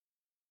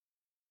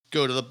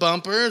go to the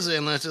bumpers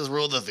and let's just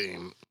roll the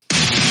theme.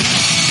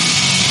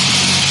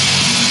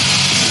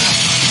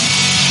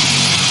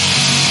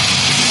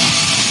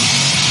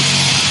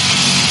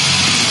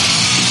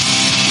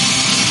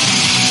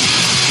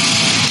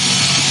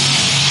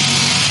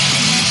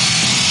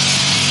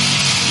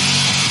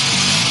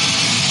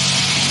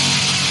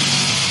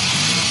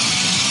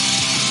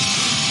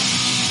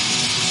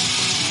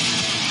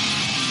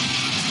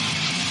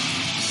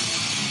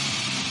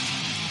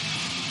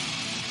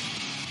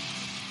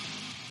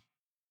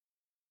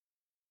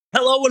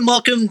 Hello and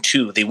welcome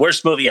to The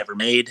Worst Movie Ever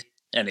Made,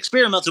 an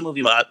experimental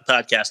movie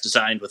podcast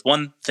designed with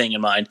one thing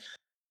in mind,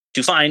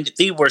 to find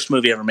the worst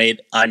movie ever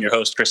made. I'm your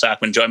host, Chris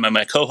Ackman, joined by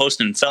my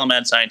co-host and fellow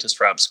mad scientist,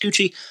 Rob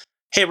Scucci.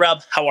 Hey,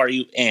 Rob, how are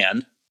you,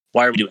 and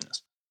why are we doing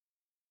this?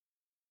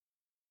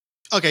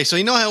 Okay, so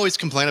you know I always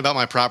complain about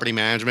my property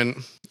management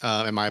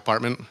in my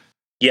apartment?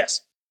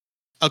 Yes.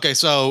 Okay,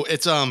 so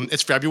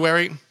it's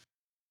February,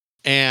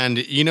 and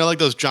you know like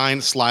those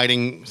giant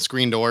sliding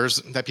screen doors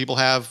that people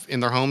have in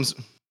their homes?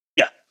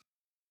 Yeah.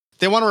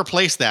 They want to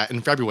replace that in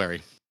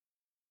February.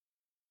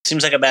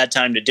 Seems like a bad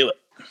time to do it.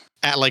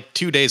 At like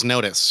 2 days'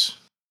 notice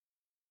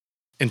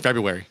in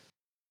February.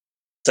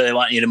 So they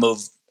want you to move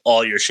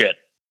all your shit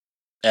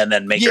and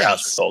then make your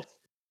house sold.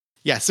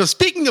 Yeah, so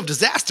speaking of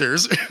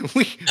disasters,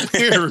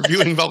 we're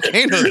reviewing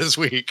Volcano this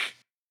week.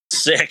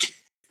 Sick.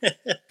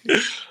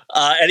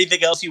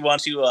 Anything else you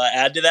want to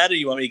add to that, or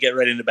you want me to get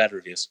right into bad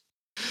reviews?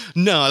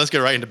 No, let's get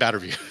right into bad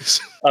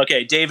reviews.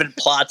 Okay, David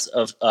Plotz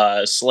of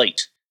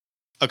Slate.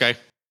 Okay.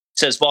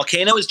 Says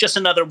Volcano is just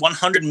another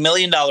 $100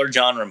 million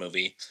genre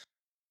movie,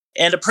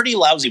 and a pretty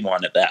lousy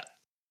one at that.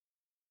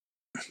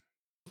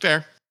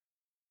 Fair.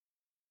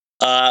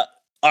 All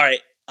right,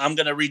 I'm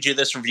going to read you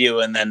this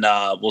review, and then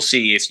we'll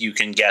see if you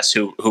can guess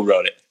who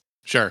wrote it.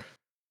 Sure.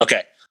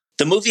 Okay.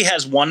 The movie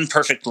has one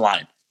perfect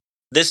line.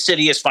 This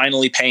city is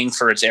finally paying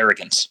for its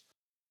arrogance.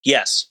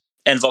 Yes,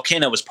 and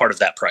Volcano was part of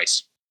that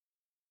price.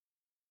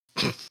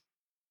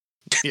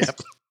 Yep.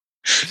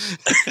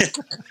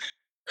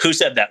 Who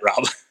said that,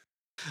 Rob?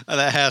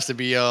 That has to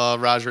be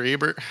Roger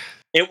Ebert.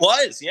 It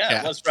was, yeah.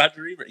 It was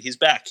Roger Ebert. He's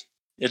back.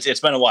 It's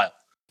been a while.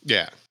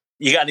 Yeah.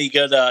 You got any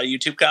good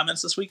YouTube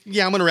comments this week?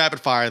 Yeah, I'm going to rapid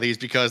fire these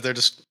because they're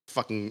just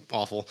fucking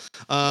awful.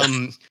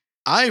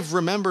 I've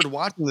remembered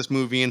watching this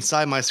movie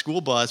inside my school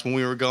bus when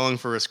we were going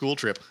for a school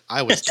trip.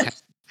 I was 10.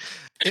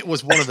 It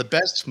was one of the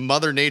best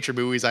Mother Nature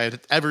movies I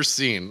had ever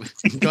seen.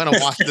 I'm going to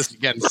watch this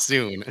again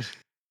soon.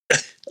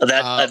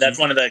 That's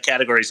one of the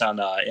categories on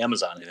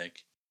Amazon, I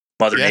think.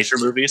 Mother Nature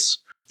movies.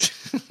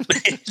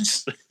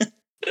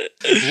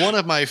 One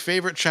of my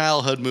favorite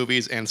childhood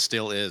movies and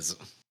still is.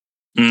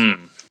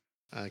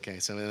 Okay,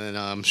 so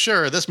then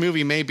sure, this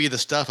movie may be the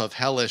stuff of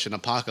hellish and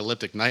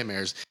apocalyptic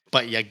nightmares,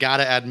 but you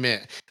gotta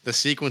admit, the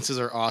sequences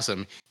are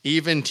awesome.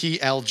 Even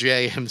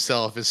TLJ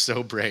himself is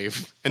so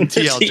brave. And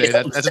TLJ,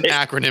 that's an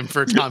acronym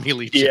for Tommy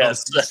Lee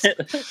Jones.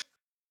 Yes.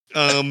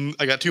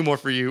 I got two more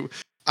for you.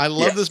 I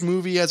love this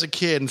movie as a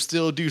kid and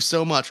still do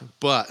so much,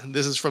 but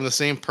this is from the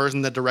same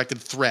person that directed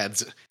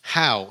Threads.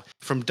 How?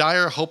 From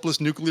dire, hopeless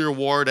nuclear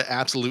war to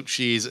absolute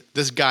cheese,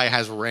 this guy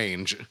has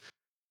range.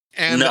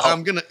 And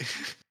I'm gonna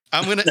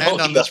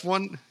end on this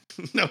one.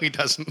 No, he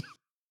doesn't.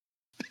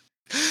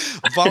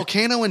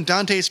 Volcano and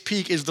Dante's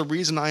Peak is the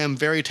reason I am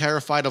very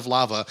terrified of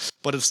lava,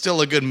 but it's still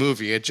a good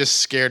movie. It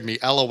just scared me.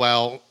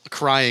 LOL,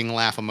 crying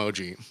laugh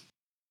emoji.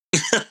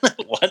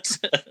 What?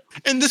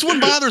 And this one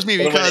bothers me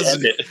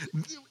because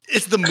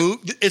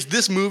it's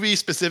this movie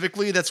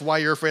specifically that's why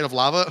you're afraid of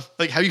lava.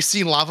 Like, have you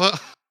seen lava?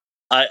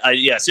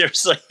 Yeah,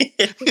 seriously.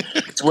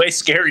 It's way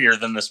scarier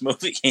than this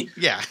movie.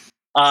 Yeah.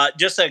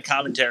 Just a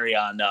commentary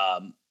on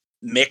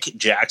Mick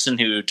Jackson,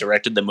 who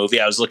directed the movie.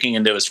 I was looking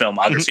into his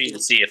filmography to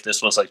see if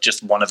this was like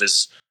just one of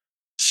his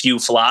few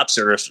flops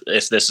or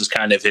if this is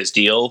kind of his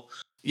deal.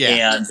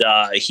 Yeah.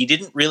 And he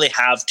didn't really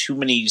have too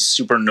many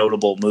super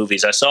notable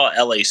movies. I saw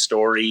LA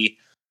Story,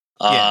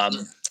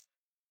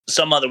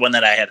 some other one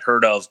that I had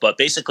heard of, but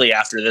basically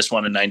after this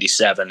one in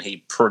 97, he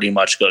pretty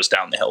much goes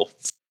down the hill,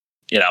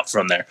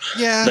 from there.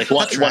 Yeah. Like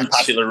one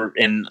popular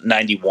in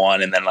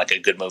 91 and then like a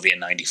good movie in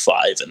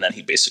 95. And then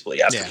he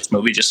basically, after this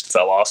movie, just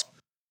fell off.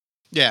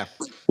 Yeah.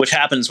 Which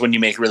happens when you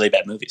make really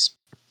bad movies.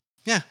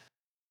 Yeah.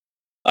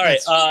 All right.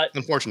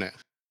 Unfortunate.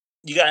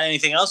 You got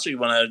anything else, or you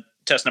want to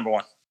test number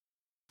one?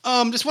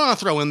 Just want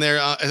to throw in there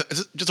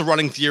just a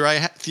running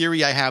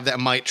theory I have that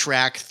might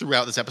track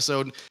throughout this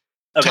episode.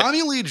 Okay.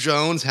 Tommy Lee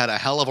Jones had a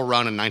hell of a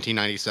run in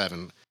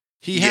 1997.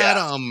 He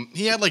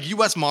had like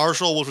U.S.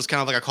 Marshal, which was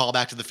kind of like a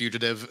callback to The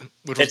Fugitive.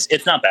 Which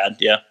it's not bad,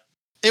 yeah.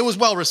 It was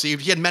well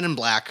received. He had Men in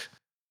Black.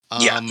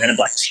 Men in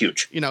Black is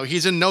huge.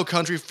 He's in No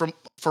Country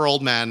for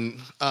Old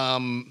Men.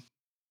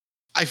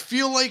 I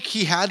feel like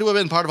he had to have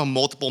been part of a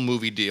multiple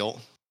movie deal.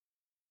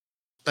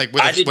 Like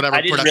with whatever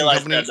I didn't production realize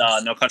company.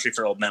 That No Country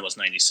for Old Men was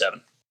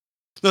 97.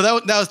 No,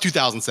 that was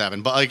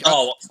 2007. But like,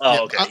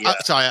 okay.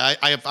 Sorry,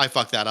 I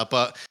fucked that up.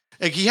 But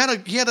like, he had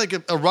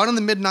a run in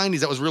the mid 90s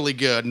that was really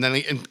good, and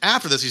then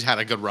after this, he's had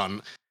a good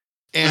run,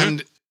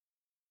 and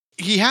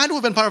he had to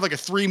have been part of like a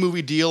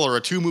 3-movie deal or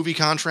a 2-movie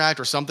contract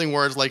or something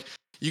where it's like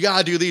you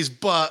gotta do these,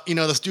 but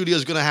the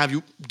studio's gonna have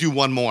you do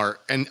one more.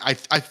 And I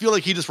feel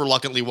like he just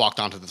reluctantly walked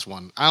onto this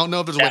one. I don't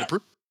know if there's a way to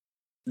prove.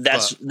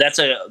 That's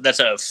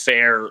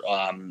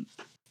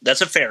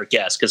a fair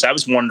guess, because I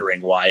was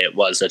wondering why it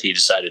was that he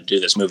decided to do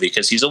this movie,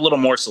 because he's a little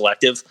more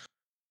selective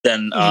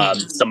than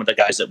some of the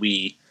guys that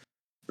we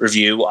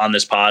review on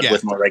this pod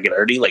with more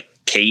regularity, like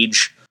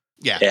Cage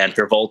and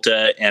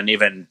Travolta and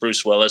even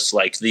Bruce Willis.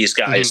 Like these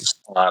guys,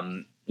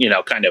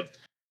 kind of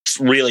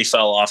really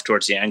fell off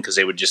towards the end because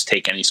they would just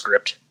take any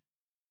script,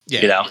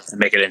 and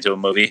make it into a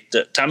movie.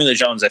 Tommy Lee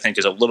Jones, I think,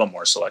 is a little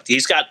more selective.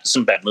 He's got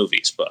some bad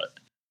movies, but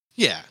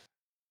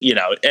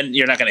and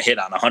you're not going to hit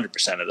on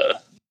 100% of the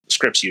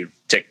scripts you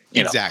take.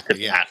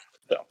 Exactly. Yeah.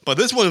 So. But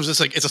this one was just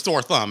like, it's a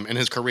sore thumb in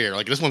his career.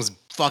 Like this one's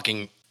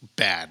fucking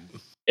bad.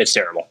 It's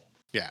terrible.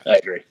 Yeah, I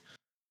agree.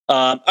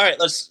 All right,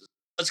 let's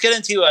get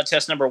into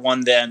test number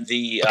 1 then,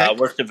 the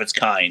worst of its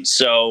kind.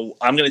 So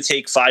I'm going to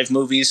take 5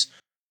 movies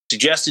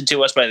suggested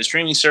to us by the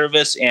streaming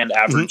service and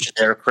average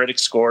their critic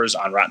scores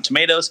on Rotten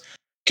Tomatoes.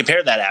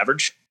 Compare that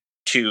average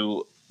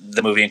to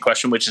the movie in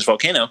question, which is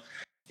Volcano,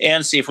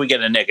 and see if we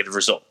get a negative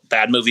result.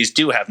 Bad movies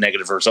do have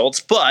negative results,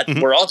 but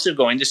we're also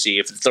going to see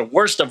if it's the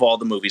worst of all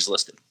the movies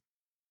listed.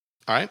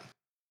 All right.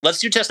 Let's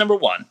do test number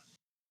 1,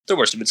 the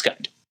worst of its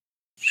kind.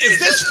 Is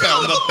this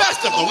film the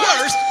best of the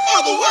worst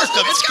or the worst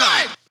of its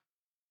kind?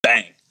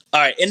 Bang. All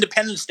right,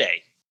 Independence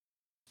Day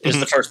is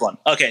the first one.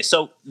 Okay,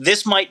 so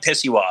this might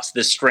piss you off,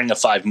 this string of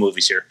 5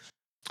 movies here.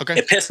 Okay.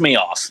 It pissed me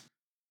off.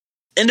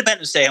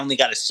 Independence Day only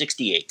got a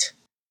 68.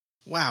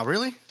 Wow,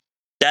 really?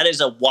 That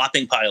is a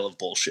whopping pile of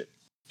bullshit.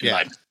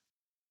 Yeah.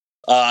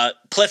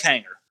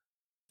 Cliffhanger.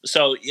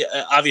 So,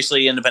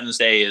 obviously, Independence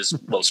Day is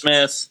Will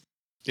Smith,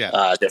 Jeff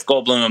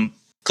Goldblum.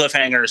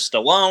 Cliffhanger is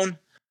Stallone.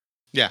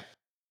 Yeah.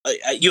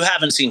 You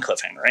haven't seen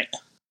Cliffhanger, right?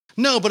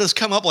 No, but it's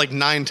come up like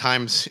 9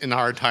 times in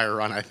our entire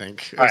run, I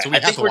think. Right, so we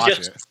have to watch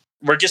it.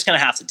 We're just going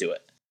to have to do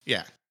it.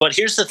 Yeah. But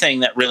here's the thing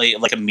that really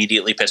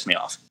immediately pissed me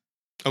off.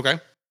 Okay.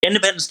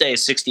 Independence Day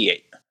is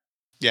 68.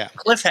 Yeah.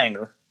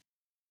 Cliffhanger,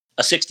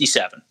 a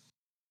 67.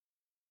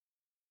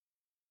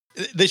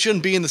 They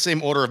shouldn't be in the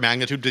same order of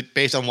magnitude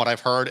based on what I've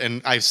heard.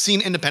 And I've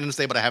seen Independence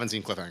Day, but I haven't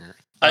seen Cliffhanger.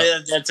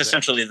 That's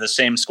essentially the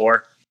same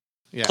score.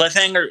 Yeah.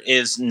 Cliffhanger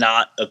is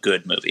not a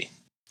good movie.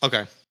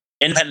 Okay.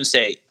 Independence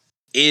Day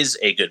is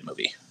a good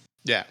movie.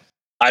 Yeah.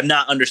 I'm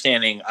not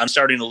understanding. I'm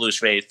starting to lose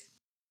faith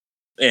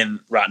in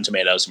Rotten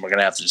Tomatoes, and we're going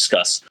to have to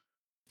discuss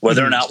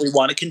whether or not we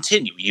want to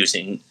continue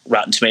using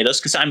Rotten Tomatoes,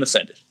 because I'm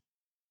offended.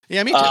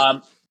 Yeah, me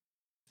too.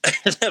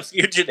 The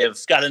Fugitive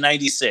got a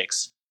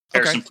 96.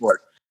 Harrison Okay.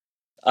 Ford.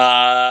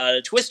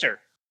 Twister.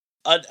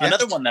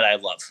 Another one that I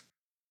love.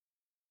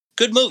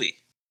 Good movie.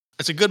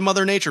 It's a good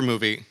Mother Nature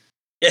movie.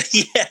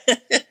 Yeah.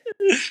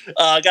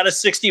 Got a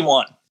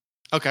 61.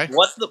 Okay.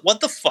 What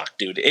the fuck,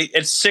 dude?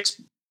 It's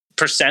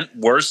 6%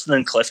 worse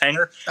than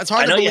Cliffhanger. That's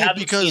hard to believe. I know you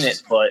haven't seen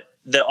it, but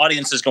the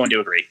audience is going to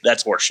agree.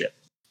 That's horseshit.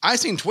 I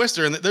seen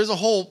Twister, and there's a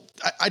whole.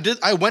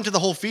 I went to the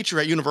whole feature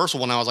at Universal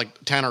when I was like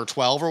 10 or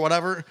 12 or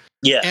whatever.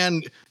 Yeah.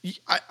 And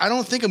I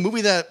don't think a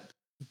movie that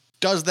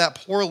does that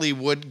poorly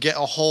would get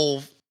a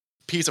whole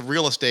piece of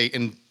real estate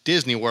in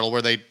Disney World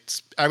where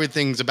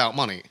everything's about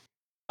money.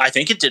 I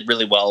think it did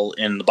really well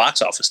in the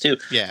box office too.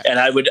 Yeah. And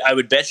I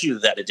would bet you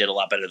that it did a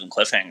lot better than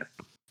Cliffhanger.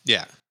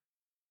 Yeah.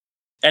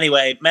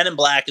 Anyway, Men in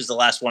Black is the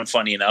last one,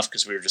 funny enough,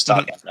 because we were just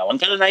talking. That one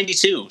got a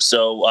 92.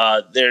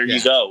 So there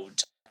you go.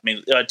 I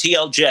mean,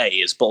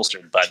 TLJ is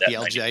bolstered by that.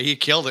 TLJ, he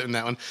killed it in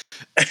that one.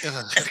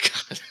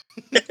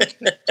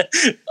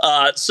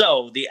 God.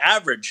 So the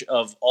average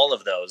of all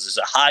of those is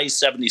a high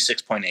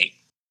 76.8.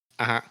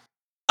 Uh-huh.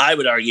 I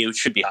would argue it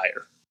should be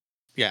higher.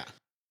 Yeah.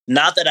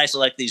 Not that I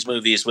select these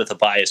movies with a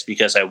bias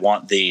because I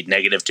want the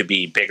negative to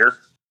be bigger.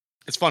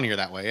 It's funnier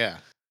that way, yeah.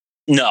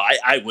 No,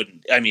 I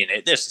wouldn't. I mean,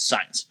 this is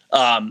science.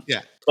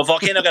 Yeah. But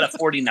Volcano got a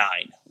 49,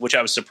 which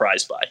I was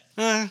surprised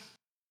by.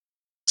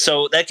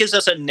 So that gives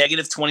us a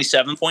negative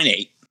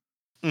 27.8.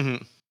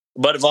 Mm-hmm.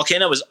 But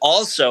Volcano was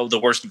also the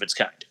worst of its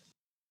kind.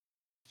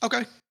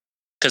 Okay.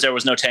 Because there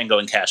was no Tango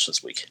and Cash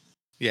this week.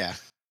 Yeah.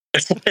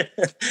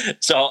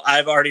 So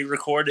I've already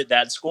recorded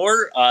that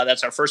score.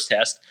 That's our first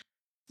test.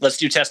 Let's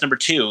do test number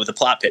 2, the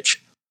plot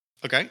pitch.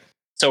 Okay.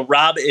 So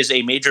Rob is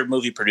a major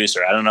movie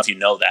producer. I don't know if you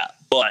know that,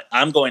 but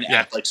I'm going to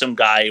act like some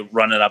guy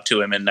running up to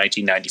him in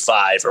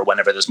 1995 or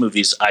whenever this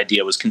movie's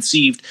idea was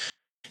conceived.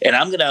 And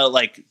I'm going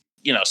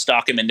to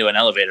stalk him into an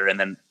elevator and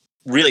then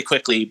really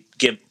quickly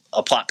give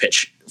a plot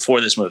pitch for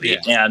this movie.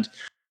 Yeah. And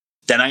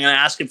then I'm going to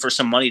ask him for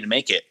some money to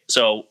make it.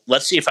 So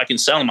let's see if I can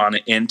sell him on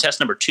it in test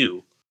number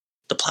 2,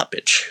 the plot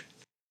pitch.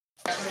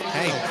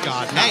 Hey,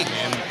 God, hey,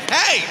 man.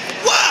 Hey,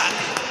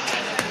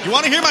 what? You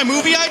want to hear my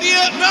movie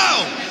idea?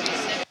 No!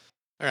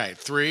 All right,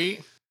 3,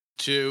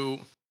 2,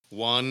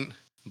 1,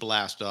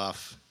 blast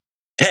off.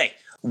 Hey,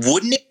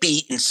 wouldn't it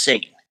be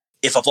insane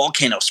if a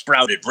volcano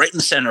sprouted right in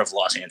the center of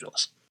Los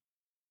Angeles?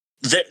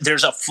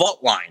 There's a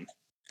fault line,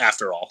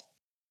 after all.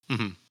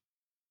 Mm-hmm.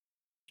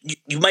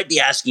 You might be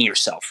asking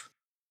yourself,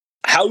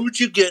 how would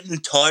you get an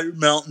entire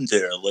mountain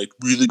there,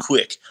 really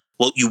quick?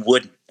 Well, you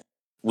wouldn't.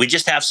 we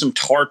just have some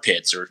tar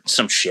pits or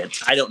some shit.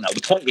 I don't know.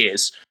 The point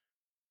is,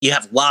 you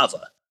have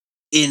lava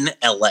in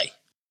LA.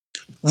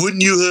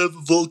 Wouldn't you have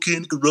a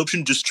volcanic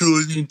eruption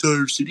destroy the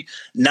entire city?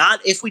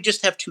 Not if we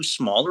just have 2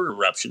 smaller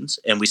eruptions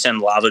and we send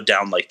lava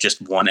down like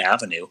just one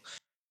avenue.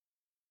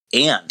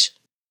 And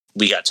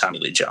we got Tommy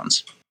Lee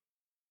Jones.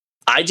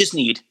 I just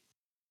need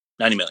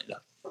 $90 million.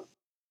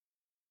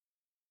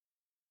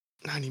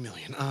 90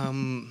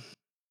 million.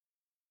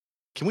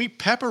 Can we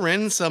pepper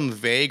in some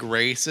vague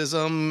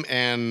racism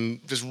and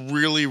just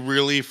really,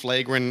 really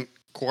flagrant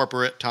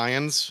corporate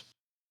tie-ins?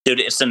 Dude,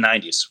 it's the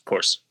 90s, of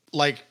course.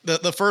 Like,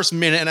 the first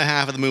minute and a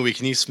half of the movie,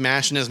 can you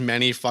smash in as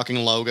many fucking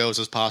logos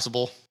as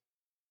possible?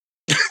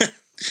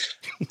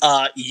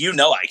 You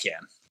know I can.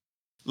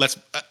 Let's,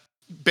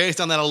 based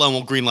on that alone,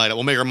 we'll greenlight it.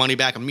 We'll make our money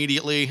back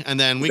immediately, and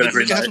then we can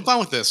have some fun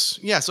with this.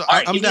 Yeah, so all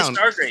right, I'm give down. Me a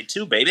star grade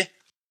too, baby.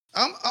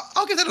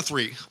 I'll give that a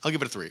 3. I'll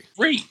give it a 3.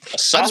 3. I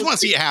just want to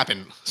see it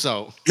happen.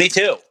 So me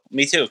too.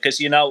 Because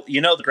you know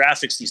the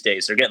graphics these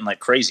days, they're getting like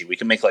crazy. We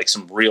can make like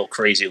some real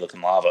crazy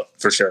looking lava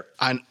for sure.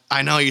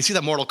 I know. You see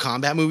that Mortal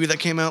Kombat movie that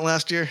came out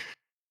last year?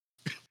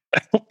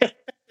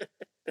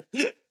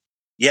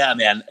 Yeah,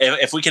 man.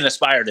 If we can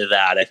aspire to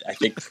that, I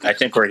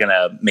think we're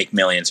gonna make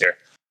millions here.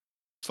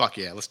 Fuck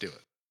yeah, let's do it.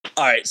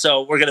 All right,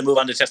 so we're gonna move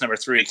on to test number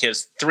 3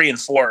 because 3 and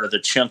 4 are the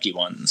chunky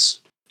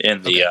ones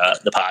in the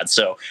pod.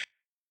 So.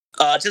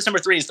 Test number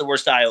 3 is the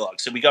worst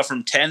dialogue. So we go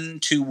from 10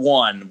 to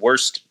 1,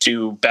 worst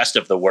to best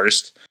of the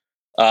worst.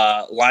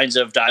 Lines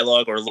of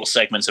dialogue or little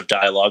segments of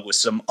dialogue with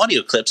some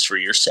audio clips for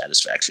your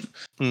satisfaction.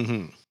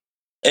 Mm-hmm.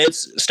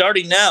 It's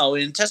starting now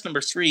in test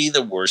number 3,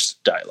 the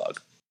worst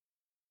dialogue.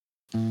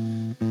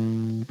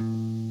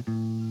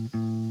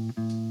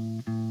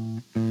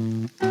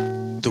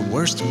 The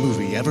worst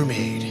movie ever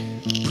made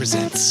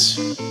presents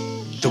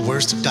the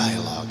worst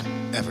dialogue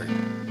ever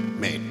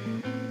made.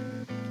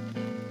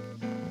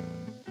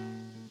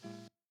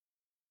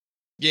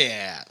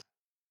 Yeah.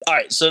 All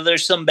right, so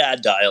there's some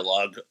bad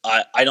dialogue.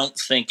 I don't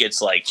think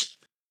it's like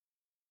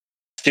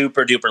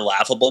super duper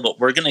laughable, but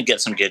we're going to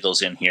get some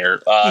giggles in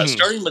here.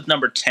 Starting with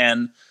number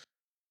 10,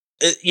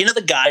 you know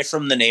the guy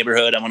from the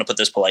neighborhood? I'm going to put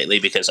this politely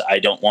because I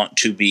don't want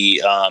to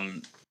be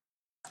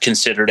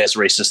considered as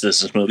racist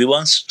as this movie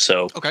was.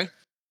 So, okay.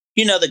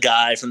 You know the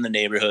guy from the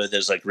neighborhood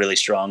that's like really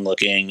strong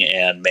looking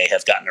and may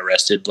have gotten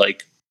arrested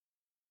like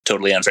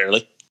totally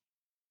unfairly?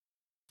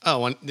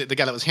 Oh, the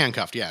guy that was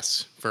handcuffed,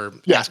 yes, for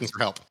asking for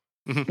help.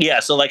 Mm-hmm. Yeah,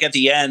 so like at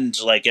the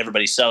end, like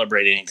everybody's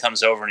celebrating and he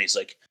comes over and he's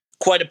like,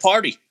 quite a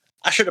party.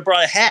 I should have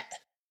brought a hat.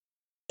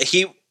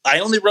 I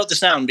only wrote this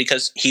down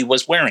because he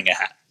was wearing a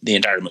hat the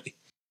entire movie.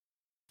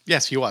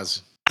 Yes, he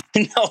was.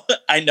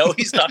 I know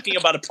he's talking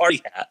about a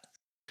party hat.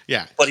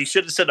 Yeah. But he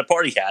should have said a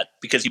party hat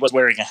because he was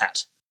wearing a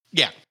hat.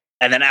 Yeah.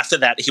 And then after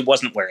that, he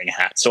wasn't wearing a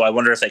hat. So I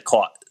wonder if they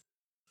caught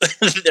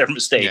their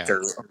mistake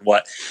or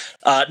what.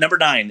 Number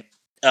 9.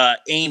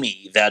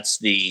 Amy, that's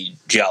the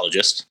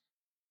geologist.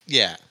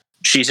 Yeah.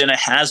 She's in a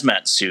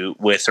hazmat suit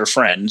with her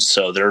friend,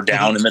 so they're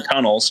down in the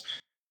tunnels,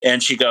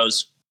 and she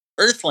goes,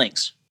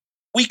 Earthlings,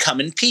 we come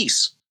in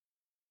peace.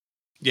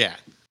 Yeah.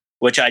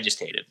 Which I just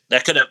hated.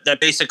 That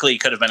basically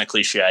could have been a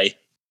cliche.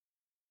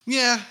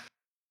 Yeah.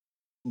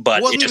 But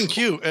it wasn't even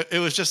cute. It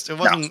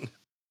wasn't,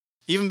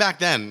 even back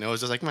then, it was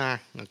just like,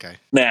 okay.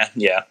 Nah,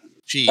 yeah.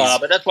 Jeez.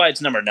 But that's why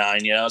it's number 9,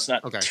 it's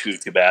not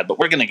too bad, but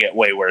we're going to get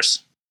way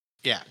worse.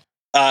 Yeah.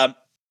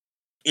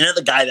 You know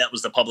the guy that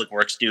was the public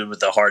works dude with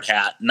the hard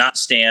hat, not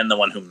Stan, the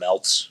one who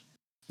melts.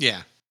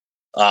 Yeah.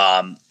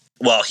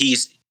 Well,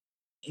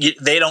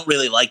 they don't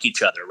really like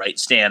each other, right?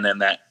 Stan and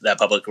that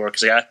public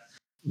works guy.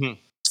 Mm-hmm.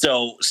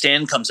 So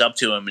Stan comes up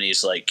to him and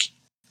he's like,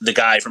 the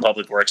guy from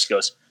public works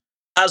goes,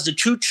 how's the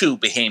choo-choo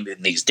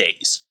behaving these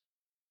days?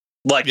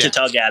 Like to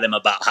tug at him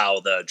about how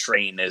the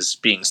train is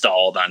being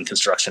stalled on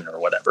construction or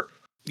whatever.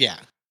 Yeah.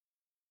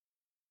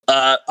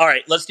 All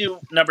right, let's do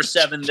number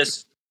 7.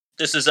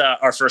 This is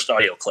our first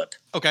audio clip.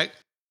 Okay.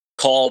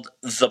 Called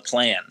The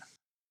Plan.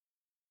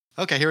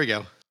 Okay, here we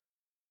go.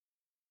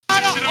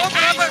 Open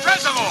up a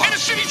reservoir. And the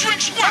city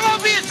drinks what? I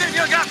won't be until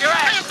you got your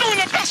ass. I'm doing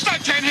the best I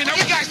can here.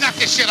 You guys knock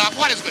this shit off.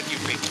 What is with you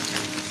people?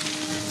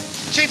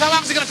 Chief, how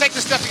long is it going to take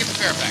this stuff to get to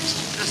Fairfax?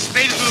 The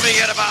speed is moving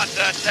at about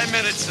 10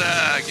 minutes,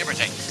 give or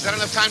take. Is that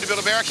enough time to build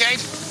a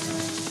barricade?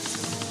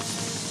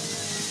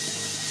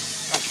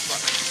 Oh,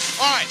 fuck.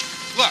 All right,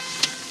 look.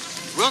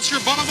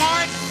 Wilshire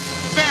Boulevard,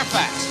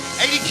 Fairfax.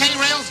 80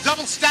 K-rails,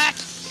 double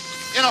stacked,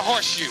 in a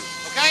horseshoe,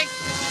 okay?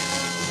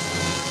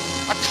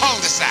 A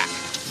cul-de-sac.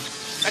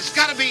 That's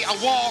got to be a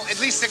wall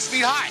at least 6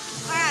 feet high.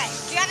 All right.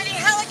 Do you have any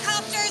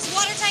helicopters,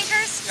 water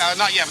tankers?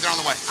 Not yet, but they're on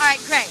the way. All right,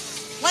 great.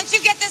 Once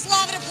you get this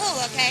lava to pool,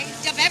 okay,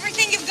 dump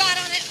everything you've got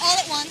on it all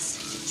at once.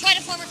 Try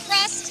to form a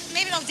crust.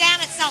 Maybe it'll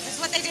dam itself. It's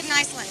what they did in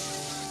Iceland.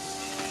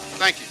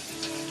 Thank you.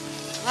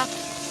 Welcome.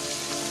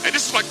 Hey,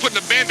 this is like putting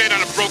a Band-Aid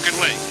on a broken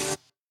leg.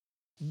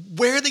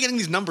 Where are they getting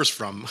these numbers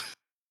from?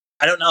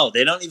 I don't know.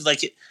 They don't even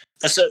like it.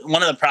 That's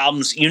one of the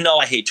problems.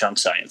 I hate chunk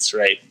science,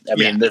 right? I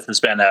mean, this has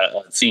been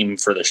a theme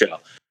for the show.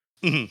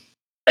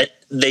 Mm-hmm.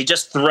 They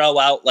just throw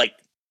out like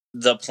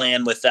the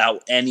plan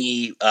without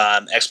any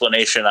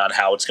explanation on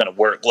how it's going to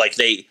work. Like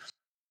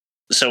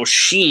so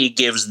she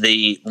gives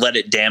the let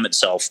it damn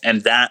itself,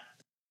 and that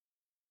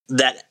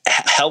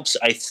helps,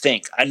 I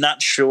think. I'm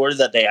not sure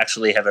that they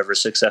actually have ever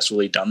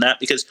successfully done that,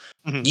 because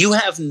you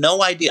have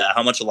no idea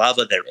how much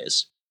lava there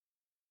is.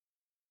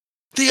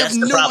 They have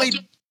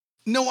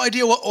no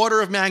idea what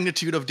order of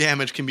magnitude of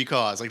damage can be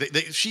caused. Like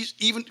she's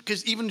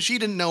even she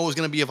didn't know it was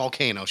going to be a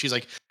volcano. She's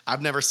like,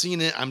 I've never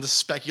seen it. I'm just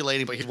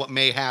speculating, but here's what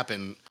may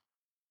happen.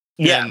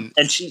 Yeah,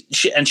 and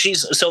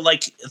she's so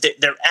like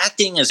they're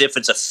acting as if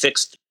it's a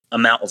fixed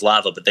amount of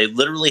lava, but they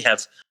literally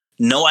have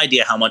no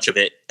idea how much of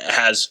it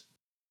has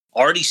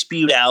already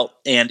spewed out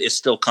and is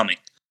still coming.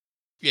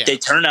 Yeah. They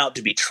turn out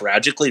to be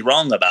tragically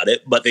wrong about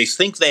it, but they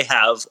think they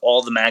have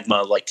all the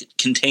magma like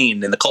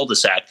contained in the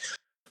cul-de-sac,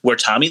 where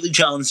Tommy Lee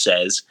Jones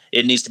says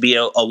it needs to be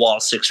a wall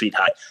 6 feet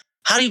high.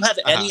 How do you have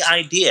any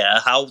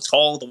idea how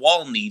tall the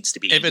wall needs to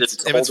be? If it's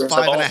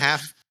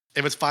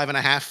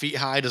 5.5 feet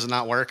high, does it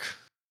not work?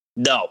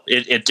 No,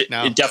 it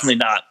definitely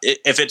not.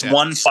 If it's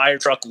one fire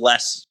truck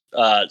less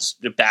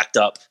backed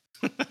up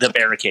the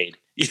barricade,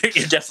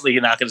 you're definitely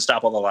not going to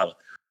stop all the lava.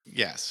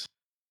 Yes.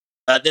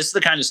 This is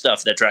the kind of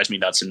stuff that drives me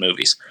nuts in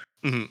movies.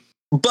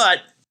 Mm-hmm.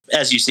 But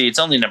as you see, it's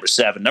only number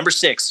 7. Number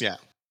 6,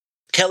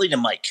 Kelly to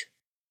Mike.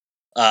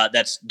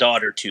 That's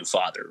daughter to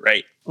father,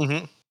 right?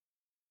 Mm-hmm.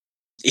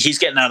 He's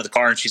getting out of the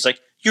car and she's like,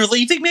 "You're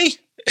leaving me?"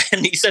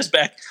 And he says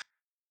back,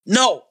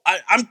 "No,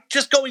 I'm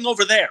just going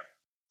over there."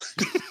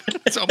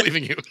 So I'm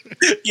leaving you.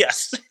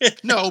 Yes.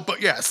 No,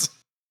 but yes.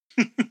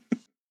 All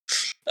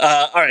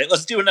right,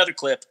 let's do another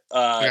clip.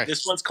 Okay.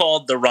 This one's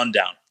called The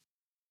Rundown.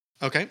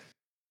 Okay.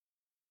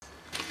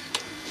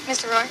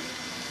 Mr. Rohr,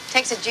 it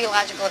takes a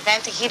geological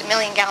event to heat 1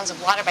 million gallons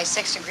of water by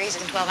 6 degrees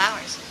in 12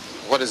 hours.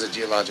 What is a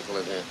geological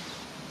event?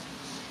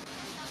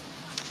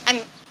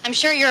 I'm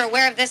sure you're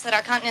aware of this, that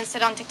our continents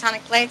sit on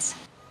tectonic plates.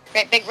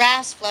 Great big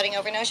rafts floating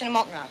over an ocean of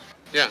molten rock.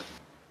 Yeah.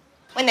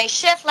 When they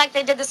shift like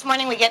they did this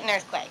morning, we get an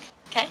earthquake,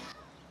 okay?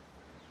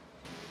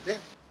 Yeah.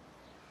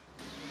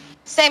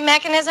 Same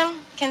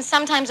mechanism can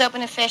sometimes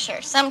open a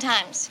fissure.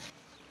 Sometimes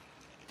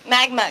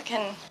magma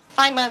can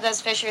find one of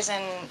those fissures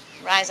and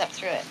rise up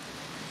through it.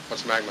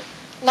 What's magma?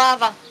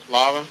 Lava.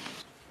 Lava?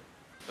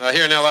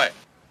 Here in L.A.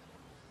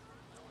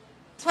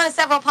 It's one of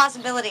several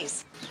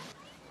possibilities.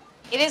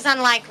 It is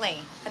unlikely,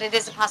 but it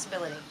is a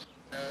possibility.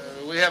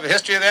 We have a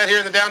history of that here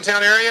in the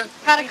downtown area?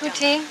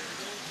 Patacuti,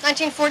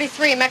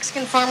 1943, a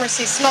Mexican farmer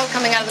sees smoke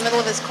coming out of the middle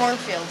of his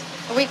cornfield.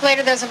 A week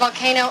later, there's a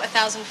volcano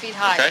 1,000 feet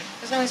high. Okay.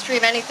 There's no history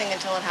of anything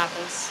until it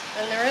happens.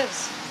 Then there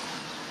is.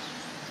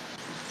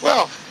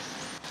 Well,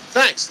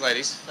 thanks,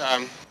 ladies.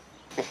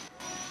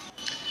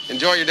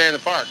 Enjoy your day in the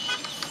park.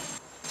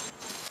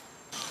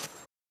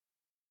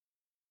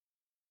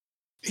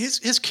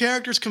 His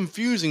character's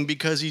confusing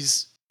because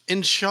he's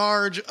in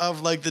charge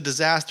of like the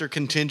disaster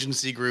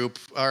contingency group,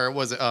 or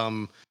was it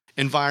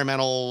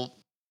environmental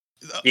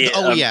the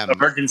OEM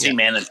emergency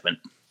management.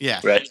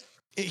 Yeah. Right.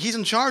 He's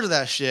in charge of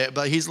that shit,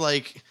 but he's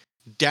like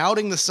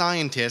doubting the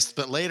scientist,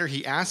 but later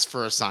he asks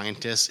for a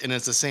scientist and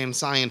it's the same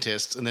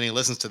scientist, and then he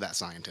listens to that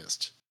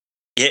scientist.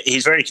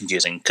 He's very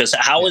confusing because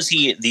how is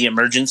he the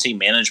emergency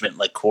management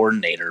like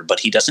coordinator, but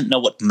he doesn't know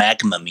what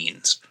magma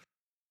means?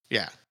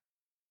 Yeah.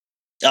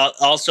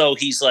 Also,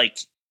 he's like,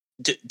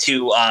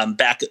 to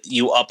back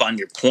you up on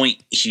your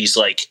point, he's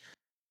like,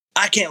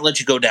 I can't let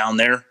you go down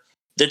there.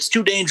 That's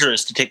too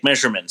dangerous to take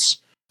measurements.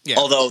 Yeah.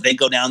 Although they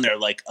go down there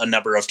like a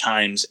number of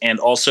times. And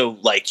also,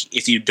 like,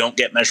 if you don't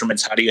get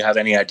measurements, how do you have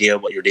any idea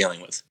what you're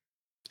dealing with?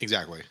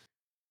 Exactly.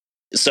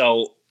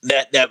 So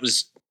that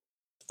was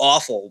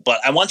awful. But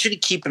I want you to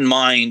keep in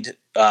mind,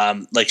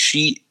 like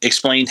she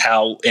explained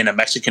how in a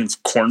Mexican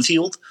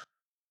cornfield,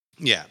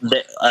 yeah,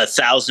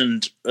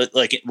 1,000,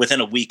 like within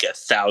a week,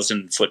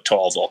 1,000 foot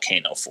tall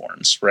volcano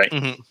forms, right?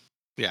 Mm-hmm.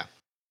 Yeah.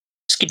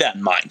 Just keep that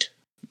in mind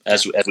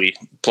as we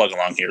plug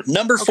along here.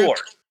 Number 4.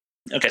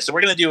 Okay, so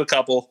we're gonna do a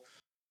couple,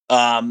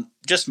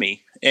 just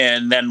me,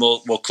 and then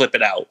we'll clip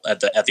it out at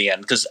the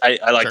end because I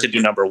like to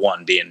do number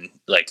 1 being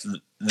like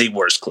the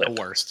worst clip.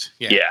 The worst.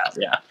 Yeah.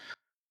 Yeah.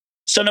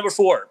 So number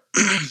 4,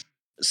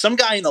 some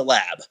guy in the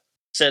lab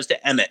says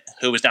to Emmett,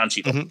 who was down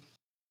cheapo,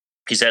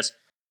 he says,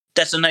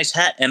 "That's a nice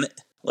hat,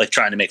 Emmett." Like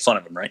trying to make fun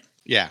of him, right?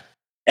 Yeah.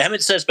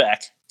 Emmett says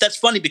back, "That's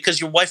funny because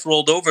your wife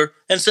rolled over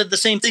and said the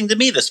same thing to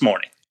me this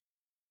morning."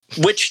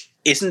 Which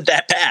isn't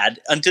that bad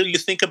until you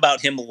think about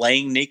him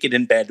laying naked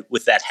in bed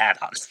with that hat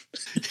on.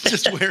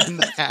 Just wearing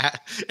the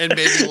hat and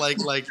maybe like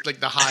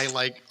the high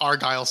like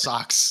Argyle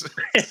socks.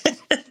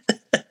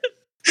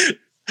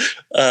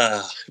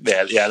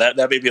 Man, yeah,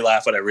 that made me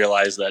laugh when I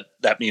realized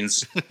that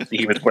means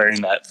he was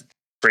wearing that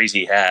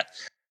crazy hat.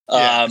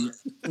 Yeah.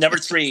 Number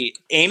 3,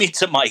 Amy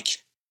to Mike.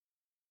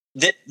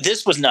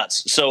 This was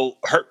nuts. So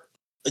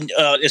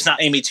it's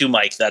not Amy to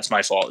Mike. That's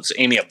my fault. It's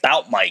Amy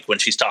about Mike when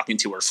she's talking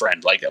to her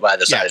friend, like by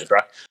the side of the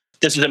rock.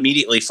 This is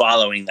immediately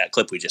following that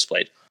clip we just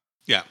played.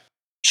 Yeah.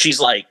 She's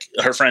like,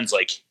 her friend's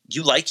like,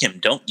 "You like him,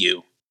 don't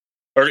you?"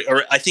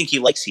 Or I think he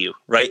likes you,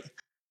 right?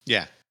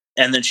 Yeah.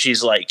 And then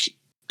she's like,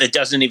 it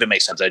doesn't even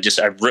make sense. I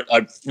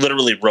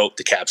literally wrote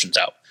the captions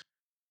out.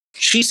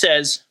 She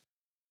says,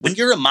 when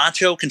you're a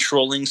macho,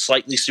 controlling,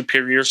 slightly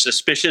superior,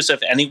 suspicious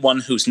of anyone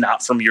who's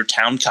not from your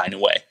town kind of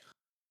way.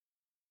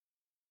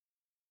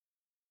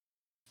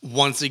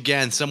 Once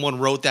again, someone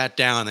wrote that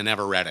down and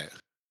never read it.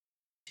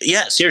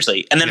 Yeah,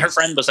 seriously. And then her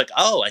friend was like,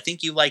 oh, I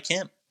think you like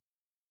him.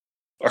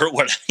 Or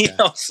what?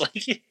 It's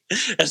like,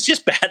 it's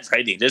just bad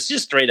writing. It's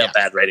just straight up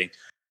bad writing.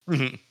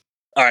 Mm-hmm.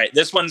 All right,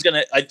 this one's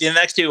gonna. The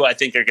next two, I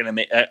think, are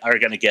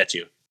gonna get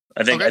you.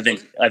 I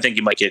think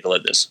you might giggle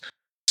at this.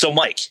 So,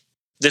 Mike,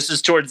 this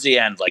is towards the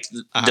end. Like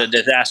the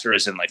disaster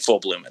is in like full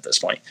bloom at this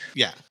point.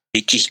 Yeah,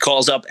 he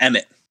calls up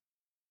Emmett,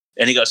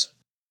 and he goes,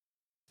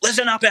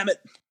 "Listen up,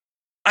 Emmett.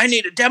 I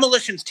need a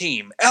demolitions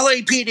team,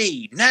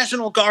 LAPD,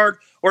 National Guard,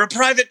 or a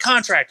private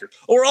contractor,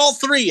 or all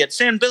three at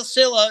San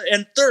Basila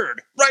and 3rd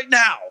right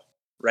now."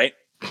 Right?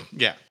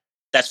 Yeah,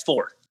 that's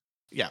 4.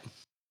 Yeah.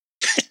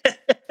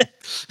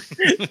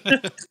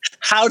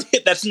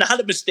 That's not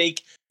a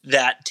mistake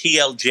that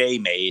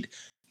TLJ made.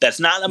 That's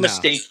not a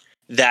mistake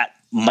that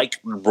Mike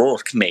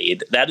Rourke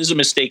made. That is a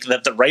mistake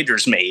that the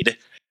writers made.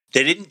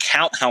 They didn't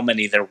count how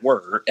many there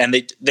were, and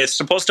they're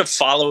supposed to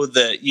follow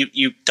the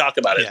you talk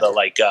about it,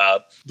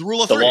 the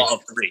rule of the 3. law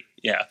of 3.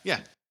 Yeah. Yeah.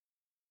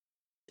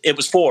 It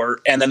was 4,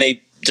 and then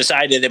they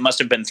decided it must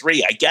have been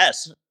 3, I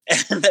guess.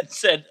 And then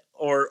said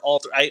or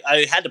all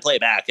I had to play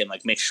it back and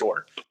like make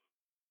sure.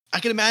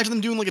 I can imagine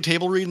them doing like a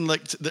table read and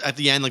like at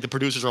the end, like the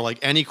producers are like,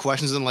 any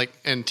questions, and like,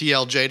 and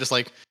TLJ just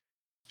like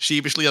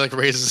sheepishly like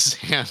raises his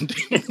hand.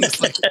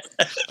 It's like,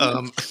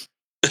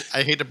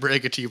 I hate to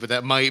break it to you, but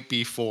that might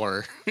be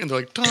 4. And they're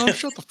like, Tom,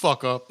 shut the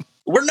fuck up.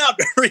 We're not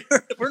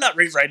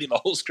rewriting the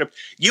whole script.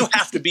 You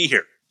have to be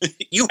here.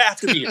 You have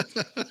to be here.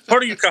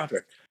 Part of your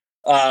contract.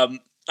 All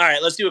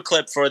right, let's do a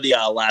clip for the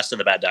last of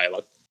the bad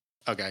dialogue.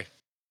 Okay.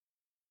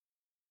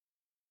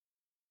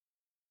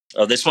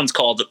 Oh, this one's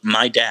called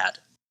My Dad.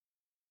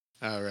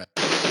 All right.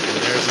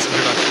 And there's this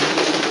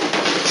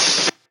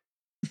introduction.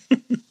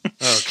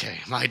 Okay,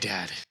 my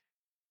dad.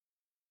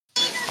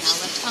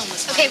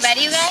 Okay,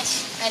 ready, you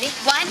guys? Ready?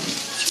 1,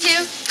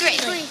 2,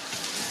 3.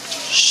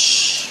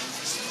 Shh.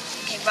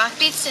 Okay, rock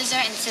beats scissor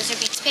and scissor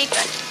beats paper.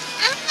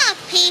 I'm not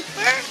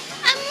paper.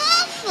 I'm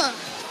lava.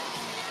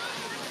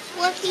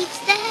 What beats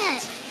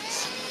that?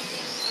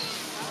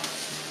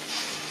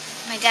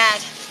 My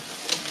dad.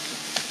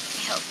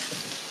 I hope.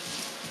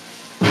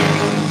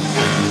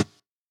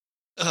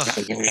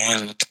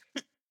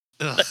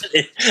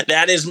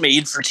 That is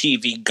made for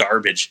TV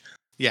garbage.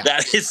 Yeah,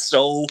 that is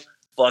so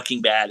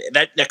fucking bad.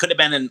 That could have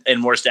been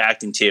in worst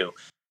acting too.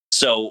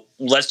 So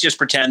let's just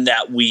pretend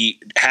that we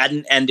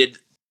hadn't ended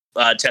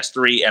test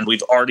 3 and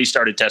we've already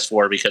started test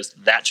 4 because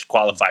that should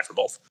qualify for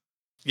both.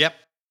 Yep,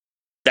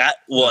 that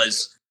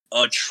was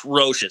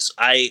atrocious.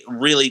 I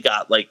really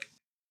got like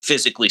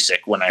physically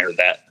sick when I heard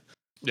that.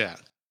 Yeah.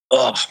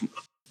 Oh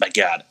my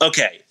god.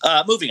 Okay.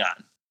 Moving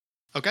on.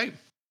 Okay.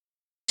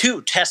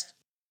 To test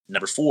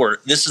number 4,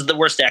 this is the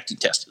worst acting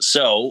test.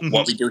 So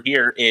what we do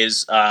here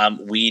is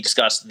we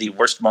discuss the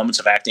worst moments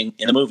of acting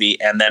in the movie,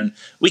 and then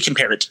we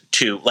compare it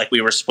to, like we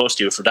were supposed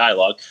to for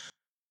dialogue,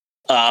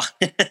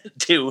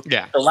 to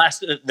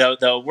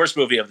the worst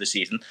movie of the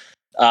season,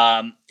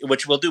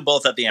 which we'll do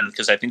both at the end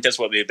because I think that's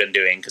what we've been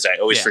doing because I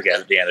always forget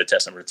at the end of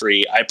test number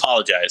 3. I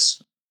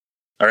apologize.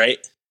 All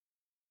right?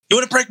 You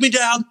want to break me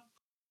down?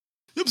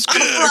 I'm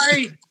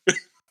scared.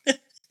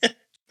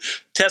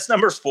 Test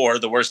number 4,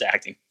 the worst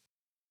acting.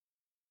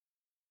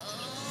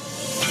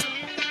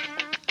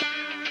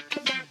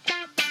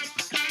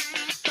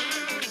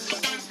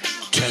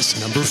 Test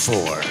number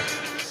 4,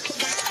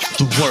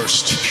 the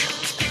worst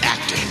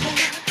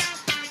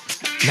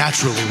acting.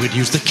 Naturally, we'd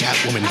use the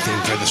Catwoman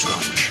theme for this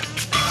run.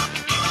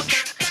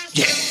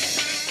 Yeah.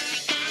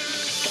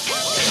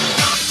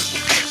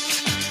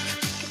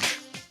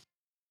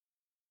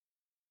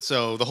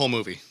 So the whole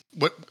movie.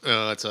 What?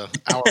 It's a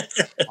hour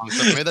long.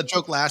 So I made that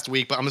joke last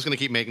week, but I'm just gonna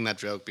keep making that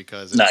joke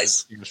because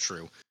it's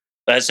true.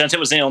 Since it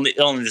was only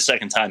the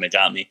second time it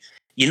got me.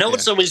 You know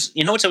what's always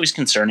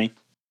concerning?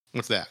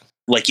 What's that?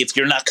 Like if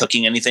you're not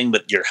cooking anything,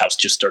 but your house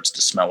just starts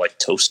to smell like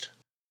toast.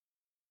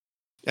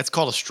 That's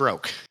called a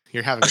stroke.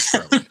 You're having a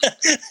stroke.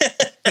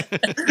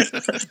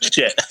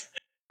 Shit.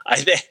 I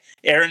think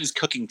Aaron is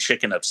cooking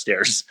chicken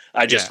upstairs.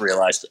 I just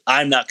realized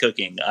I'm not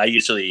cooking. I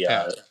usually,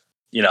 I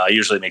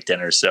usually make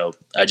dinner. So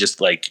I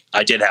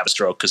did have a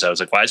stroke because I was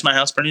like, why is my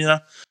house burning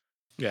down?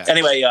 Yeah.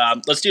 Anyway,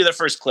 let's do the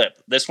first clip.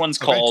 This one's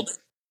called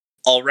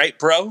All Right,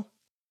 Bro.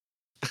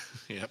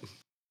 Yep.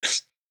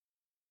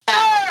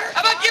 How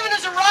about giving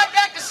us a ride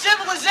back to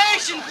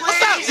civilization, please?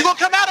 What's up? You gonna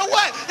come out or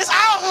what? It's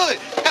our hood.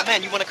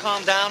 Man, you want to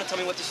calm down and tell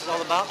me what this is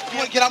all about? You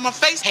want to get out my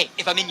face? Hey,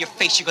 if I'm in your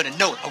face, you're gonna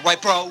know it, all right,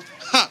 bro?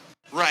 Huh?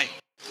 Right.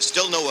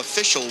 Still no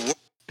official.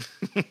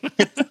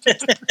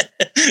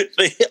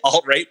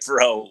 All Right,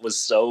 Bro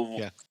was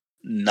so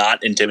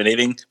not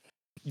intimidating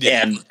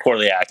and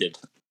poorly acted.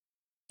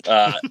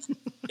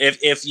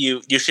 If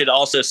you should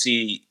also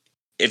see,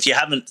 if you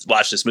haven't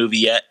watched this movie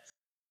yet,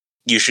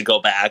 you should go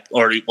back,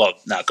 or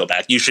not go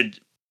back. You should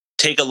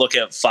take a look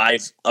at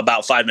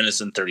about 5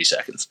 minutes and 30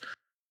 seconds.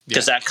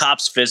 Because that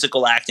cop's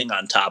physical acting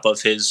on top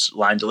of his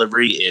line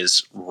delivery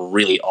is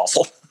really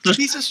awful.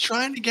 He's just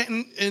trying to get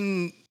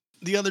in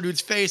the other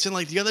dude's face, and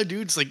like the other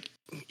dude's like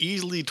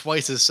easily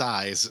twice his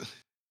size.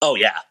 Oh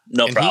yeah,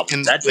 no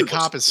problem. That the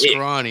cop is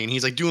scrawny, and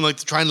he's like doing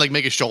trying to like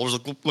make his shoulders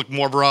look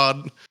more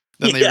broad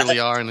than they really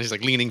are, and he's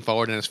like leaning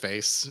forward in his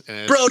face.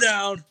 Bro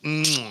down.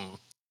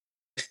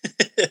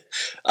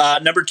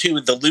 Number 2,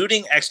 the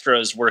looting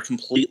extras were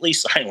completely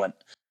silent.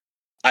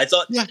 I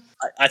thought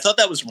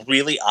that was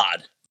really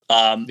odd.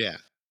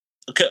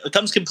 It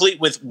comes complete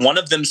with one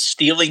of them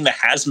stealing the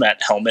hazmat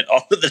helmet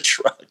off of the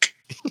truck.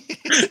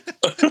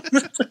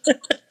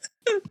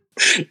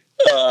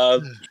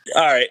 All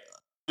right.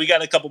 We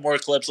got a couple more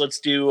clips. Let's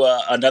do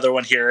another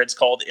one here. It's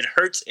called It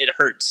Hurts, It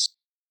Hurts.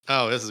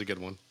 Oh, this is a good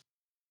one.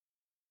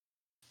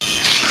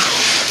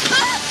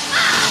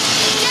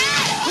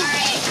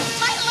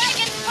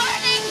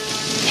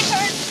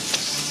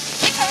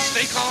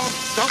 Stay calm.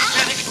 Don't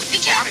panic.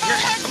 Get out of here.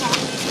 Come on.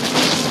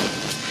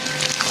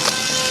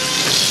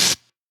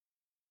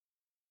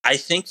 I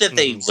think that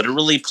they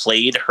literally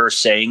played her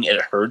saying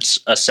it hurts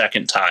a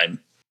second time.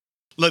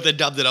 Look, they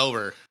dubbed it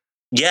over.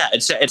 Yeah,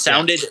 it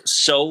sounded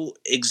so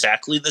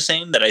exactly the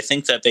same that I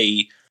think that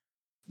they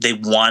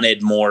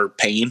wanted more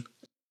pain.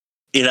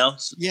 You know?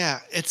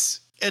 Yeah,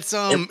 it's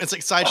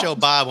like Sideshow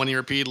Bob when he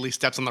repeatedly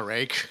steps on the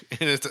rake,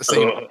 and it's the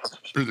same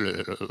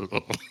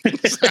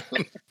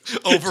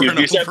over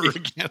and over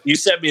again. You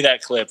sent me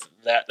that clip.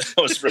 That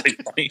was really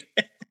funny.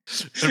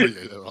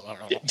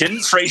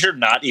 Didn't Fraser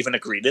not even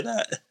agree to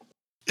that?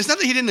 It's not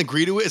that he didn't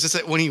agree to it. It's just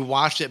that when he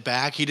watched it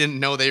back, he didn't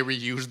know they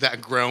reused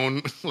that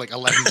groan like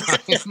 11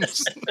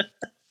 times.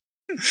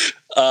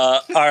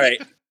 All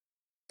right.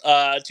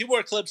 2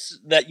 more clips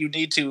that you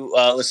need to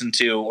listen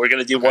to. We're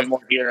going to do one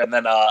more here, and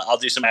then I'll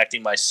do some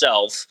acting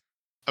myself.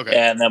 Okay.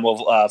 And then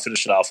we'll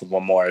finish it off with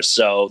one more.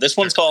 So this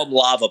one's called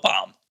Lava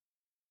Bomb.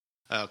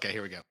 Okay,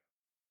 here we go.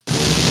 The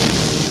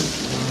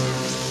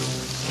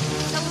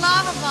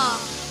lava bomb.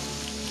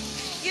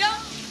 You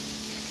don't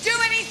do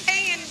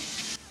anything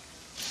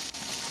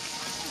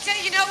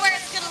until you know where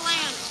it's going to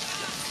land.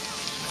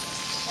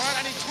 All right,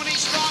 I need 20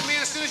 strong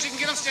men as soon as you can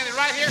get them standing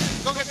right here.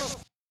 Go get those.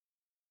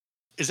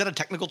 Is that a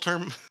technical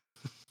term?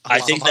 I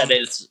think that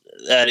is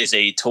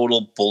a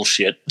total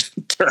bullshit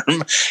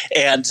term,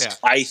 and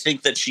I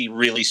think that she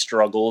really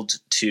struggled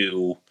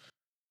to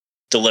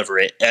deliver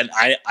it. And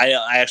I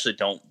actually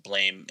don't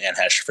blame Anne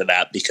Hesh for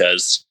that,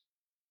 because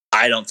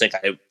I don't think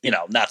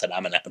not that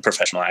I'm a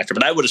professional actor,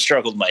 but I would have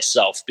struggled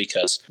myself,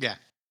 because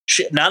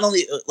she, not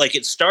only like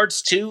it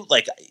starts too,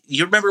 like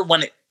you remember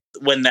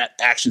when that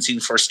action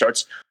scene first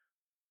starts,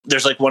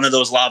 there's like one of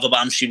those lava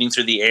bombs shooting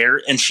through the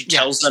air, and she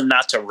tells them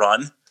not to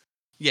run.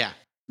 Yeah.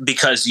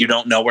 Because you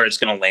don't know where it's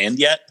going to land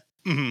yet.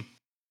 Mm-hmm.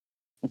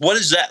 What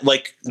is that?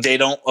 Like, they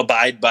don't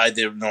abide by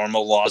the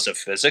normal laws of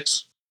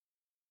physics?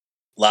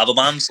 Lava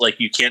bombs? Like,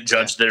 you can't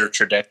judge their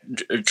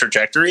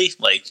trajectory?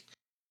 Like,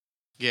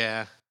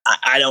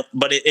 I don't,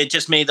 but it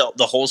just made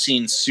the whole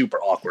scene super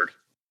awkward.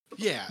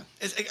 Yeah.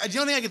 The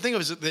only thing I can think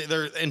of is that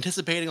they're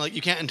anticipating, like,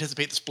 you can't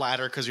anticipate the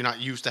splatter because you're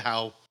not used to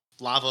how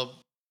lava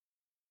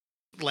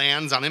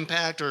lands on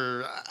impact,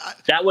 or...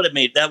 That would have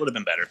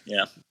been better,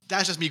 yeah.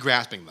 That's just me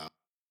grasping, though.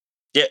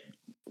 Yeah,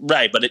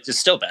 right, but it's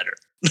still better.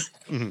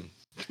 Mm-hmm.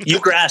 You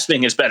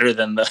grasping is better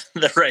than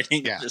the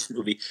writing of this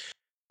movie.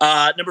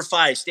 Number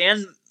 5,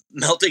 Stan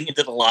melting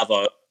into the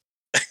lava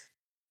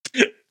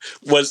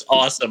was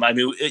awesome. I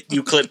mean,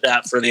 you clipped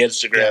that for the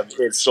Instagram.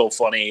 Yeah. It's so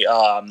funny.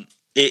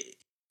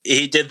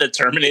 He did the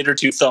Terminator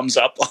 2 thumbs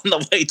up on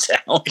the way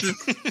down.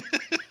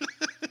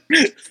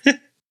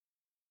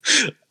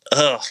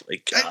 Oh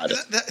my god!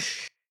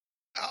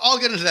 I'll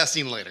get into that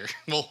scene later.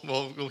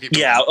 We'll keep.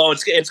 Yeah. Going. Oh,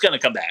 it's gonna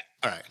come back.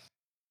 All right.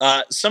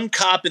 Some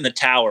cop in the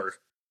tower.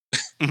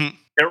 Mm-hmm.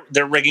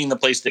 They're rigging the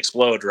place to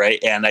explode, right?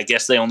 And I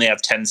guess they only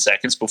have 10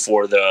 seconds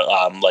before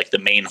the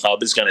main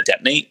hub is going to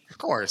detonate. Of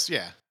course,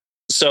 yeah.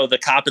 So the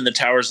cop in the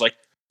tower is like,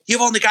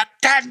 "You've only got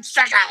 10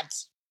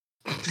 seconds."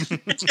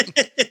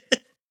 It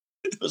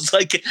was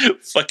like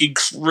fucking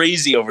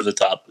crazy over the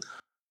top.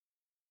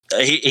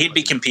 He'd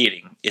be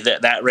competing.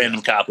 That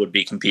random cop would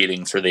be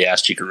competing for the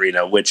Ass Cheek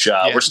Arena, which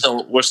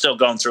we're still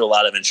going through a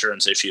lot of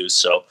insurance issues.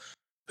 So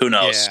who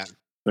knows? Yeah.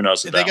 Who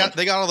knows? They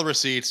got all the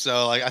receipts.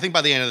 So like, I think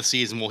by the end of the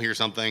season we'll hear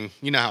something.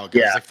 You know how it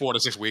goes. It's like 4 to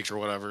 6 weeks or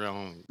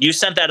whatever. You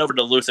sent that over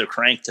to Luther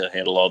Crank to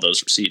handle all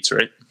those receipts,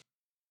 right?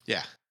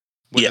 Yeah.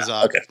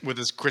 With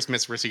his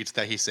Christmas receipts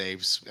that he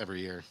saves every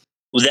year.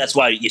 Well, that's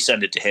why you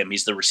send it to him.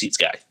 He's the receipts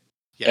guy.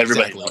 Yeah,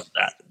 everybody loves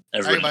that.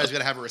 Everybody's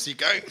gonna have a receipt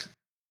guy.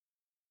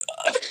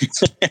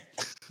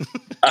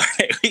 All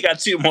right, we got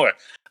 2 more.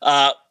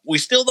 We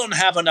still don't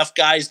have enough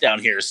guys down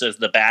here, says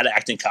the bad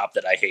acting cop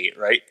that I hate,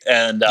 right?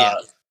 And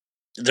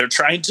they're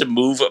trying to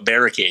move a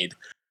barricade.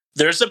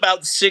 There's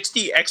about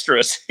 60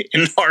 extras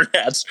in hard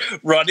hats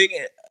running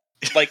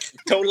like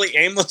totally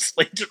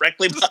aimlessly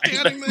directly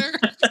behind them. There.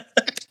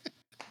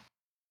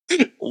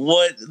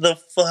 What the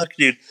fuck,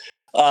 dude?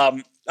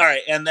 All All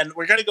right, and then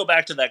we're going to go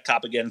back to that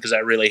cop again because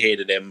I really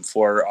hated him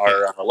for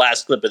our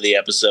last clip of the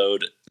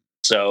episode.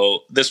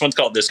 So this one's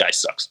called "This Guy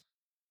Sucks,"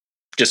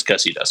 just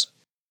because he does.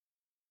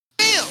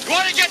 You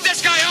want to get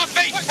this guy off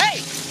me? Hey!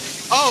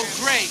 Oh,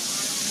 great.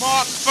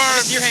 Mark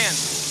first. Your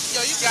hands. Yo,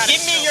 you got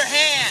Give me your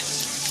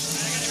hands.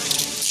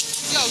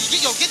 Yo,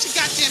 get your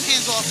goddamn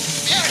hands off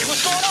me. Hey,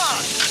 what's going on?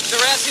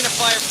 They're asking a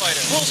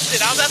firefighter. Bullshit.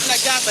 I was asking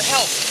that guy for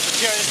help.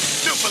 This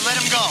is stupid. Let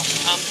him go.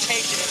 I'm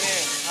taking him in.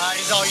 All right,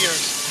 he's all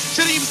yours.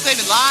 Shouldn't even say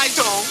the lies,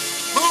 though.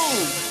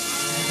 Move.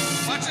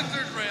 Watch the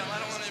third rail. I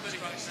don't want anybody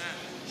right now.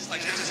 It's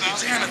like,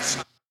 damn it.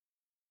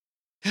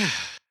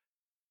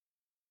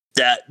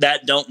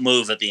 That don't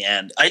move at the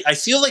end. I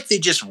feel like they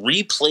just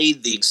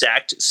replayed the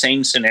exact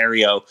same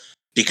scenario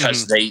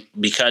because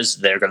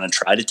they're going to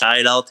try to tie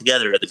it all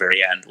together at the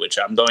very end, which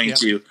I'm going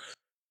to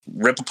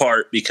rip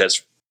apart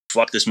because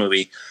fuck this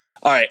movie.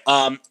 All right.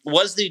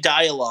 Was the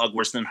dialogue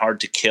worse than Hard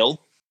to Kill?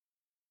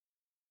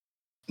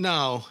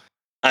 No.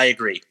 I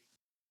agree.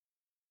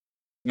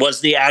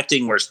 Was the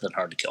acting worse than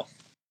Hard to Kill?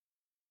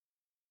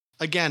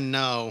 Again,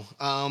 no.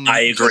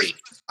 I agree.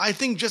 I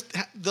think just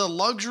the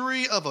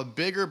luxury of a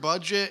bigger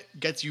budget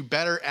gets you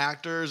better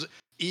actors.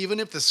 Even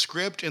if the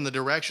script and the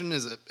direction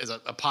is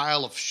a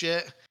pile of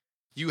shit,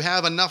 you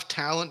have enough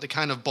talent to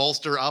kind of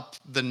bolster up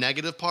the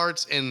negative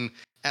parts and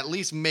at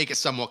least make it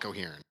somewhat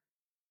coherent.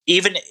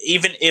 Even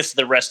if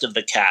the rest of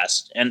the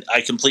cast, and I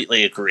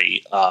completely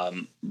agree,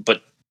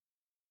 but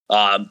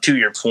to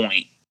your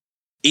point,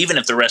 even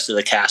if the rest of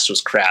the cast was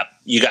crap,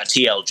 you got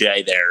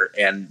TLJ there,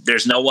 and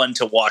there's no one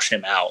to wash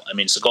him out. I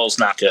mean, Seagal's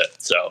not good,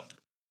 so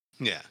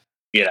yeah,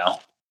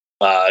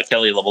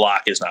 Kelly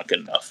LeBlanc is not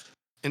good enough.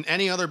 And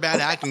any other bad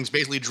acting is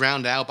basically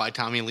drowned out by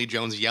Tommy Lee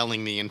Jones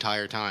yelling the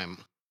entire time.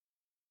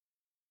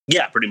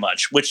 Yeah, pretty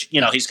much. Which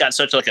he's got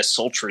such like a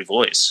sultry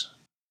voice.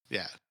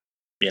 Yeah,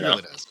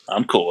 really does.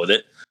 I'm cool with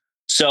it.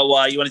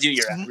 So you want to do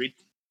your ad read?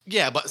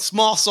 Yeah, but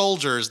Small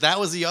Soldiers, that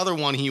was the other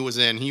one he was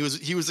in. He was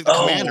the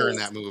commander in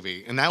that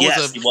movie. And that he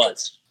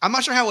was. I'm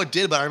not sure how it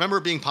did, but I remember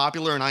it being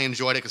popular and I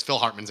enjoyed it because Phil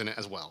Hartman's in it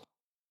as well.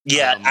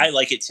 Yeah, I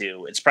like it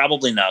too. It's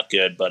probably not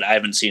good, but I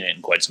haven't seen it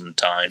in quite some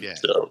time. Yeah.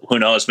 So who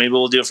knows? Maybe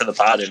we'll do it for the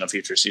pod in a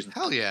future season.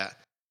 Hell yeah.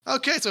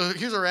 Okay, so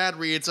here's our ad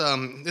read.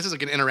 This is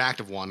like an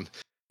interactive one.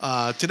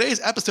 Today's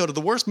episode of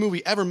The Worst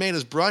Movie Ever Made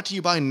is brought to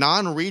you by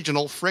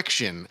Non-Regional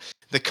Friction,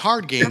 the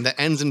card game that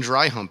ends in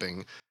dry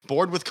humping.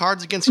 Bored with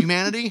Cards Against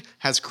Humanity?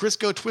 Has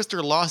Crisco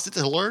Twister lost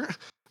its allure?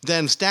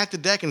 Then stack the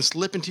deck and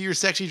slip into your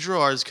sexy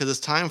drawers because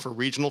it's time for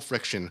Regional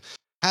Friction.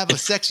 Have a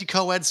sexy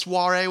co-ed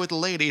soiree with the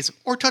ladies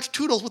or touch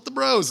toodles with the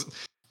bros.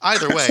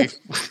 Either way,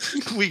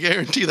 we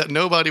guarantee that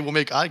nobody will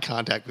make eye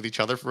contact with each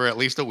other for at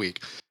least a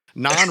week.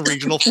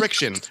 Non-Regional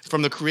Friction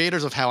from the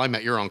creators of How I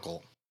Met Your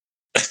Uncle.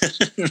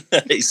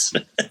 Nice.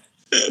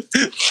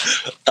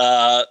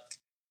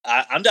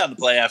 I'm down to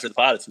play after the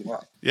pod if you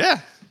want. Yeah,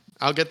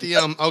 I'll get the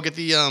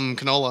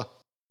canola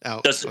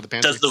out of the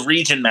pantry. Does the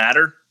region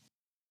matter?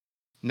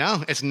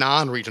 No, it's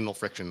non-regional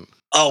friction.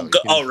 Oh,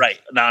 right,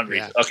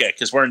 non-region. Yeah. Okay,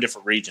 because we're in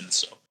different regions.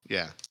 So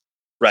yeah,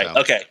 right.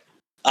 So. Okay,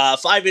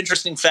 5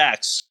 interesting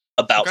facts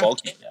about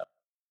Volcano.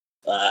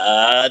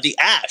 The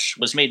ash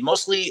was made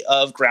mostly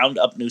of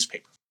ground-up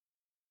newspaper.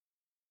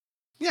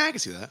 Yeah, I can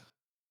see that.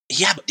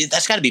 Yeah, but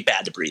that's got to be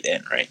bad to breathe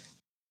in, right?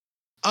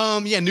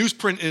 Yeah,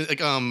 newsprint is like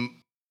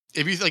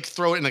if you like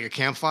throw it in like a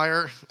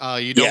campfire,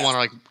 you don't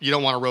want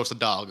to roast a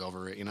dog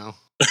over it,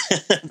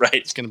 Right.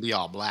 It's gonna be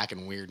all black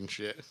and weird and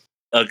shit.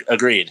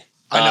 Agreed.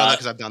 I know that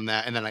because I've done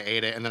that, and then I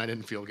ate it, and then I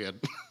didn't feel good.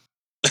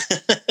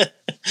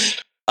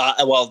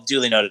 Well,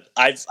 duly noted.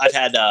 I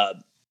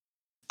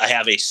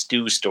have a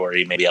stew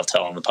story. Maybe I'll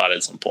tell on the pod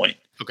at some point.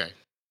 Okay.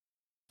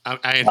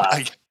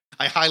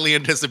 I highly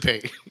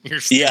anticipate your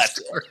stew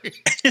story.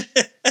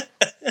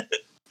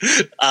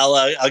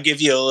 I'll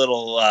give you a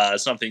little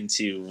something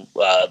to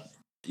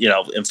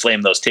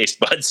inflame those taste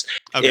buds.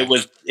 Okay.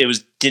 It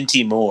was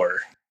Dinty Moore.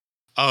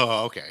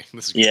 Oh, okay.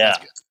 This is good. Yeah.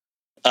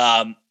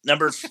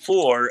 Number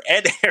 4,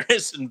 Ed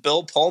Harris and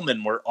Bill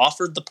Pullman were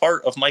offered the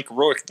part of Mike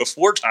Rourke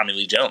before Tommy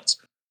Lee Jones.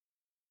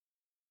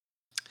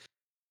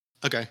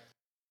 Okay.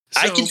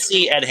 I can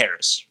see Ed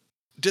Harris.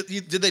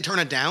 Did they turn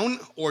it down,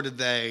 or did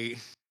they?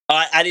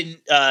 I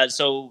didn't.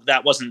 So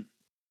that wasn't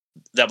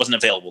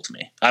available to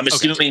me. I'm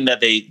assuming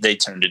that they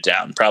turned it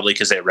down, probably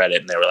because they read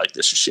it and they were like,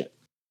 "This is shit."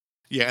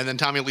 Yeah, and then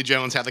Tommy Lee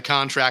Jones had the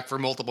contract for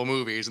multiple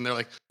movies, and they're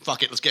like,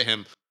 "Fuck it, let's get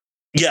him."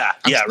 Yeah,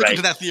 right.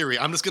 To that theory,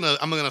 I'm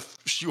gonna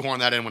shoehorn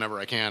that in whenever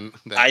I can.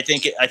 I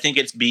think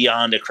it's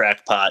beyond a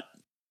crackpot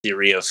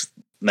theory of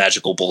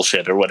magical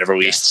bullshit or whatever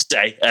we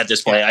say at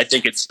this point. Yeah. I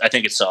think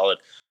it's solid.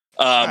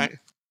 Right.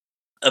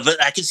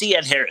 But I can see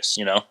Ed Harris.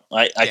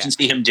 I can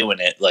see him doing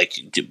it, like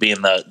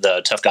being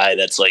the tough guy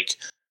that's like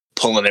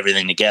pulling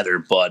everything together.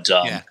 But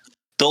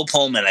Bill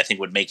Pullman, I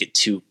think, would make it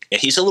too.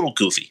 He's a little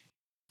goofy.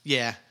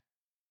 Yeah,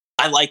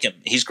 I like him.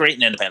 He's great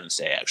in Independence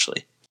Day,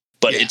 actually.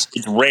 But it's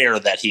rare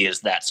that he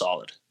is that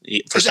solid.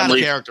 It's out of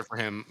character for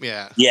him.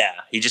 Yeah. Yeah.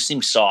 He just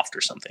seems soft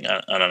or something.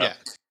 I don't know.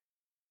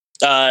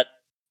 Yeah.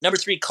 Number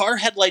 3, car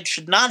headlights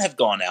should not have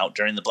gone out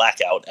during the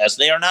blackout as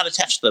they are not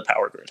attached to the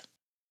power grid.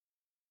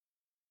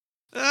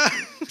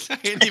 I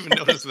didn't even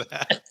notice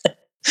that.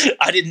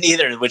 I didn't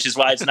either, which is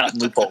why it's not in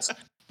loopholes.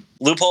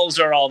 Loopholes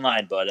are all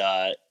mine, but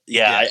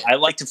yeah. I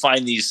like to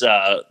find these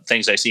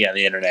things I see on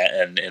the internet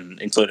and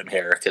include them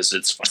here because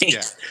it's funny.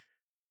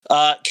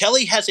 Yeah.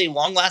 Kelly has a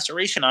long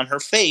laceration on her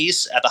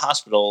face at the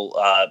hospital.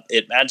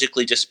 It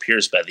magically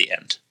disappears by the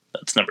end.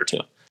 That's number 2.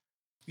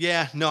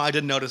 Yeah, no, I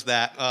didn't notice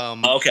that.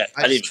 Okay,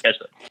 I didn't even catch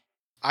that.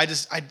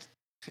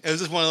 It was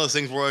just one of those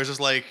things where I was just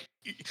like,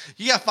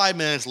 you got 5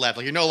 minutes left.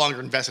 Like, you're no longer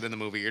invested in the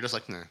movie. You're just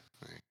like, nah.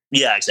 Right.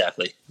 Yeah,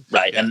 exactly.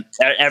 Right. Yeah. And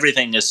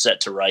everything is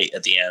set to right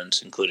at the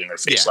end, including her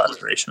face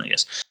laceration, I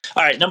guess.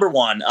 All right, number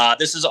 1.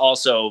 This is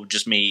also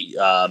just me,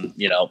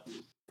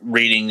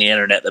 reading the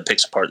internet that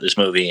picks apart this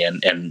movie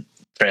and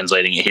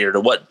translating it here to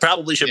what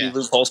probably should be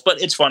loopholes,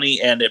 but it's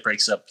funny and it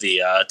breaks up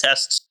the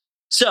tests.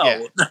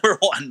 So, number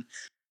 1,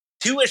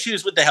 2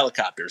 issues with the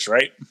helicopters,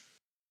 right?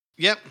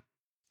 Yep.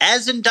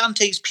 As in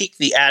Dante's Peak,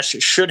 the ash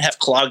should have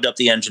clogged up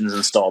the engines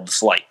and stalled the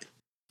flight.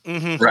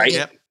 Mm-hmm. Right?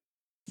 Yep.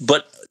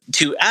 But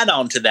to add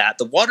on to that,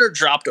 the water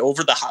dropped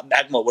over the hot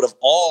magma would have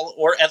all,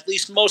 or at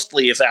least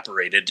mostly,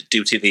 evaporated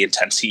due to the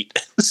intense heat.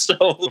 So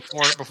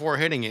before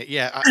hitting it,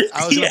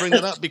 I was going to bring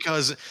that up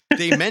because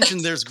they mentioned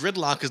there's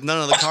gridlock because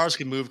none of the cars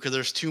can move because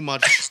there's too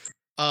much,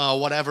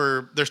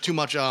 there's too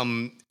much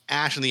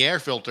ash in the air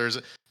filters,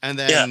 and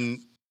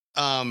then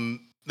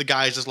the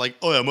guy's just like,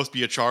 oh, it must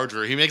be a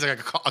charger. He makes like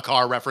a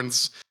car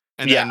reference.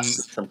 And then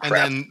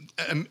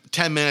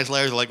 10 minutes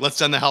later, they're like, let's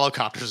send the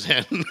helicopters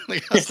in.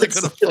 Like, how's that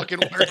going to fucking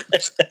work?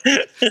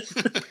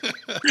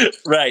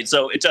 Right.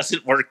 So it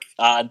doesn't work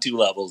on 2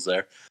 levels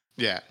there.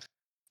 Yeah.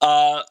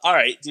 All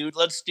right, dude.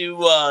 Let's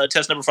do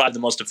test number 5, the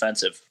most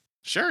offensive.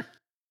 Sure.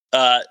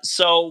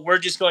 So we're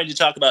just going to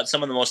talk about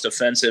some of the most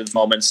offensive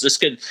moments. This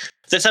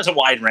has a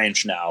wide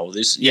range now.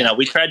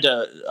 We tried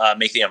to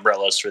make the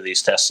umbrellas for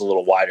these tests a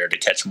little wider to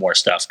catch more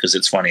stuff because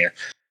it's funnier.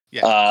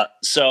 Yeah.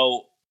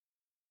 So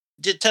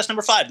did test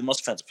number 5, the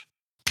most offensive.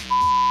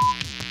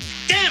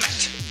 Damn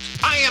it!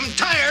 I am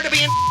tired of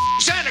being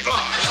Santa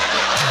Claus.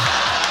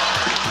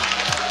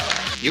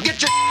 You get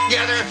your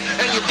together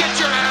and you get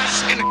your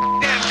ass in the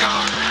damn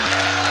car.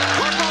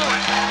 We're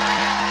going.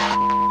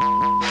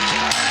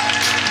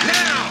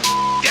 Now,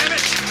 damn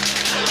it.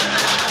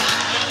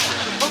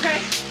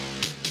 Okay.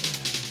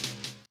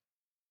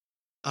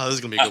 Oh, this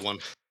is gonna be a good one.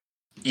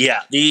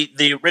 Yeah,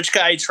 the rich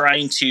guy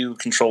trying to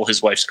control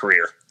his wife's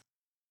career.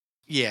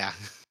 Yeah.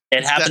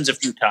 It happens a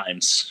few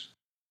times.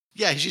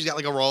 Yeah, she's got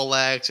like a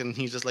Rolex, and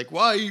he's just like,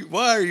 "Why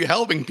are you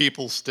helping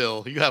people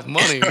still? You have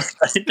money."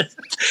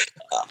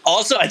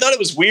 Also, I thought it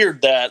was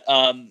weird that,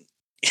 I mean,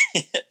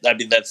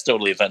 that's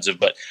totally offensive,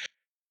 but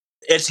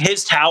it's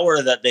his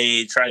tower that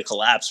they try to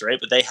collapse, right?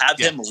 But they have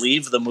him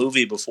leave the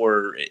movie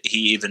before he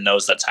even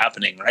knows that's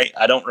happening, right?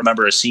 I don't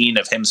remember a scene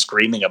of him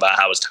screaming about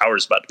how his tower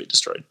is about to be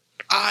destroyed.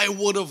 I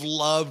would have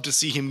loved to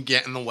see him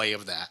get in the way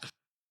of that.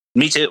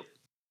 Me too.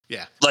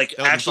 Yeah, like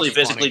actually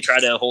physically try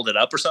to hold it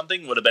up or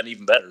something would have been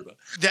even better. But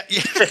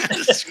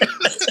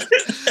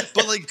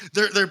but like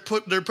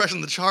they're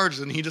pressing the charge,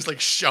 and he just like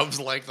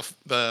shoves like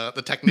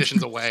the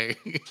technicians away.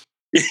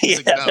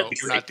 He's like, no,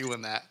 we're not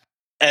doing that.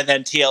 And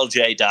then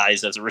TLJ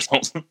dies as a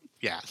result.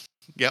 Yeah.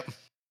 Yep.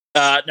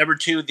 Number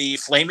 2, the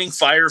flaming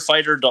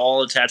firefighter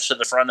doll attached to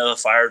the front of the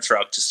fire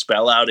truck to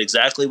spell out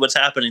exactly what's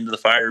happening to the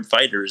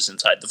firefighters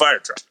inside the fire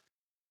truck.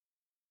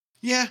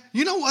 Yeah,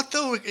 you know what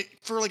though?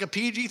 For like a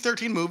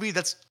PG-13 movie,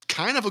 that's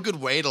kind of a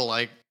good way to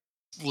like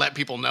let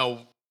people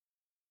know.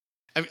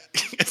 I mean,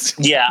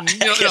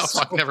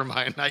 never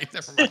mind.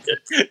 Never mind.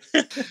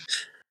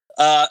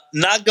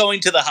 Not going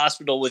to the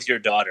hospital with your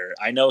daughter.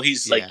 I know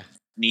he's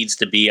needs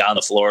to be on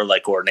the floor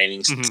like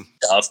coordinating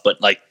stuff, but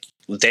like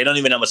they don't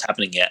even know what's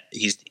happening yet.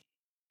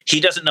 He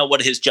doesn't know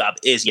what his job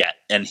is yet,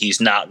 and he's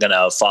not going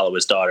to follow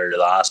his daughter to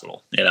the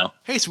hospital, you know?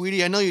 Hey,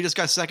 sweetie, I know you just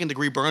got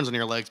second-degree burns on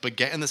your legs, but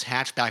get in this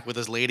hatchback with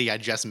this lady I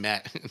just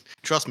met.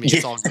 Trust me,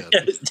 it's all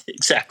good.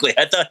 Exactly.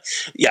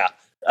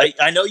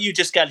 I know you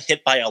just got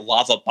hit by a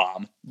lava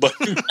bomb, but...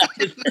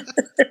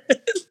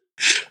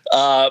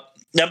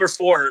 number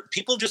 4,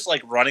 people just,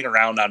 like, running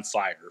around on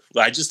fire.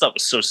 I just thought it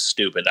was so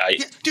stupid.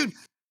 Dude,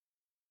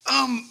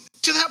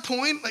 to that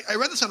point, like, I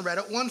read this on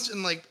Reddit once,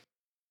 and, like,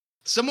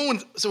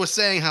 someone was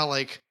saying how,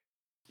 like,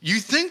 you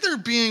think they're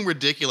being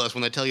ridiculous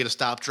when they tell you to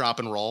stop, drop,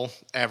 and roll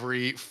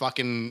every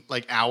fucking,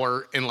 like,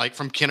 hour in, like,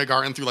 from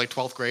kindergarten through, like,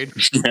 12th grade.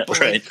 But,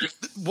 right. Like,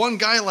 one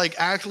guy, like,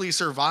 actually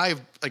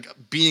survived, like,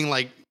 being,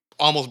 like,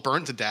 almost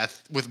burnt to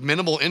death with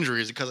minimal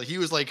injuries because like, he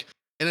was, like,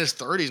 in his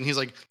 30s, and he's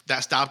like,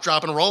 that stop,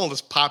 drop, and roll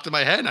just popped in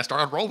my head, and I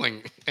started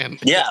rolling. And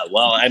yeah,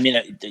 well, I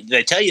mean,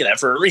 they tell you that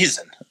for a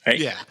reason, right?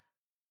 Yeah.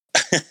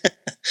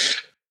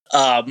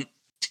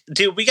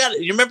 Dude,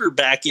 you remember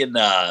back in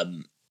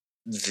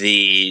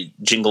the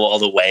Jingle All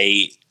the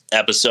Way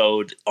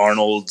episode,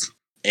 Arnold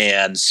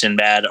and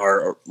Sinbad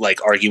are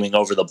like arguing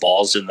over the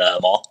balls in the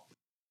mall?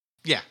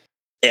 Yeah.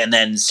 And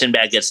then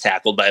Sinbad gets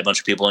tackled by a bunch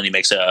of people, and he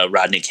makes a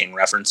Rodney King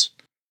reference.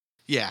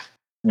 Yeah.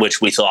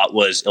 Which we thought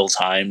was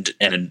ill-timed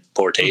and in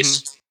poor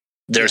taste.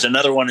 Mm-hmm. There's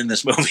another one in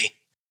this movie.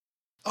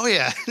 Oh,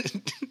 yeah.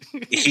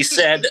 He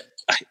said,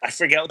 I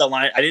forget what the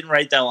line. I didn't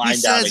write that line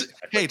he down. Says,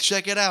 "Hey,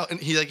 check it out," and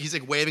he's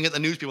like waving at the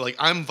news people, like,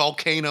 "I'm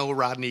Volcano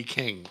Rodney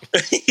King,"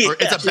 or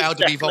it's about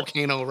to be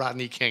Volcano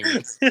Rodney King.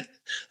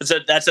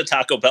 That's a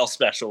Taco Bell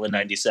special in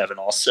 '97,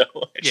 also.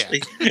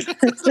 Actually. Yeah,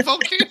 the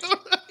Volcano.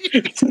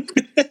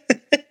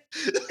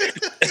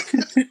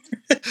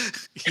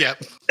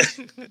 Yep.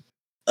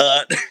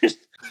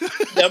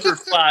 Number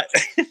 5.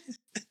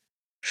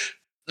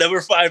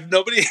 Number 5.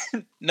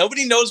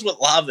 Nobody knows what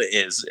lava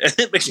is.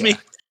 It makes me.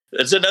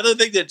 It's another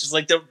thing that just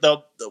like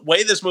the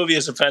way this movie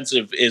is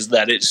offensive is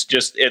that it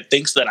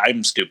thinks that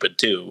I'm stupid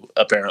too.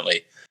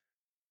 Apparently,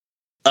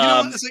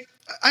 It's like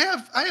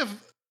I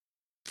have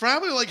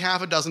probably like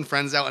half a dozen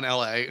friends out in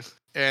LA,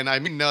 and I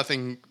mean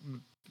nothing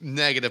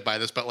negative by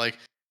this, but like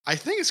I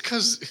think it's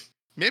because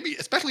maybe,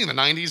 especially in the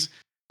 '90s,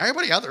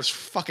 everybody out there is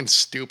fucking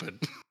stupid.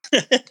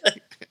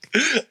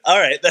 All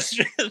right, that's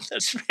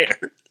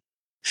fair.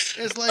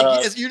 It's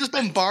like you're just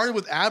bombarded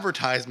with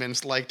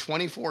advertisements like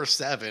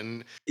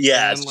 24/7.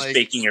 Yeah, it's like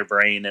faking your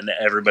brain, and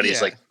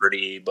everybody's like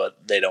pretty,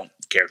 but they don't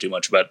care too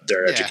much about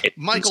their education.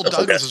 Michael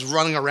Douglas is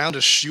running around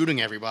just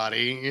shooting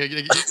everybody.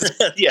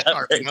 Yeah.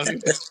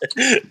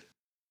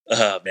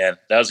 Oh man,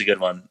 that was a good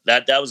one.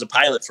 That was a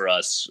pilot for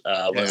us.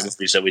 One of the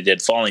movies that we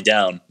did, Falling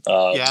Down.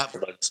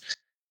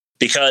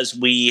 Because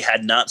we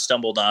had not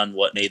stumbled on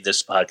what made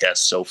this podcast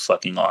so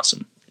fucking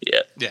awesome.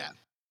 Yeah.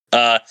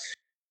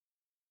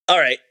 All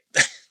right.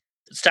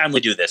 It's time we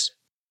do this.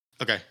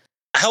 Okay.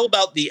 How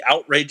about the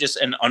outrageous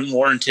and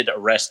unwarranted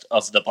arrest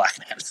of the black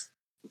man?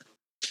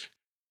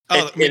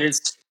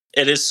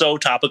 It is so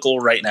topical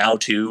right now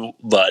too,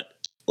 but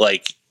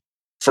like,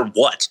 for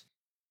what?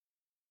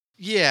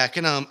 Yeah,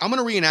 I'm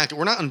gonna reenact it.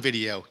 We're not on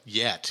video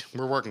yet.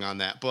 We're working on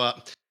that,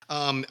 but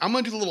I'm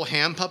gonna do the little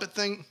hand puppet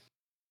thing.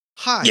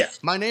 Hi,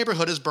 my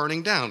neighborhood is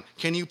burning down.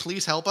 Can you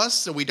please help us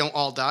so we don't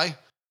all die?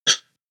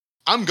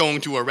 I'm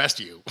going to arrest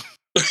you.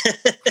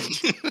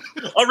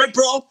 All right,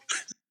 bro.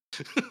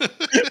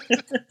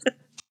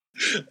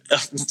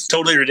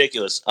 Totally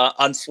ridiculous.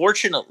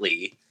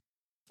 Unfortunately,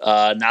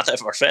 not that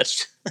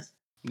far-fetched.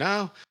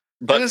 No,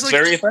 but it's like,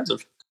 very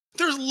offensive.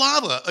 There's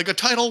lava, like a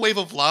tidal wave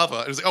of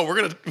lava. It's like, oh,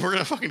 we're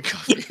gonna fucking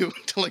cover you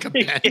to like a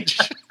bench.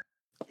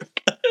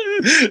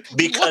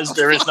 Because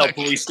there is no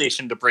police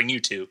station to bring you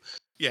to.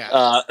 Yeah.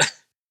 All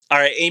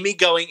right, Amy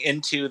going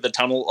into the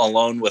tunnel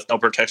alone with no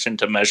protection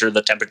to measure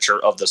the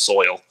temperature of the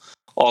soil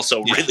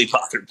also really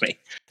bothered me.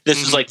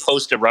 This is like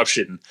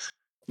post-eruption.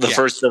 The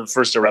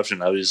first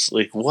eruption, I was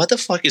like, what the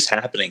fuck is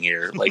happening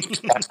here? Like,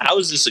 how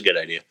is this a good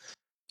idea?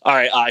 All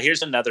right,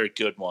 here's another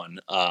good one.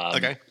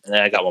 Okay. And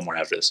then I got one more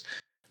after this.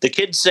 The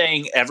kid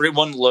saying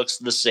everyone looks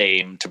the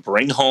same to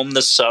bring home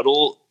the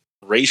subtle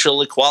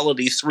racial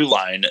equality through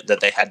line that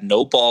they had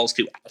no balls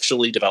to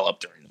actually develop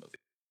during the movie.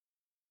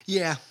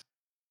 Yeah.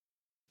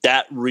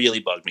 That really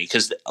bugged me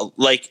because,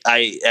 like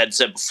I had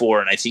said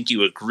before, and I think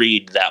you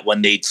agreed that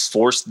when they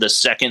forced the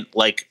second,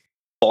 like,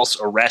 false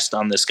arrest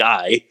on this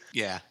guy,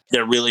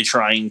 they're really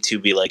trying to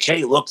be like,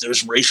 hey, look,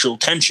 there's racial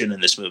tension in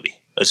this movie.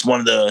 It's one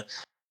of the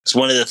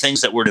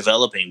things that we're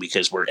developing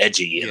because we're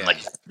edgy and like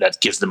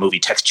that gives the movie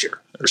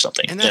texture or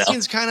something. And that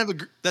seems kind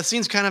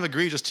of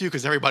egregious too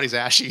because everybody's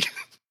ashy.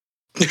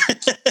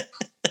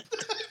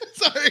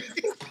 Sorry.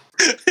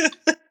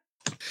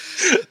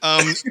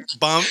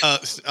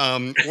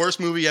 Worst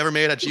movie ever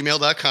made at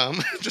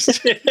gmail.com.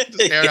 just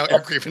air out your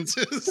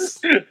grievances.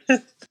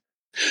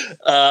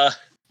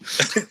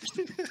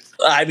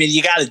 I mean,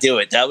 you got to do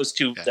it. That was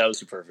too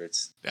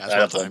perfect. Yeah,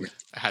 that's what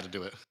I had to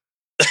do it.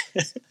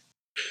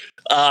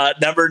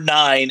 Number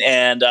 9,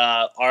 and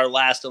our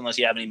last, unless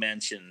you have any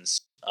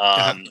mentions.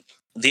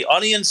 The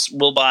audience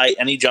will buy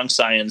any junk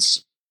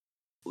science.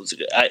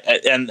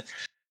 And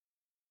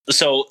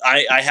so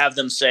I have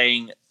them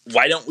saying,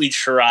 why don't we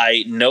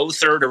try no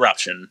third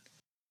eruption,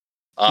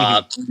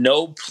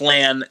 no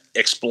plan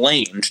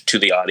explained to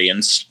the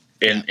audience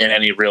in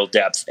any real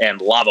depth,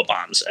 and lava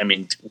bombs. I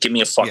mean, give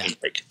me a fucking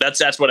break.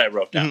 That's what I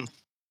wrote down.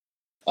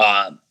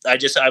 I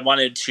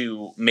wanted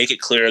to make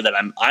it clear that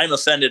I'm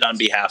offended on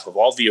behalf of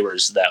all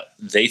viewers that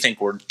they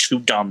think we're too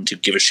dumb to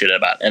give a shit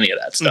about any of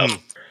that stuff.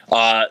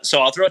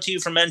 So I'll throw it to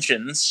you for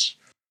mentions.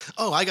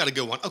 Oh, I got a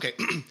good one. Okay.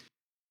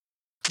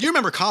 You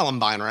remember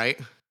Columbine, right?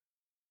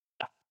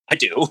 I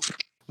do.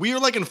 We were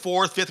like in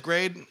 4th, 5th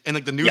grade, and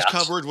like the news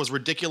coverage was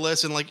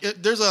ridiculous. And like,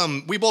 there's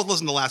we both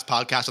listened to the last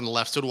podcast on the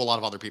left, so do a lot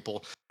of other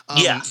people.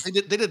 They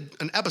did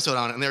an episode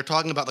on it, and they were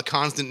talking about the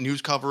constant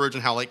news coverage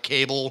and how like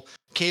cable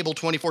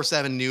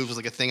 24/7 news was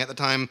like a thing at the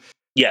time.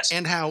 Yes,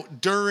 and how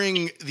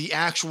during the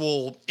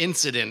actual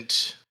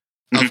incident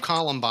of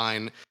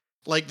Columbine,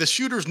 like the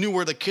shooters knew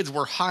where the kids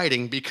were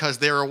hiding because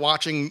they were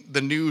watching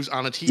the news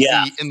on a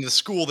TV in the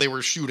school they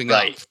were shooting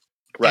up.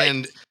 Right.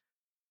 And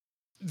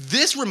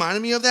this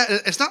reminded me of that.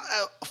 It's not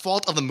a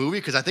fault of the movie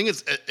because I think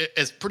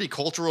it's pretty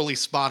culturally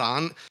spot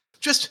on.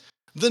 Just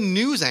the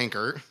news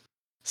anchor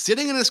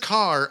sitting in his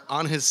car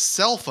on his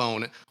cell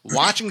phone,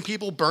 watching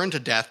people burn to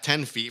death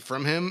 10 feet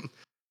from him.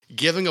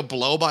 giving a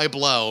blow by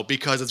blow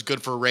because it's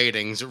good for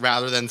ratings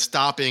rather than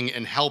stopping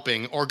and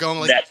helping or going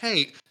like,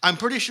 hey, I'm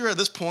pretty sure at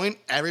this point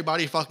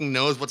everybody fucking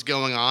knows what's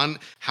going on.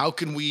 How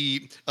can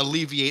we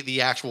alleviate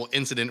the actual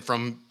incident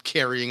from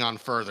carrying on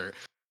further?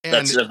 And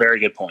that's a very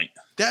good point.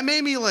 That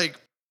made me like,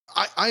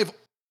 I've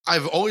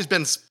always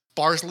been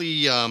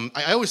sparsely, I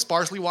always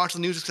sparsely watch the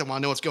news because I want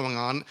to know what's going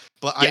on,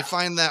 but I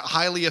find that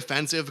highly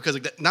offensive because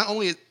like, not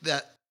only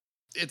that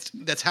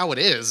that's how it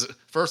is,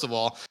 first of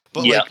all,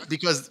 but like,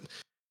 because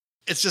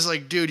it's just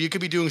like, dude, you could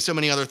be doing so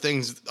many other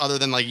things other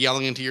than like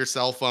yelling into your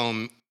cell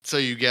phone so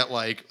you get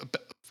like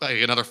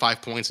another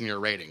 5 points in your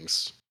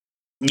ratings.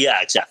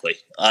 Yeah, exactly.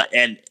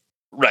 And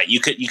right, you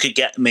could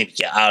get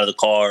out of the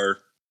car.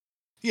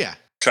 Yeah.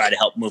 Try to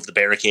help move the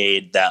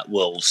barricade that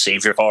will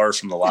save your car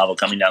from the lava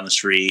coming down the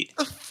street.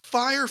 The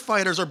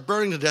firefighters are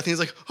burning to death, and he's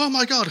like, "Oh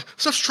my god,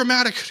 such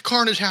traumatic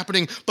carnage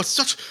happening, but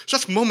such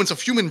moments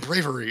of human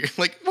bravery."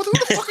 Like, who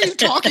the fuck are you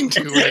talking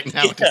to right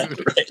now,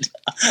 dude? Right.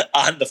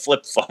 On the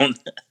flip phone.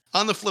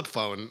 On the flip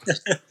phone.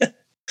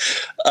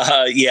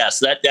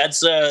 Yes,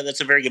 that's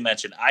a very good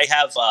mention. I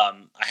have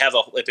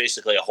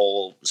basically a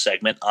whole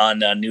segment on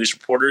news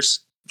reporters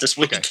this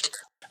week. Okay.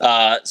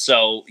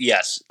 So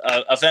yes,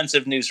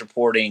 offensive news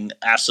reporting,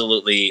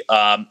 absolutely.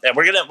 And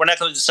we're not going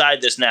to decide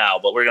this now,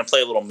 but we're going to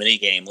play a little mini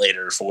game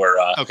later for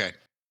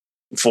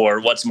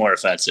what's more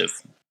offensive.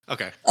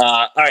 Okay.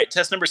 All right.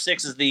 Test number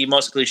 6 is the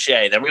most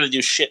cliche. Then we're going to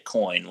do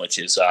shitcoin, which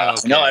is I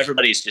know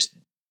everybody's just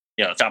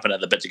chomping at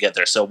the bit to get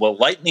there. So we'll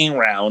lightning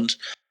round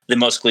the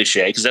most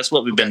cliche because that's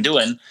what we've been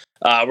doing.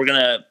 We're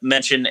going to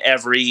mention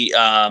every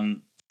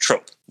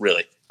trope,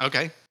 really.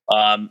 Okay.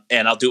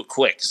 And I'll do it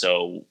quick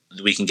so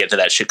we can get to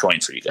that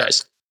shitcoin for you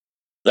guys.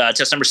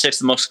 Test number 6,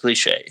 the most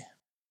cliche.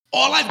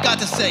 All I've got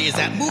to say is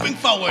that moving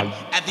forward,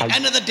 at the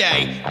end of the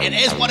day, it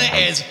is what it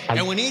is,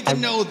 and we need to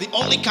know the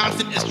only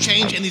constant is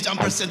change in these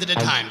unprecedented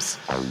times.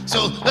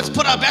 So let's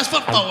put our best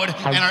foot forward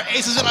and our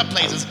aces in our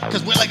places,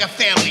 because we're like a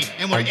family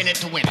and we're in it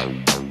to win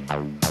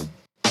it.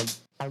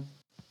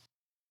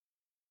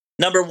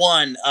 Number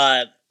 1,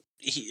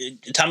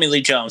 Tommy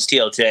Lee Jones,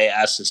 TLJ,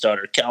 asks his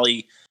daughter,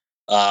 Kelly,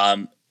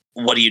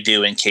 what do you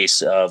do in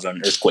case of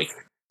an earthquake?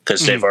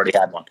 Because they've already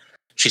had one.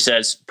 She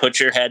says, put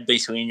your head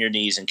between your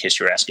knees and kiss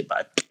your ass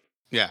goodbye.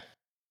 Yeah.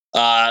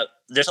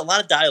 There's a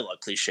lot of dialogue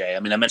cliche. I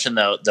mean, I mentioned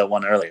the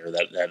one earlier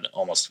that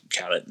almost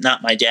counted.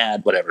 Not my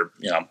dad, whatever,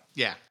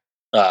 Yeah.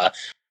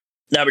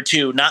 Number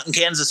 2, not in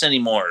Kansas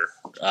anymore.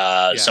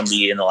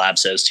 Somebody in the lab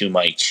says to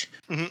Mike.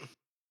 Mm-hmm.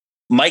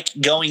 Mike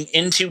going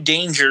into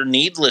danger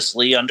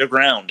needlessly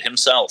underground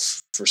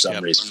himself for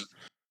some reason.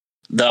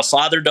 The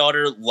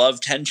father-daughter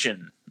love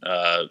tension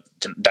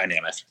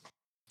dynamic.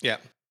 Yeah.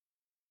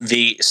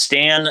 The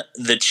Stan,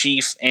 the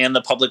chief, and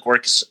the public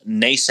works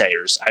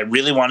naysayers. I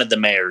really wanted the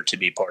mayor to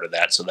be part of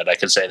that so that I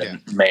could say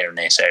the mayor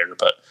naysayer.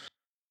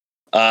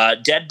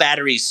 But dead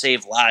batteries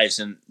save lives,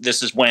 and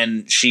this is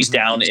when she's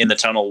down in the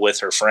tunnel with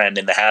her friend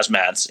in the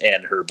hazmats,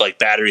 and her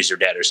batteries are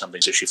dead or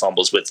something. So she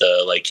fumbles with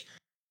the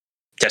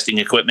testing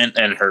equipment,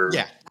 and her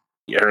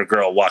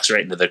girl walks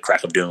right into the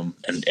crack of doom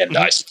and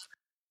dies.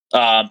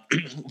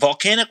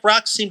 Volcanic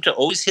rocks seem to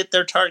always hit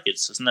their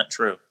targets. Isn't that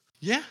true?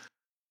 Yeah.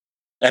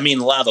 I mean,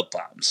 lava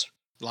bombs.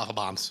 Lava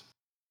bombs.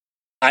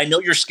 I know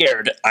you're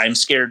scared. I'm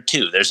scared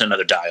too. There's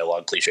another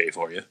dialogue cliche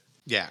for you.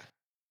 Yeah.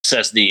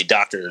 Says the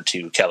doctor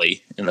to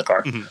Kelly in the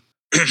car.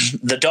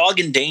 Mm-hmm. The dog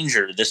in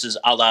danger. This is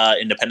a la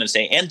Independence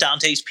Day and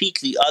Dante's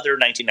Peak, the other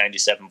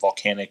 1997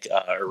 volcanic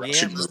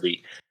eruption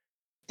movie.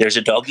 There's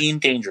a doggy in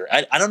danger.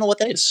 I don't know what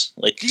that is.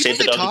 Like, save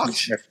the doggy.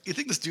 You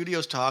think the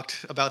studios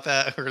talked about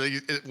that, or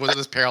was it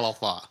this parallel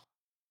thought?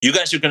 You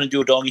guys are going to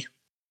do a doggy?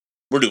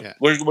 We're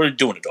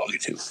doing a doggy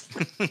too.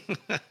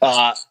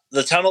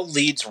 The tunnel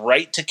leads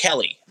right to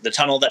Kelly. The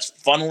tunnel that's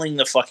funneling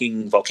the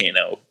fucking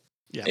volcano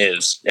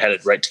is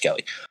headed right to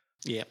Kelly.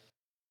 Yeah.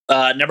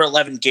 Number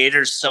 11,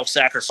 Gator's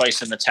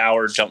self-sacrifice in the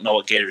tower. Don't know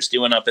what Gator's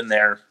doing up in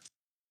there.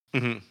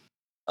 Mm-hmm.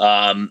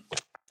 I'll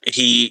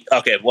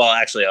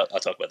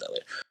talk about that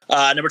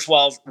later. Number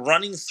 12,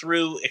 running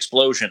through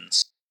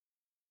explosions.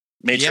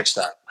 Matrix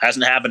style.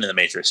 Hasn't happened in the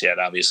Matrix yet,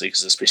 obviously,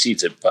 because this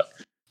precedes it, but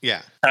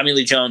Tommy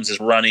Lee Jones is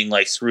running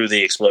through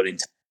the exploding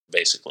tower,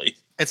 basically.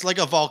 It's like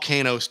a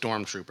volcano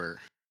stormtrooper.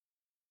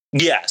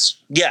 Yes.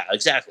 Yeah,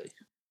 exactly.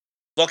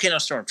 Volcano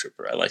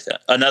stormtrooper. I like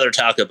that. Another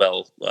Taco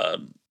Bell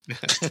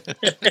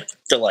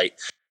delight.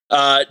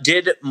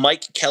 Did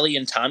Mike, Kelly,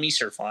 and Tommy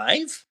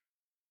survive?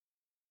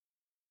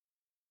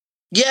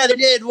 Yeah, they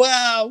did.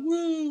 Wow.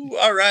 Woo.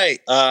 All right.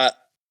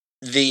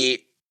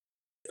 The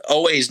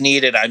always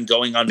needed I'm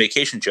going on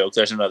vacation joke.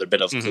 There's another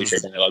bit of cliche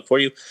dialogue for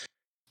you.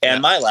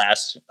 And my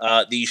last,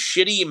 the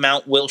shitty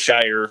Mount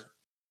Wilshire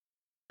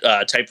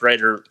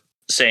typewriter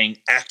saying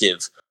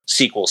active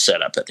sequel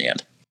setup at the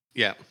end.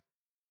 Yeah.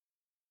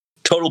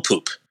 Total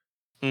poop.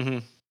 Mm-hmm.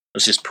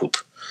 It's just poop.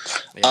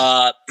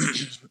 Yeah.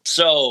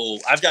 So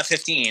I've got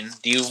 15.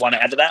 Do you want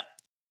to add to that?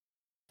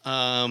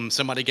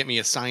 Somebody get me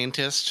a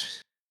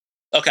scientist.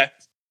 Okay.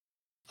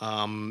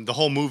 The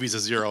whole movie's a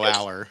 0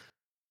 hour.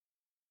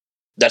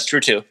 That's true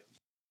too.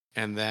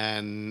 And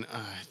then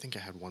I think I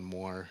had one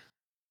more.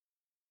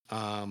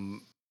 No,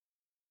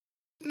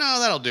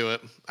 that'll do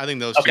it. I think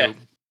those Okay. two,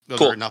 those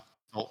Cool. are enough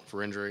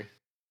for injury.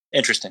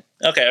 Interesting.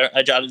 Okay,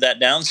 I jotted that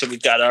down. So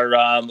we've got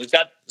our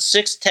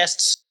 6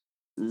 tests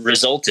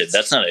resulted.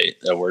 That's not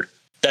a word.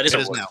 That is It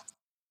a is word. now.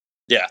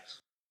 Yeah.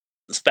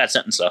 It's a bad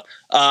sentence though.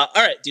 All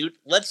right, dude.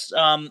 Let's.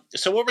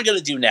 So what we're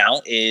gonna do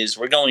now is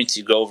we're going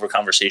to go over a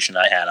conversation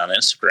I had on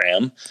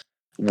Instagram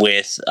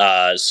with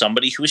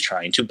somebody who was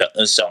trying to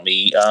sell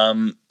me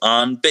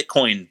on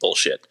Bitcoin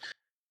bullshit.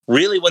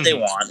 Really, what they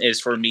want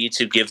is for me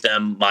to give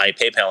them my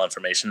PayPal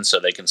information so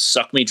they can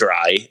suck me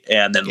dry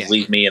and then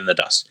leave me in the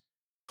dust.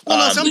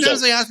 Well, no,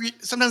 sometimes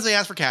they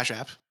ask for Cash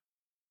App.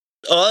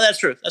 Oh, that's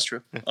true. That's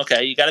true.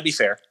 Okay, you got to be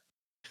fair.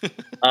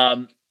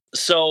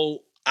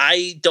 So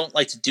I don't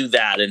like to do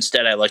that.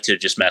 Instead, I like to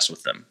just mess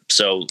with them.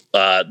 So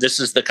this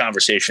is the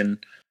conversation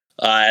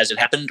as it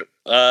happened.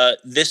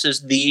 This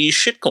is the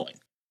shitcoin.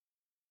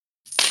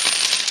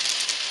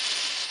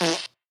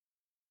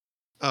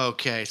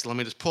 Okay, so let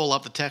me just pull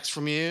up the text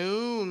from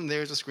you.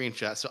 There's a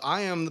screenshot. So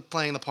I am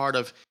playing the part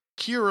of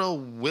Kira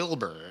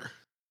Wilbur.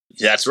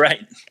 That's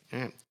right.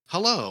 Right.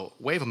 Hello,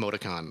 wave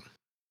emoticon.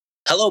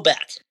 Hello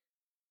back.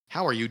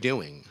 How are you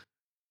doing?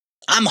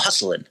 I'm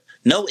hustling.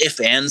 No ifs,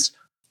 ands,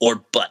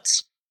 or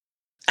buts.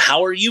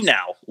 How are you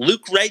now?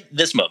 Luke, right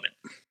this moment.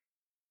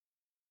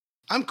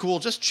 I'm cool,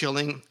 just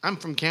chilling. I'm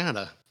from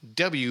Canada.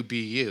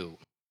 WBU.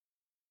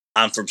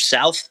 I'm from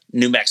South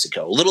New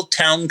Mexico, a little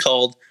town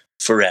called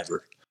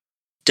Forever.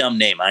 Dumb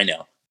name, I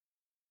know.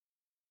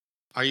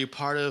 Are you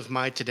part of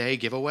my Today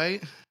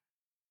giveaway?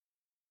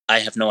 I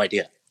have no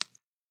idea.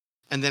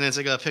 And then it's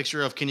like a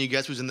picture of, can you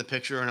guess who's in the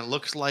picture? And it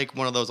looks like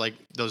one of those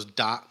those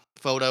dot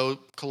photo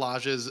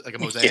collages, like a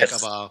mosaic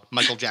of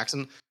Michael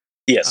Jackson.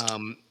 Yes.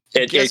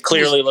 It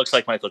clearly looks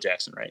like Michael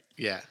Jackson, right?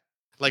 Yeah.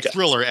 Like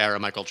Thriller era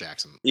Michael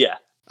Jackson. Yeah.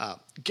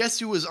 Guess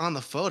who was on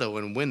the photo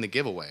and win the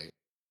giveaway?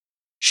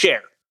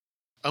 Cher.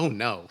 Oh,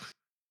 no.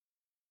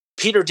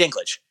 Peter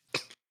Dinklage.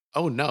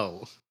 Oh,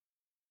 no.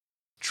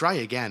 Try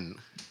again.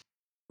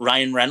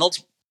 Ryan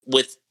Reynolds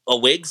with a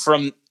wig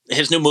from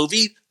his new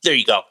movie. There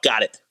you go.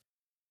 Got it.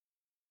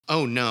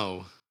 Oh,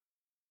 no.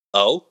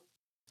 Oh?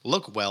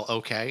 Look, well,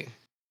 okay.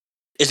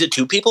 Is it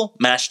 2 people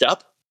mashed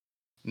up?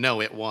 No,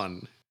 it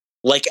won.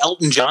 Like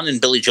Elton John and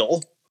Billy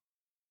Joel?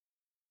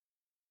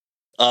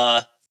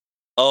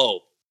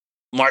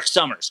 Mark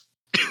Summers.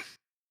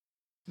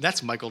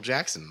 That's Michael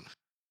Jackson.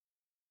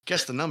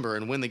 Guess the number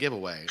and win the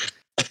giveaway.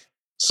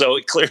 So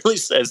it clearly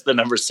says the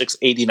number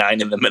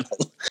 689 in the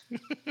middle.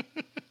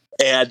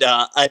 And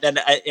then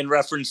in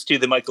reference to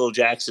the Michael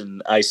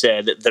Jackson, I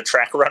said the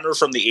track runner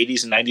from the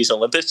 80s and 90s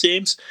Olympics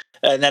Games.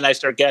 And then I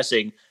start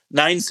guessing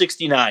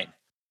 969,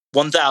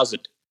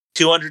 1,000,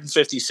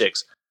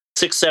 256,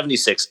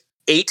 676,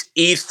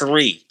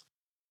 8E3,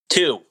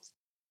 2.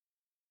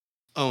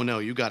 Oh, no,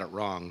 you got it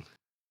wrong.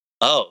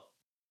 Oh,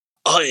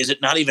 is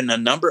it not even a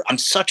number? I'm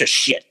such a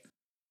shit.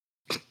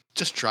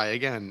 Just try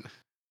again.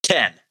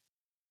 10.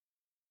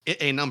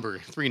 A number,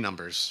 3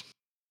 numbers.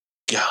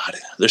 God,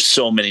 there's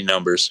so many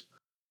numbers.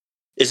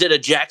 Is it a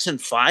Jackson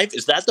 5?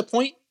 Is that the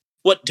point?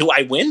 What, do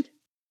I win?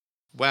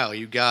 Wow,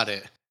 you got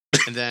it.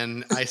 And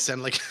then I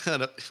send like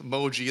an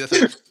emoji that's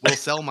like, "Will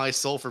sell my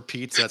soul for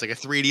pizza." It's like a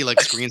 3D like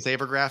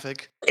screensaver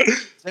graphic.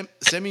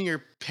 Send me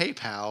your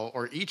PayPal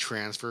or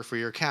e-transfer for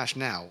your cash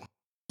now.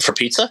 For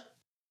pizza?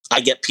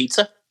 I get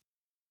pizza?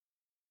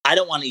 I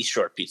don't want East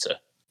Shore pizza.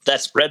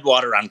 That's red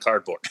water on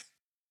cardboard.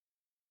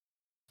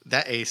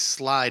 That a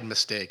slide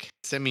mistake.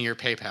 Send me your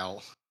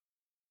PayPal.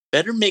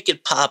 Better make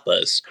it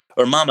Papa's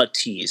or Mama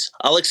T's.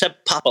 I'll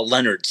accept Papa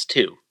Leonard's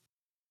too.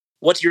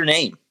 What's your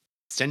name?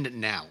 Send it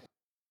now.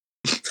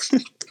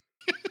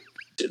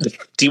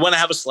 Do you want to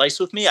have a slice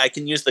with me? I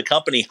can use the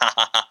company.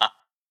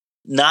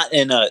 Not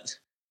in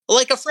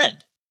like a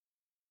friend.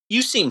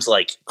 You seems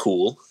like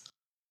cool.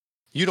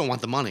 You don't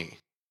want the money.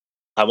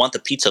 I want the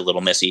pizza,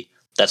 little missy.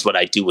 That's what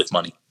I do with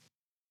money.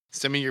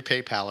 Send me your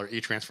PayPal or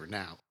e-transfer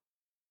now.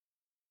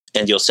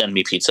 And you'll send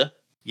me pizza?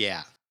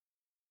 Yeah.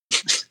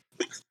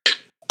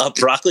 A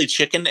broccoli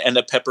chicken and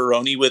a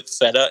pepperoni with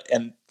feta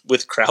and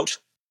with kraut.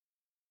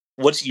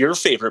 What's your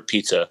favorite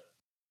pizza?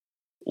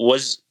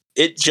 Was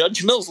it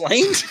Judge Mills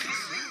Lane?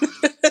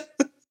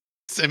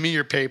 Send me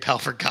your PayPal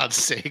for God's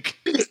sake.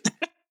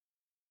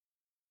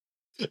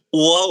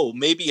 Whoa,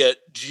 maybe a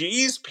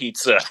G's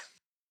pizza.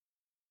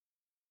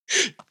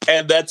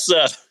 And that's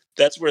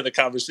where the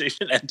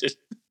conversation ended.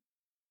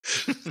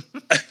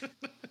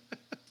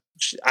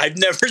 I've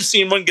never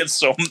seen one get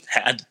so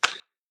mad.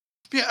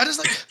 Yeah, I just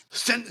like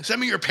send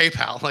me your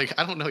PayPal. Like,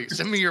 I don't know.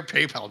 Send me your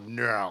PayPal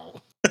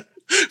now.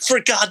 For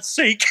God's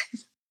sake.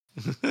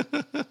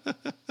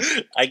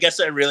 I guess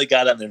I really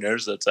got on their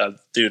nerves that time.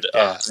 Dude,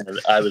 Yeah.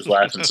 I was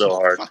laughing so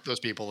hard. Fuck those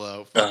people,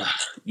 though.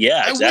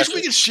 Yeah, exactly. I wish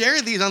we could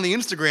share these on the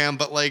Instagram,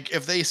 but like,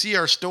 if they see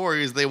our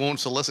stories, they won't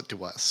solicit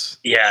to us.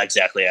 Yeah,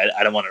 exactly.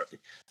 I don't want to.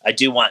 I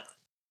do want,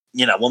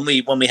 when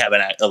we have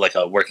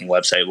a working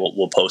website,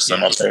 we'll post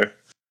them up there.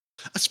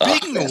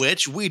 Speaking of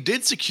which, we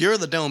did secure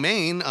the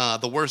domain,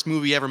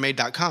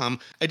 theworstmovieevermade.com.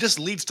 It just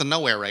leads to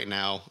nowhere right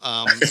now.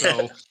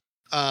 So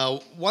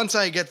once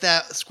I get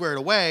that squared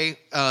away,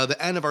 the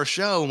end of our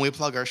show, when we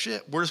plug our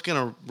shit, we're just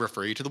going to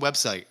refer you to the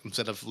website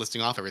instead of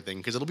listing off everything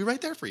because it'll be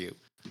right there for you.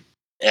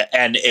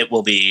 And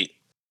it'll be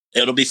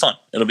fun.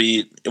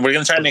 We're going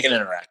to try to make it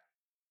interactive.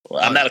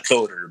 Well, I'm not a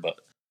coder, but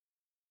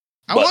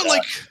I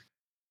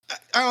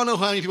don't know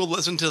how many people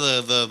listen to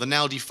the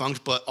now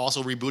defunct but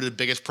also rebooted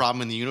Biggest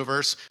Problem in the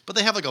Universe, but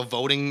they have like a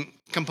voting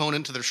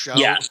component to their show.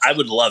 Yeah, I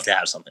would love to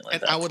have something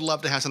like that. I would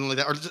love to have something like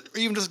that, or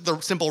even just the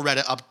simple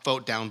Reddit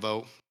upvote,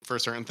 downvote for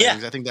certain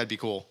things. Yeah. I think that'd be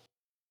cool.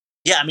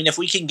 Yeah, I mean, if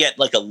we can get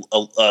like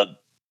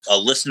a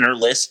listener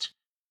list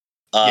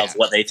of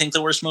what they think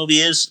the worst movie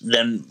is,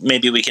 then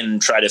maybe we can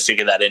try to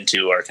figure that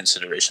into our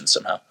consideration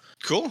somehow.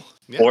 Cool.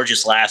 Yeah. Or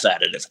just laugh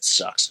at it if it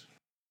sucks.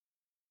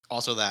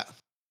 Also that.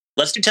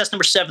 Let's do test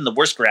number 7, the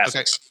worst graphics.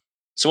 Okay.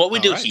 So what we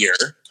do here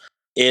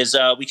is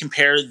we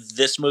compare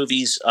this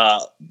movie's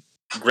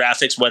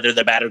graphics, whether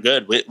they're bad or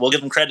good. We'll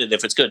give them credit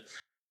if it's good.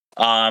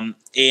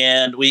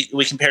 And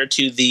we compare it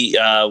to the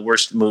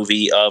worst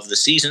movie of the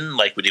season,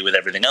 like we do with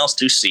everything else,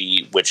 to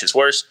see which is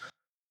worse.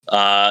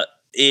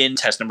 In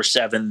test number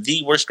 7,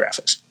 the worst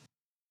graphics.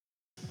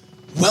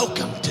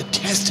 Welcome to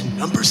test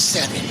number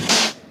 7.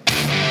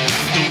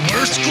 The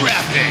worst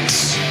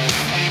graphics.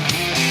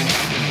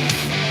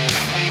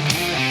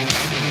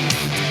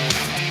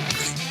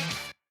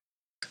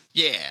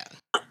 Yeah.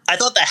 I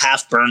thought the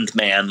half-burned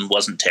man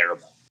wasn't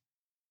terrible.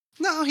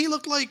 No, he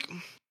looked like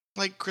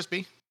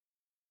crispy.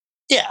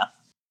 Yeah.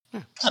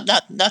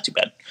 Not too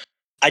bad.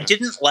 I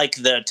didn't like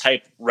the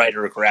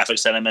typewriter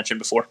graphics that I mentioned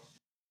before.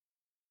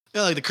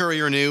 Yeah, like the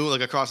Courier New,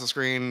 like across the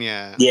screen,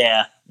 yeah.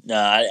 Yeah. No,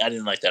 I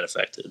didn't like that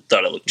effect. I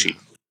thought it looked cheap.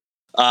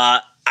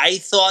 I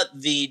thought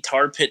the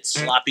tar pit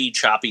sloppy,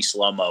 choppy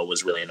slow-mo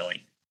was really annoying.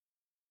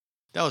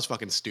 That was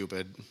fucking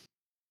stupid.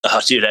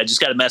 Oh, dude, I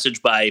just got a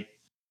message by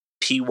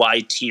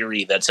P.Y.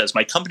 Thierry that says,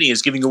 my company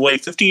is giving away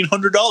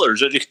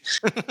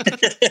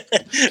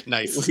 $1,500.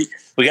 Nice.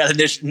 We got a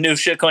new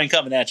shitcoin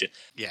coming at you.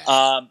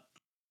 Yeah.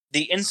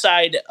 The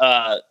inside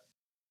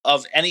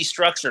of any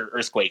structure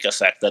earthquake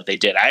effect that they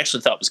did, I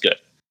actually thought was good.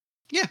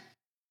 Yeah.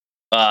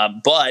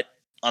 But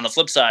on the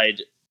flip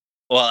side,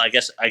 well, I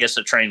guess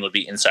the train would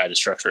be inside a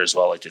structure as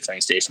well, like the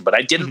train station. But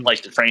I didn't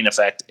like the train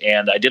effect,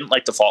 and I didn't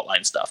like the fault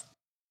line stuff.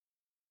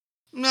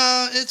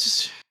 No,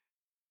 it's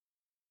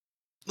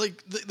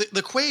like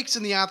the quakes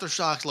and the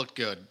aftershocks looked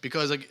good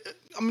because, like,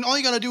 I mean, all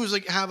you gotta do is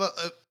like have a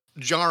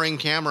jarring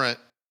camera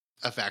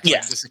effect.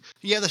 Yeah,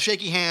 like the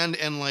shaky hand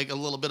and like a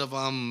little bit of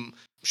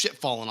shit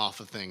falling off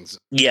of things.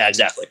 Yeah,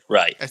 exactly.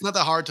 Right. It's not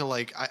that hard to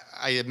like.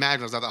 I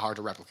imagine it's not that hard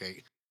to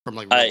replicate from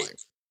like real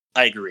life.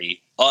 I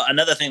agree.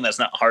 Another thing that's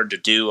not hard to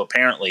do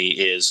apparently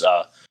is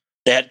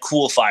they had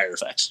cool fire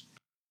effects.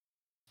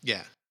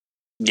 Yeah.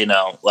 You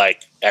know,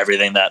 like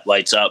everything that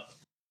lights up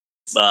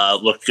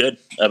looked good.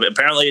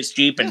 Apparently it's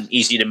cheap and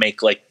easy to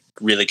make like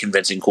really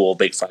convincing cool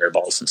big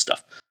fireballs and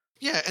stuff.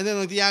 Yeah, and then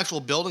like the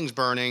actual buildings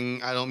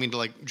burning, I don't mean to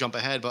like jump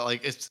ahead, but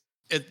like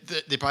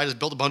they probably just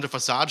built a bunch of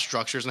facade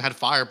structures and had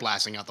fire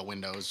blasting out the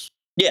windows.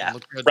 Yeah,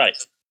 right.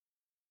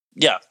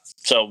 Yeah,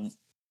 so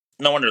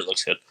no wonder it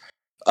looks good.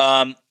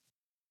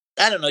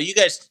 I don't know. You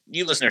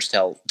listeners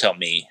tell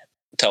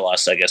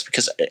us, I guess,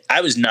 because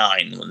I was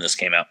 9 when this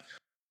came out.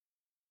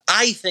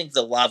 I think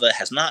the lava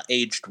has not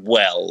aged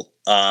well.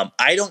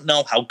 I don't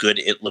know how good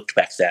it looked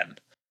back then,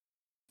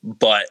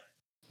 but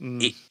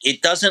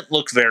it doesn't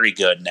look very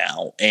good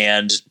now.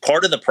 And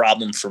part of the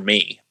problem for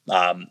me,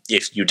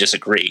 if you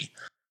disagree,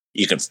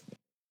 you can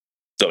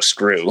go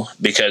screw,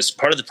 because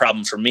part of the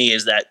problem for me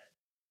is that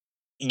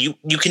you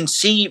can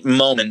see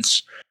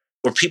moments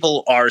where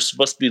people are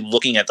supposed to be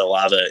looking at the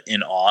lava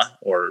in awe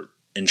or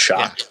in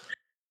shock,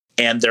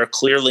 and they're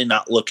clearly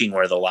not looking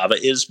where the lava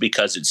is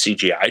because it's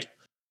CGI'd.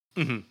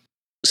 Mm-hmm.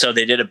 So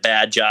they did a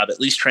bad job at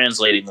least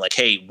translating, like,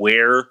 hey,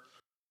 where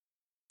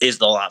is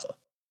the lava?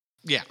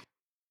 Yeah.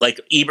 Like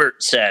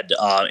Ebert said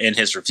in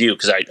his review,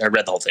 because I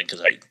read the whole thing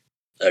because I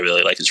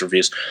really like his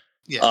reviews,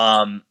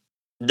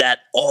 that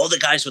all the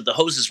guys with the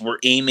hoses were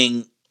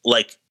aiming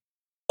like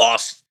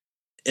off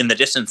in the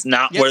distance,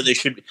 not where they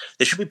should be.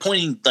 They should be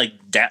pointing like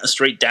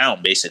straight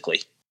down,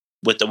 basically,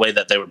 with the way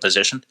that they were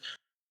positioned.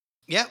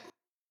 Yep.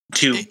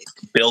 To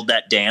build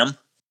that dam.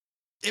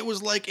 It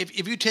was like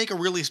if you take a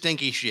really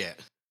stinky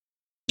shit.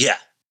 Yeah.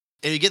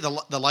 And you get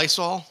the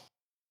Lysol.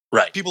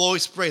 Right. People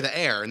always spray the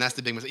air, and that's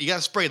the big mistake. You got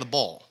to spray the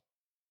bowl.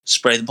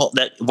 Spray the bowl.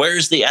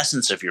 Where's the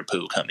essence of your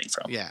poo coming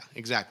from? Yeah,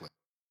 exactly.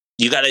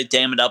 You got to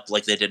dam it up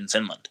like they did in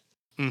Finland.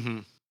 Mm-hmm.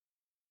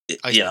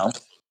 You know?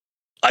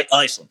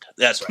 Iceland.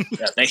 That's right.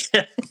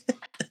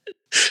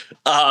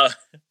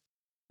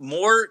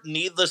 More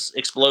needless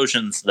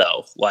explosions,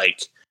 though.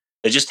 Like,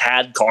 they just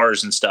had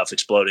cars and stuff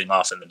exploding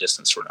off in the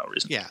distance for no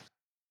reason. Yeah.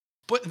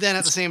 But then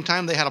at the same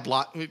time, they had a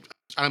block.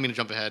 I don't mean to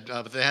jump ahead,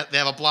 but they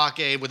have a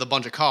blockade with a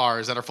bunch of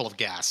cars that are full of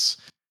gas.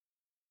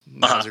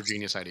 That was their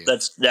genius idea.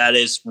 That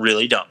is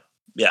really dumb.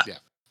 Yeah.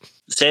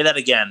 Say that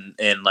again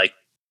in like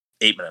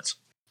 8 minutes.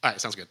 All right,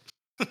 sounds good.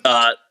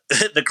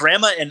 The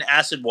grandma and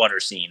acid water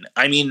scene.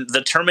 I mean,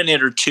 the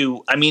Terminator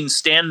 2. I mean,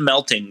 Stan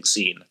melting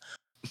scene.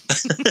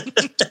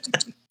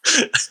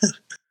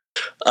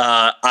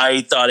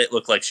 I thought it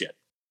looked like shit.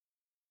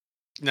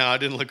 No, it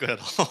didn't look good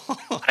at all.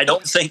 I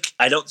don't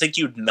think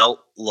you'd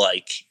melt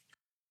like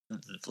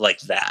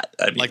that.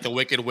 I mean, like the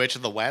Wicked Witch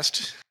of the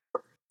West.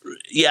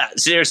 Yeah,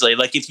 seriously.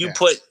 Like if you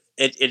put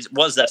it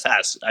was that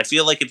fast. I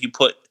feel like if you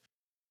put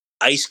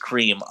ice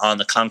cream on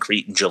the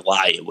concrete in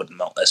July, it wouldn't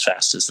melt as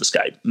fast as this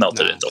guy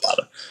melted into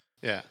lava.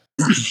 Yeah.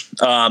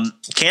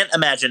 Can't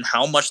imagine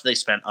how much they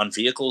spent on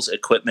vehicles,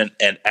 equipment,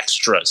 and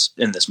extras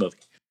in this movie.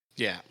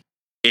 Yeah.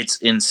 It's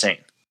insane.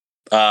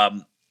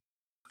 The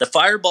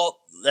fireball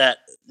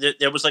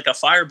there was like a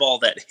fireball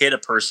that hit a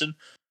person,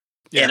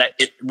 and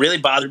it really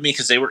bothered me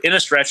because they were in a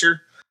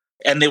stretcher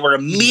and they were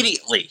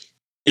immediately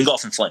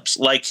engulfed in flames.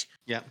 Like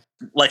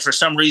for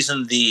some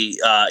reason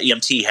the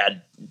EMT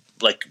had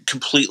like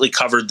completely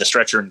covered the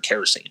stretcher in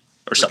kerosene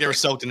or something. They were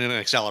soaked in an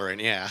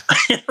accelerant. Yeah.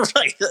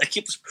 Right. Like,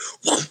 it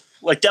was,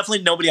 like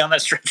definitely nobody on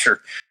that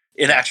stretcher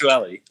in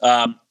actuality.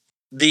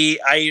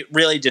 I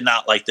really did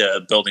not like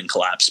the building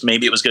collapse.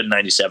 Maybe it was good in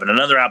 97.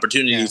 Another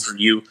opportunity for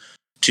you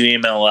to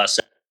email us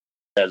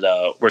at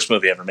worst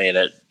movie ever made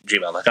at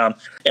gmail.com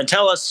and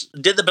tell us,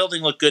 did the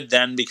building look good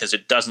then? Because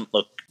it doesn't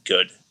look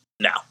good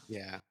now.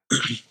 Yeah.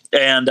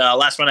 And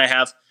last one I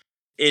have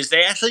is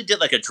they actually did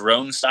like a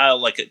drone style,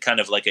 like a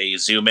kind of like a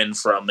zoom in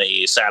from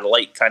a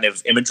satellite kind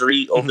of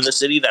imagery over the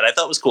city that I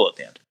thought was cool at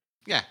the end.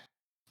 Yeah.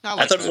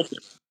 I thought it was good.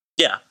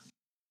 Yeah.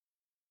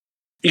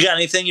 You got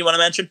anything you want to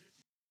mention?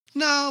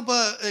 No,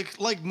 but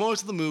like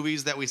most of the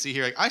movies that we see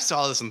here, like, I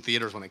saw this in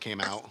theaters when it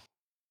came out,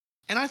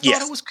 and I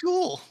thought it was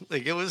cool.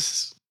 Like it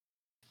was,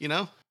 you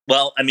know.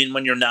 Well, I mean,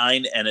 when you're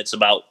 9 and it's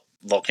about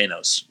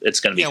volcanoes, it's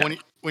going to be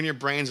when your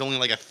brain's only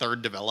like a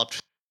third developed,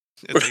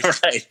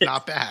 it's right.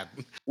 Not bad.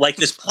 Like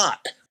this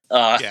plot.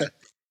 Are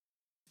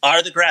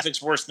the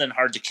graphics worse than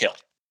Hard to Kill?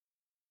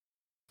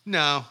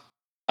 No,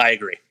 I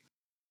agree.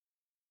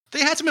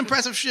 They had some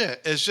impressive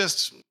shit. It's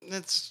just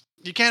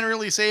you can't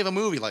really save a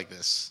movie like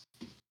this.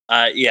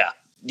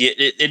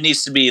 It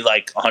needs to be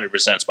like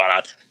 100% spot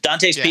on.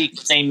 Dante's Peak,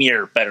 same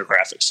year, better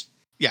graphics.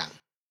 Yeah.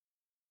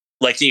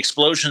 Like the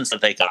explosions that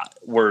they got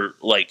were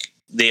like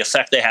the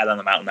effect they had on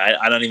the mountain.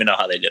 I don't even know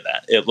how they did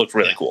that. It looked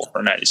really cool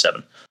for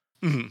 97.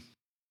 Mm-hmm.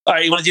 All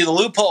right, you want to do the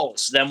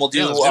loopholes? Then we'll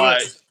do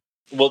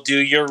we'll do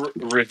your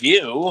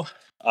review,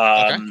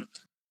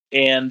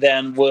 and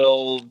then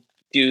we'll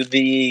do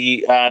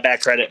the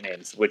back credit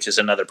names, which is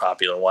another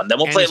popular one. Then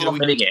we'll play a little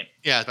mini game.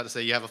 Yeah, I was about to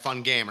say you have a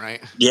fun game,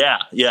 right? Yeah.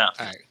 All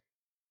right.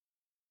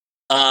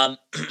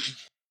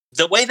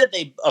 The way that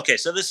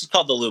so this is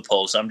called the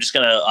loophole. So I'm just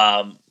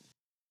gonna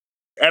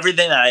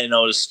everything that I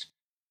noticed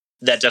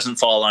that doesn't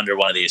fall under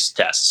one of these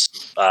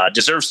tests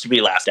deserves to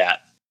be laughed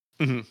at.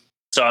 Mm-hmm.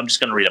 So I'm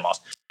just gonna read them off.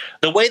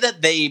 The way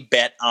that they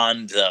bet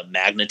on the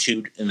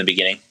magnitude in the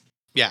beginning,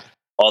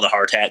 all the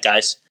hard hat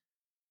guys,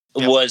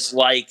 was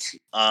like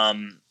a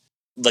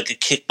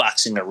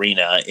kickboxing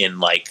arena in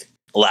like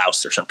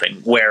Laos or something,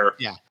 where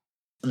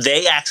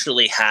they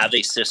actually have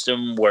a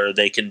system where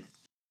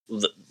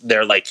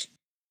they're like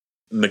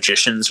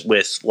magicians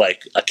with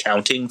like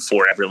accounting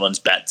for everyone's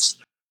bets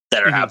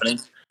that are happening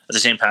at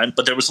the same time.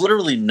 But there was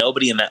literally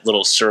nobody in that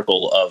little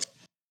circle of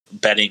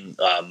betting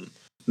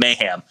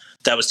mayhem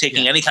that was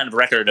taking any kind of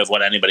record of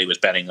what anybody was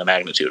betting the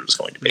magnitude was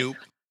going to be. Nope.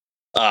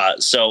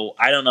 So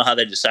I don't know how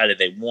they decided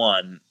they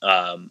won.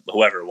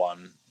 Whoever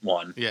won.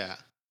 Yeah.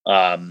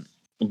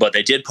 But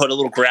they did put a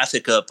little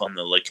graphic up on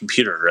the like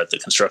computer at the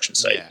construction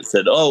site. It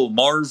said, "Oh,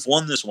 Marv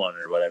won this one"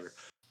 or whatever.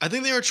 I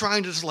think they were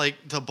trying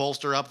to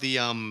bolster up the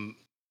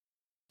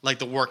like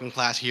the working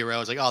class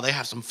heroes. Like, oh, they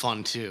have some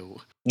fun too.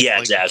 Yeah,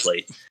 like,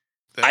 exactly.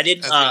 I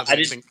didn't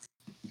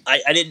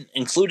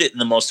include it in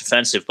the most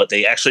offensive, but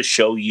they actually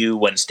show you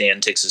when Stan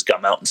takes his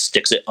gum out and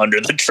sticks it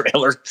under the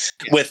trailer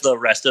with the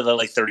rest of the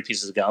like 30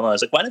 pieces of gum. I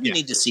was like, why do we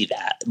need to see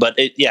that? But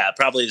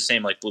probably the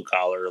same like blue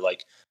collar.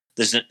 Like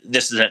this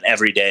is an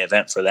everyday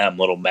event for them.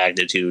 Little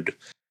magnitude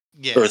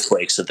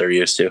earthquakes that they're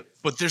used to.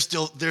 But they're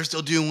still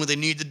doing what they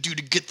need to do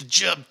to get the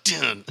job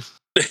done.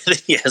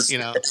 Yes, you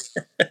know.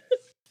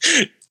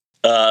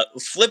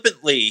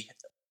 Flippantly,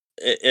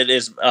 it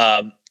is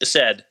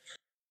said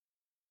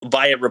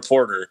by a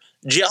reporter,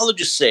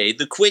 geologists say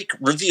the quake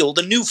revealed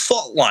a new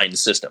fault line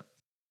system.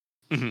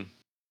 Mm-hmm.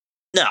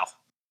 Now,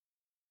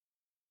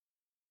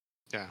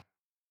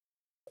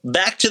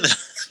 back to the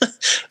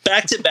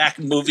back-to-back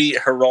movie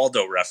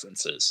Geraldo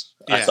references.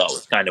 I thought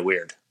was kind of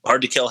weird.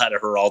 Hard to Kill had a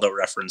Geraldo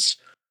reference.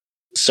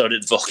 So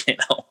did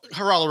Volcano.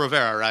 Geraldo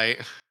Rivera, right?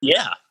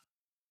 Yeah.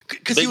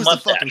 Because he was the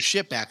fucking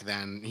shit back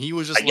then. He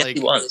was just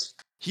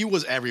he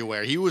was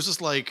everywhere. He was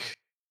just like,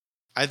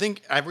 I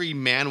think every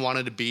man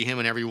wanted to be him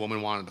and every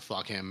woman wanted to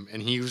fuck him. And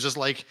he was just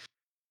like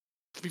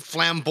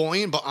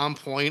flamboyant, but on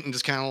point and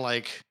just kind of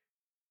like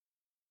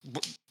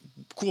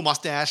cool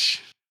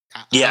mustache.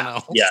 I don't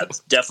know. Yeah,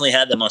 definitely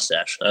had the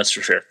mustache. That's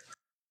for sure.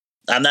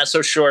 I'm not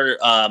so sure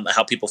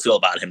how people feel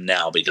about him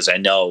now because I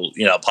know,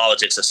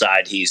 politics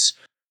aside, he's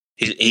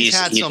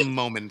had some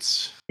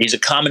moments. He's a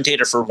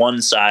commentator for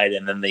one side,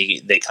 and then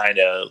they kind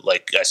of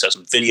like I saw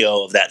some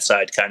video of that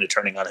side kind of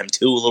turning on him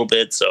too a little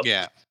bit. So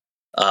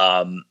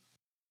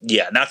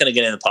Yeah, not going to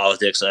get into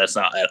politics. That's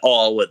not at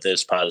all what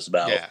this pod is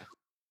about.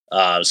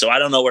 Yeah. So I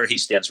don't know where he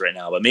stands right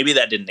now, but maybe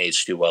that didn't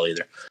age too well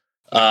either.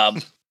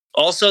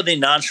 Also, the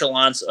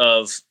nonchalance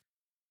of,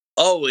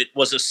 it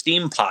was a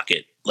steam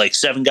pocket. Like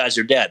 7 guys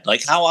are dead.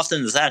 Like, how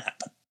often does that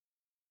happen?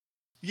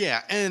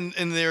 Yeah, and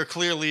they're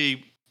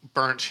clearly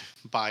burnt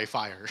by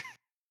fire.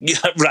 Yeah,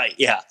 right.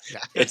 Yeah,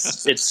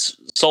 it's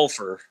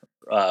sulfur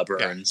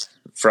burns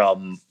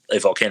from a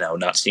volcano,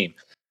 not steam.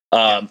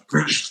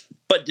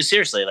 But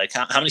seriously, like,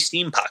 how many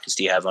steam pockets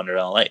do you have under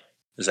LA?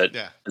 Is that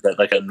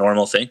like a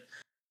normal thing?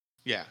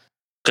 Yeah,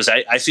 because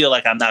I feel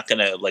like I'm not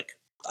gonna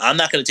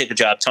take a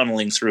job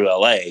tunneling through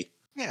LA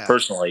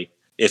personally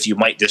if you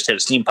might just hit a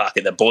steam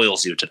pocket that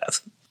boils you to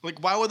death. Like,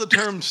 why would the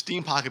term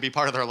steam pocket be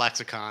part of their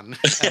lexicon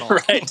at all?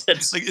 Right.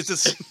 It's like, it's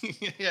just,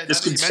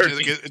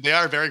 they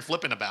are very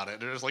flippant about it.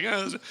 They're just like,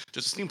 it's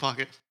just a steam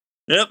pocket.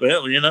 Yep.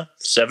 Well,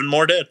 7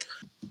 more dead.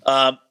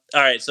 All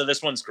right. So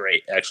this one's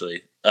great,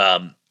 actually.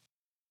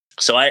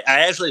 So I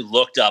actually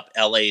looked up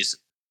LA's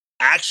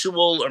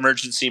actual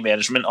emergency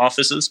management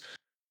offices.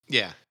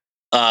 Yeah.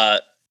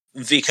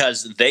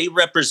 Because they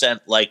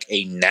represent like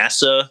a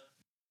NASA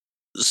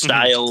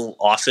style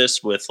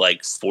office with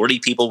like 40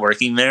 people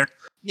working there.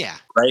 Yeah.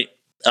 Right.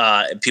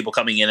 And people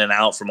coming in and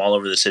out from all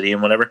over the city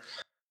and whatever.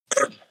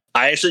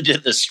 I actually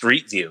did the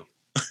street view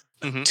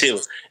too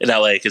in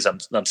LA because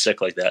I'm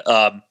sick like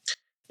that.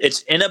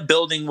 It's in a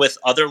building with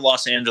other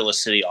Los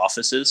Angeles city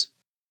offices.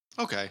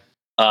 Okay.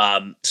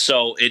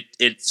 So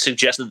it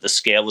suggests that the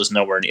scale is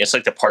nowhere near. It's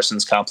like the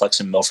Parsons complex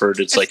in Milford.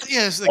 It's like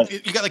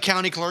you got the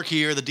county clerk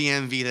here, the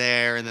DMV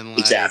there, and then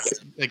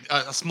like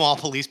a small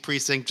police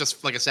precinct,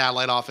 just like a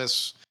satellite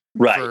office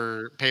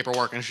for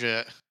paperwork and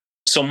shit.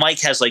 So Mike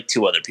has like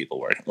 2 other people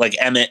working, like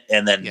Emmett,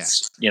 and then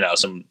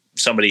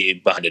somebody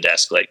behind a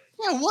desk. Like,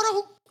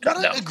 what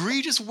an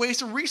egregious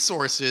waste of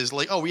resources!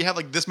 Like, we have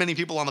like this many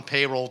people on the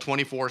payroll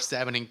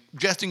 24/7, and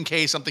just in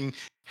case something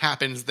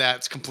happens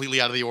that's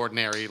completely out of the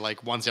ordinary,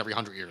 like once every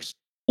 100 years.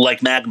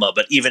 Like Magma,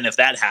 but even if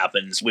that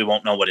happens, we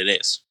won't know what it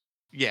is.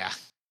 Yeah,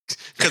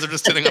 because they're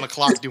just sitting on a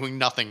clock doing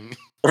nothing.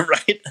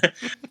 Right.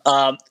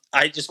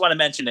 I just want to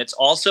mention it's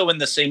also in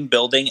the same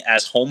building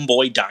as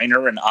Homeboy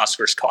Diner and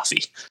Oscar's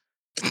Coffee.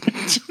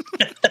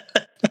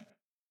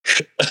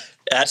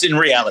 That's in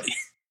reality.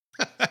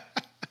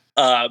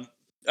 All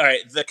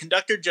right. The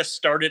conductor just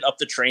started up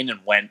the train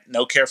and went.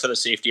 No care for the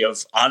safety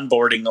of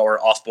onboarding or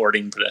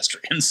offboarding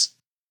pedestrians.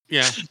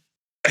 Yeah.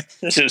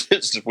 It's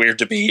just weird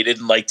to me. He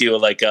didn't like do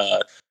like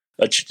a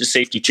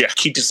safety check.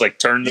 He just like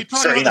turned the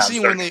train on.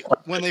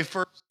 When they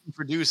first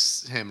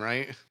introduce him,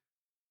 right?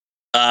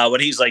 When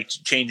he's like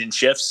changing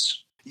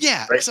shifts.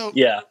 Yeah. Right? So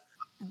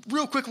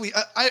real quickly,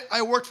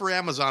 I worked for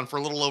Amazon for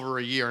a little over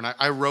a year, and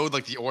I rode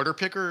like the order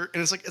picker,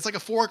 and it's like a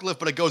forklift,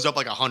 but it goes up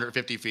like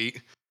 150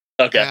 feet.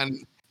 Okay.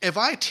 And if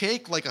I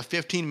take like a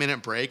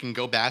 15-minute break and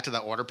go back to that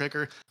order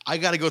picker, I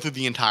got to go through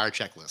the entire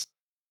checklist.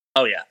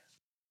 Oh yeah.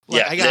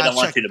 Like, I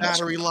gotta check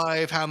battery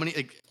life, how many,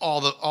 like, all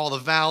the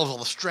valves, all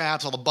the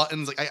straps, all the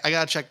buttons. Like I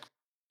gotta check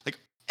like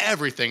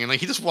everything, and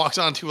like he just walks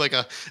onto like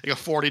a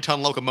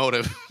 40-ton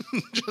locomotive,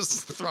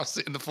 just thrusts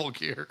it into full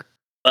gear.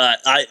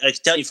 I can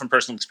tell you from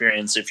personal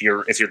experience, if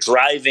you're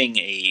driving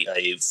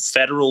a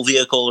federal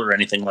vehicle or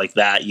anything like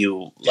that,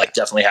 you like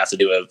definitely have to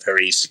do a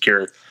very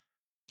secure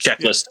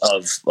checklist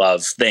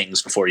of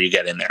things before you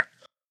get in there.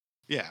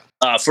 Yeah.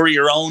 For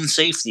your own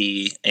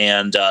safety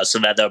and so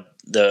that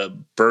the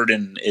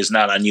burden is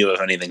not on you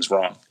if anything's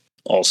wrong.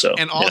 Also,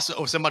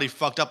 if somebody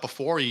fucked up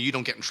before you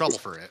don't get in trouble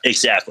for it.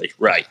 Exactly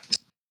right.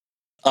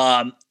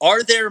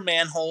 Are there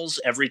manholes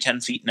every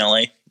 10 feet in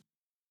LA?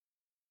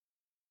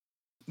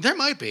 There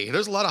might be.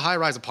 There's a lot of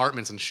high-rise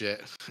apartments and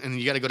shit, and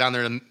you got to go down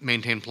there to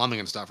maintain plumbing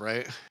and stuff,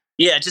 right?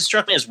 Yeah, it just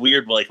struck me as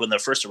weird, like when the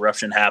first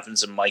eruption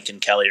happens and Mike and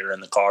Kelly are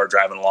in the car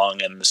driving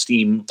along and the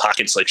steam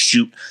pockets like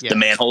shoot the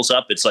manholes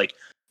up. It's like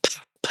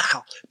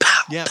pow,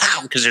 pow,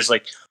 pow, because there's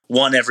like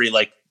one every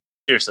like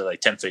seriously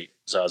like 10 feet.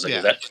 So I was like,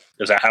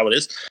 is that how it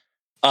is?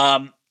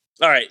 All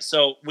right,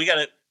 so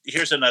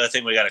here's another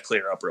thing we got to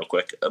clear up real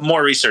quick.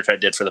 More research I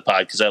did for the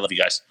pod because I love you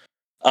guys.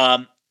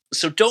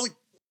 So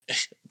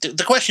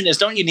the question is,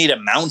 don't you need a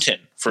mountain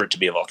for it to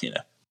be a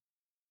volcano?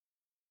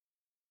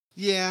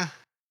 Yeah.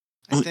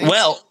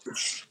 Well,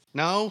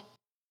 no,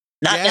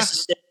 not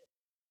necessarily.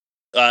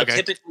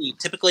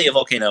 Typically, a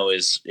volcano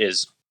is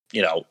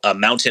a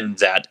mountain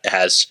that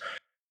has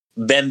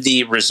been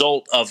the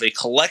result of a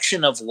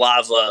collection of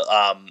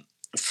lava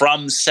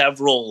from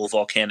several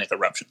volcanic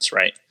eruptions.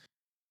 Right.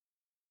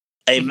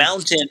 A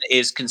mountain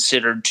is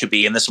considered to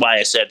be, and this is why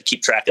I said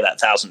keep track of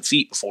that 1,000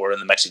 feet before in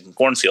the Mexican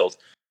cornfield.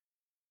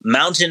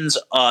 Mountains,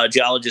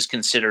 geologists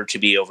consider to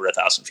be over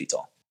 1,000 feet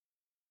tall.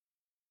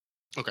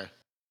 Okay.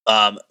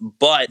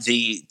 But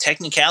the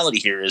technicality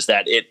here is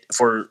that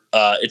for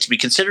it to be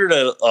considered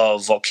a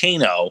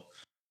volcano,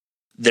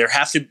 there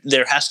has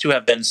to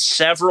have been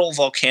several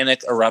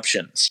volcanic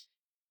eruptions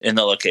in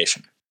the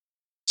location.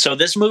 So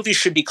this movie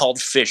should be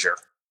called Fissure.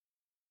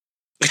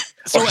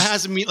 So it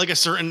has to meet like a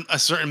certain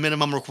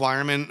minimum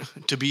requirement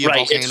to be a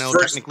volcano,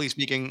 technically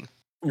speaking.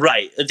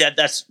 Right.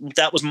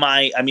 That was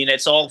my. I mean,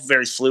 it's all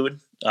very fluid.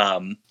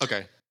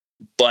 Okay.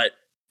 But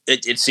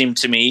it seemed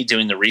to me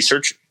doing the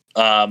research.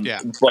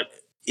 But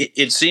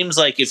it seems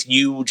like if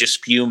you just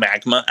spew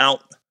magma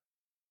out,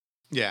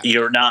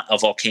 you're not a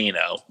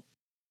volcano.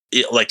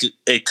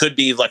 It could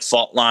be like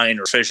fault line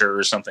or fissure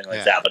or something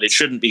like that, but it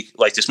shouldn't be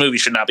like this movie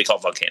should not be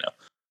called Volcano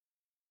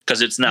because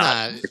it's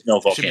not. It's no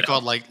volcano. It should be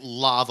called like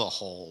Lava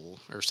Hole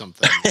or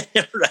something,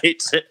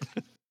 right?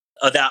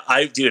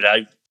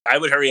 I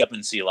would hurry up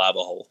and see Lava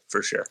Hole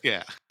for sure.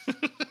 Yeah.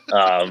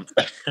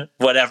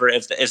 Whatever.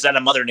 Is that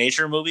a Mother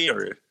Nature movie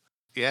or?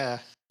 Yeah,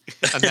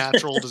 a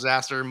natural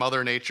disaster,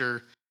 Mother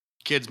Nature,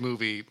 kids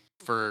movie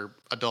for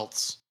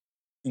adults.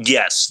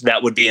 Yes,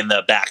 that would be in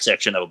the back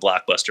section of a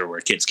Blockbuster where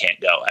kids can't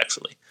go,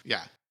 actually.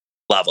 Yeah.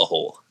 Lava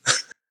Hole.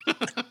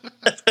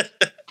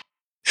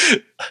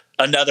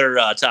 Another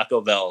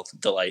Taco Bell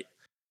delight.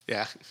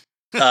 Yeah.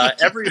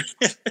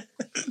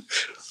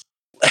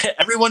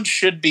 Everyone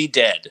should be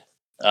dead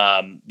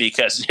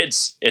because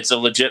it's a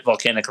legit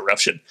volcanic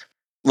eruption.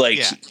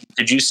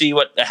 Did you see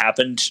what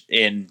happened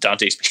in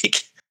Dante's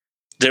Peak?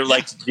 They're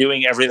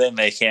doing everything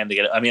they can to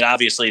get it. I mean,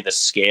 obviously the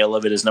scale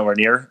of it is nowhere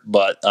near,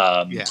 but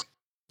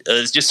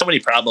there's just so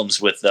many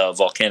problems with the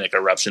volcanic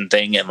eruption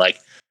thing. And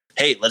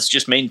hey, let's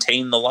just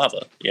maintain the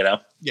lava,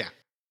 Yeah.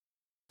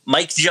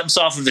 Mike jumps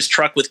off of his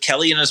truck with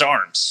Kelly in his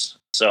arms.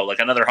 So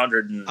another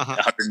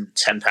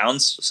 110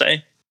 pounds,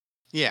 say.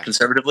 Yeah.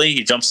 Conservatively,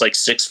 he jumps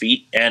 6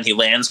 feet and he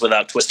lands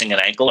without twisting an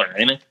ankle or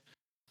anything.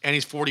 And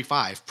he's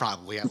 45,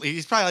 probably.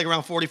 He's probably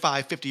around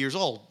 45, 50 years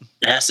old.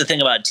 That's the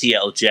thing about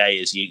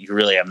TLJ is you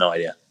really have no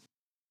idea.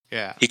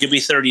 Yeah. He could be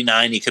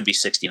 39. He could be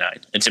 69.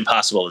 It's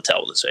impossible to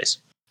tell with his face.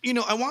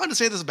 I wanted to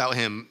say this about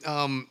him.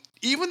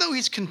 Even though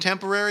he's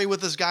contemporary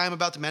with this guy I'm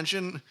about to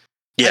mention,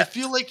 I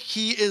feel like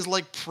he is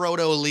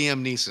proto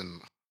Liam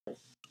Neeson.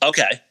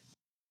 Okay.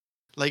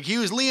 He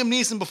was Liam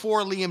Neeson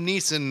before Liam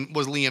Neeson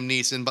was Liam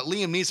Neeson, but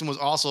Liam Neeson was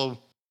also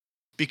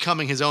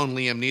becoming his own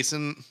Liam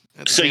Neeson.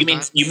 So you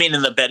mean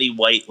in the Betty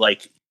White,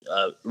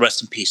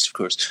 rest in peace, of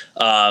course.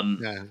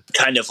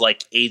 Kind of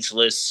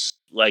ageless,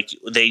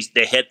 they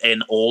hit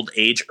an old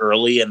age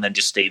early and then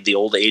just stayed the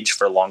old age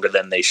for longer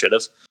than they should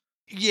have.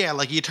 Yeah,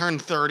 you turn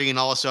 30 and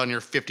all of a sudden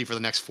you're 50 for the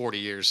next 40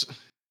 years.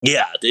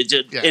 Yeah,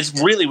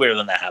 it's really weird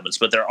when that happens,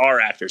 but there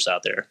are actors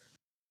out there.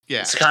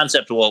 Yeah, it's a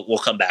concept we'll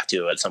come back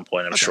to at some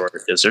point, I'm sure,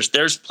 because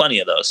there's plenty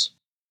of those,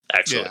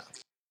 actually.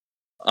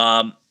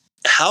 Yeah.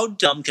 How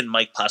dumb can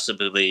Mike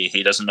possibly be?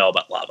 He doesn't know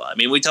about lava. I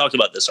mean, we talked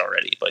about this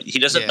already, but he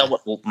doesn't know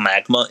what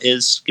magma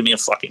is. Give me a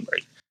fucking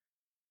break.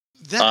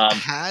 That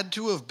had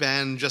to have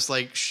been just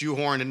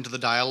shoehorned into the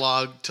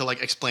dialogue to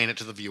explain it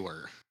to the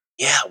viewer.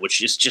 Yeah,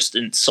 which is just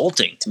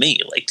insulting to me.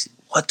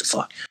 What the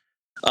fuck?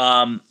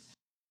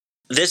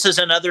 This is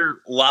another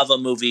lava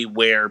movie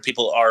where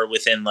people are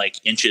within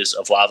inches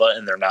of lava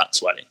and they're not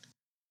sweating.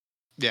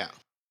 Yeah.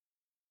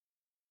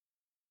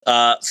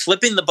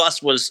 Flipping the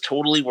bus was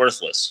totally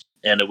worthless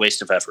and a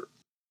waste of effort.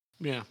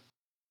 Yeah.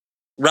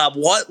 Rob,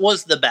 what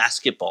was the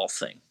basketball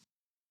thing?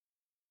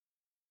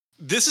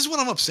 This is what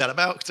I'm upset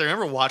about because I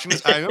remember watching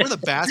this. I remember the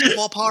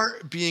basketball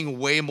part being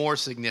way more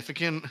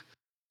significant.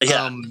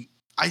 Yeah.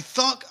 I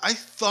thought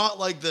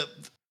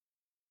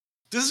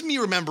this is me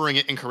remembering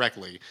it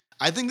incorrectly.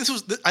 I think this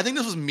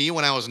was me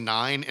when I was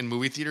 9 in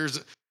movie theaters,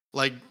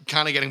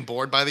 kind of getting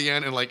bored by the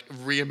end and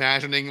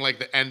reimagining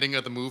the ending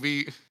of the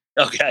movie.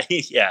 Okay,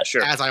 yeah,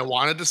 sure. As I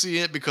wanted to see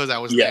it because I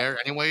was there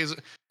anyways.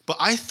 But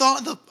I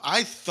thought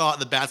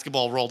the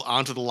basketball rolled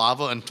onto the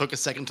lava and took a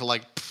second to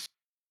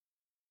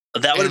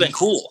that would have been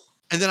cool.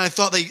 And then I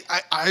thought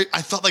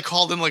they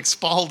called in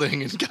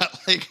Spalding and got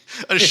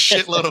a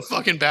shitload of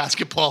fucking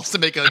basketballs to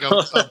make a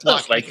block.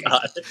 Oh my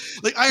god!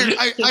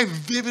 I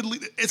vividly,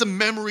 it's a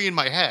memory in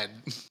my head.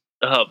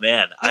 Oh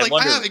man, I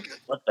wonder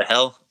what the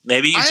hell.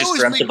 Maybe you just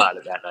dreamt about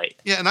it that night.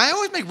 Yeah, and I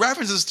always make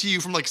references to you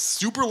from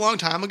super long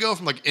time ago,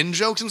 from in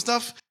jokes and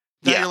stuff.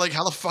 That you're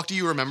how the fuck do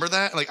you remember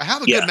that? I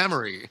have a good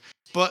memory,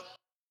 but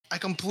I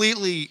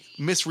completely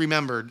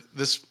misremembered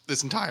this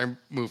entire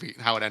movie,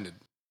 how it ended.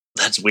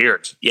 That's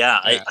weird.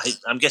 Yeah,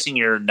 I'm guessing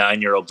your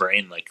 9-year-old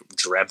brain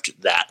dreamt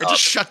that. It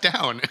just shut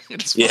down. It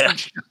just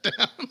shut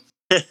down.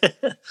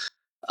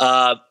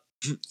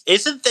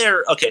 Isn't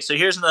there? Okay, so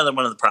here's another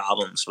one of the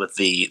problems with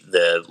the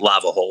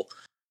lava hole.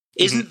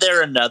 Isn't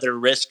there another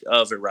risk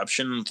of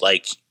eruption?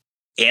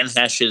 Anne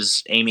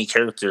Heche's Amy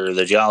character,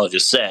 the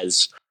geologist,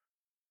 says,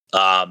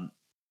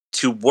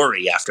 to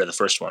worry after the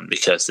first one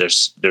because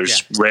there's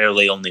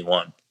rarely only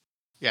one.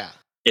 Yeah.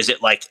 Is it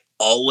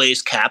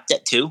always capped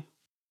at 2?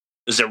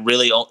 Is it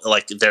really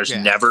there's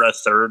never a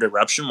third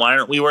eruption? Why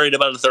aren't we worried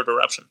about a third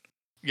eruption?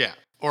 Yeah.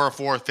 Or a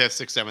 4th,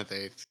 5th, 6th, 7th,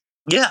 8th.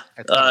 Yeah.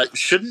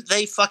 Shouldn't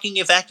they fucking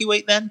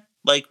evacuate then?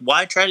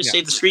 Why try to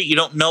save the street? You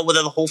don't know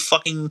whether the whole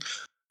fucking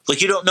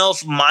you don't know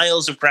if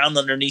miles of ground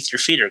underneath your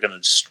feet are gonna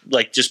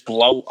just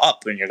blow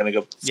up and you're gonna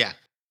go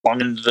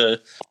long into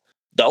the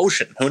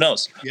ocean. Who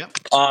knows? Yep.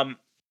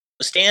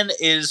 Stan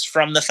is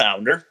from The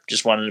Founder.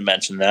 Just wanted to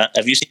mention that.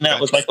 Have you seen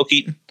that with Michael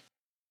Keaton?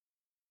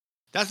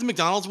 That's the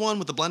McDonald's one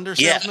with the blender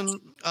Yeah. salesman.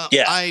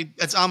 Yeah.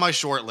 It's on my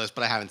short list,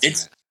 but I haven't seen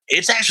it.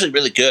 It's actually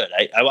really good.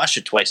 I watched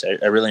it twice.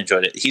 I really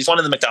enjoyed it. He's one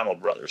of the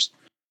McDonald brothers.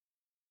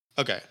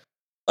 Okay.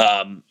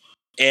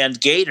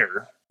 And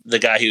Gator, the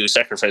guy who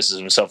sacrifices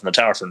himself in the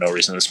tower for no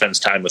reason and spends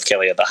time with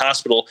Kelly at the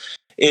hospital,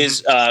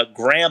 is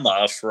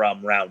Grandma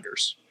from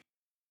Rounders.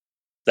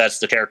 That's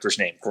the character's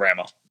name,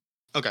 Grandma.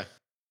 Okay.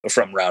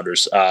 From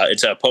Rounders.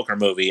 It's a poker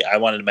movie. I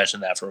wanted to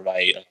mention that for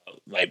my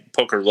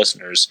poker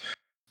listeners.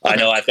 Okay. I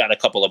know I've got a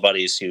couple of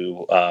buddies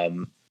who,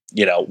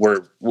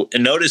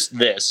 noticed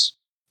this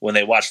when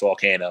they watched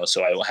Volcano,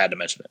 so I had to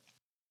mention it.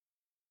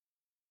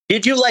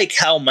 Did you like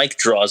how Mike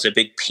draws a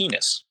big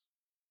penis?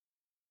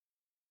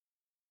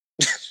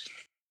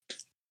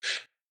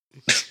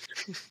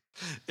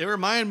 It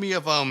reminded me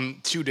of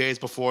 2 days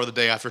before the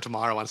day after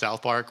tomorrow on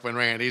South Park when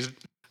Randy's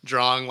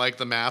drawing like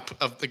the map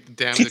of the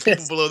damn the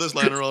people below this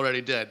line are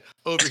already dead.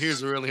 Over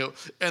here's the really hope.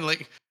 And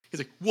like he's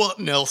like, "What,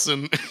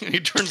 Nelson?" And he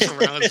turns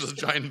around, there's a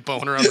giant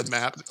boner on the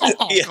map. Oh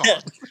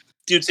God.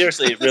 Dude,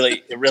 seriously, it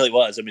really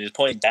was. I mean, it's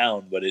pointing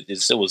down, but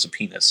it still was a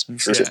penis.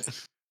 For sure.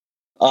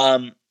 All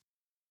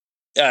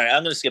right,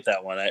 I'm going to skip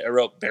that one. I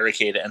wrote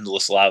Barricade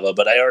Endless Lava,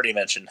 but I already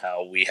mentioned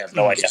how we have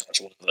no idea how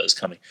much lava is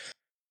coming.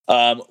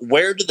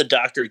 Where did the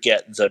doctor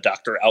get the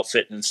doctor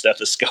outfit and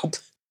stethoscope?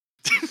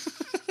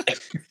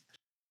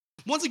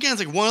 Once again,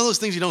 it's like one of those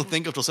things you don't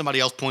think of till somebody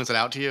else points it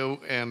out to you.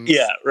 And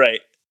yeah, right.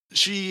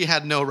 She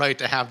had no right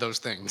to have those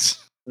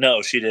things.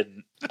 No, she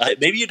didn't.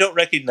 Maybe you don't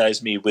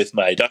recognize me with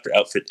my doctor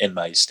outfit and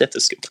my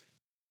stethoscope.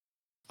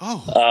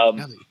 Oh,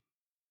 really?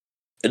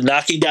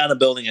 Knocking down a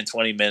building in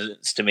 20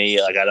 minutes to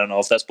me, like I don't know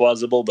if that's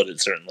plausible, but it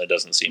certainly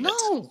doesn't seem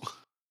it.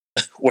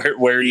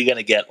 Where are you going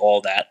to get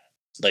all that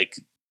like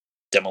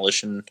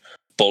demolition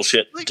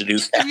bullshit to do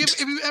that?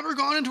 Have you ever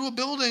gone into a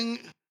building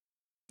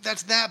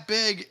that's that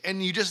big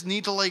and you just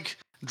need to like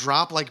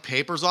drop like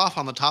papers off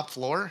on the top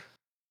floor?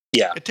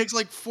 Yeah. It takes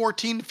like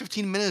 14 to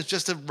 15 minutes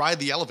just to ride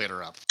the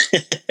elevator up.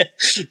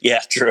 Yeah,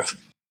 true.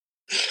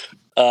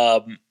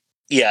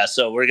 Yeah,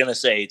 so we're going to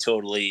say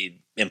totally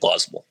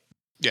implausible.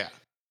 Yeah.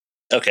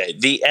 Okay,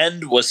 the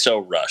end was so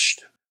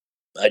rushed.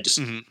 I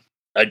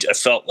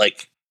felt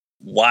like,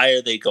 why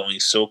are they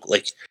going so,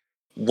 like,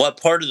 what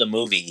part of the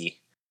movie?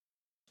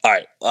 All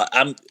right,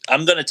 I'm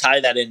going to tie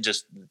that in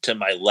just to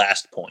my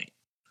last point.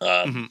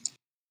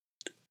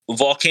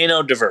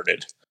 Volcano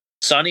diverted.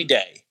 Sunny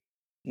day.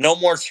 No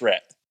more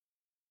threat.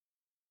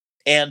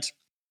 And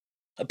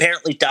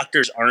apparently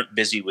doctors aren't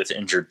busy with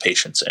injured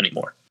patients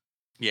anymore.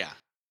 Yeah.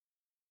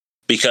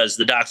 Because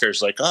the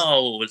doctor's like,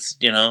 oh, it's,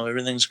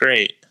 everything's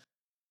great.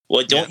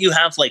 Well, don't you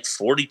have like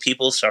 40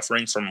 people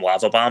suffering from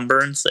lava bomb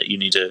burns that you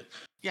need to...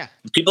 Yeah.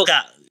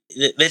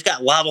 They've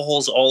got lava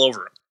holes all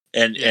over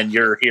them. And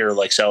you're here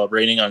like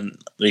celebrating and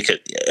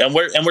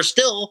we're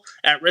still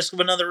at risk of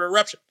another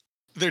eruption.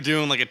 They're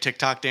doing like a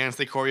TikTok dance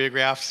they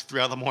choreographed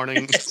throughout the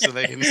morning so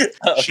they can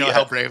show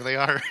how brave they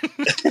are.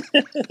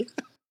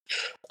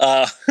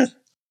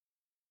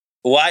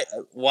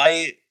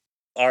 Why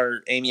are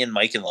Amy and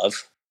Mike in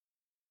love?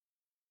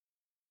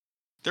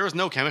 There was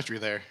no chemistry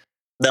there.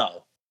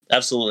 No,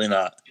 absolutely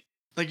not.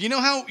 Like you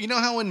know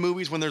how in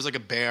movies when there's like a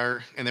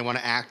bear and they want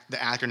to act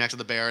the actor next to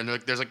the bear and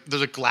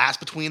there's a glass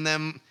between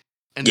them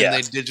and then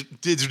they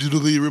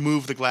digitally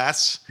remove the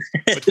glass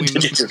between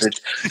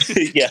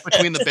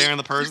between the bear and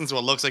the person so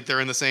it looks like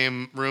they're in the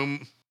same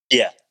room.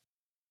 Yeah.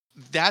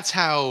 That's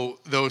how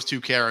those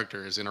two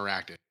characters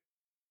interacted.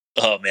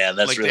 Oh man,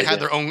 that's like really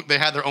they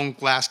had their own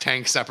glass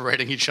tank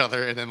separating each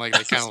other and then like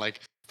they kind of like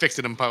fixed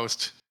it in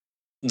post.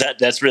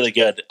 That's really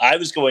good. I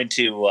was going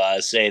to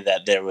say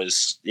that there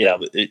was,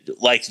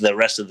 like the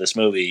rest of this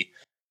movie,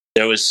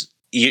 there was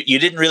you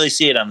didn't really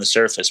see it on the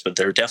surface, but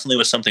there definitely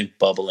was something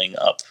bubbling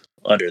up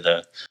under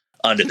the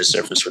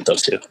surface with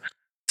those two,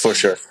 for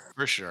sure.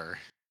 For sure.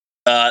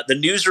 The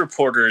news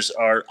reporters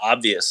are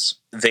obvious.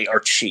 They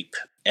are cheap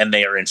and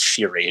they are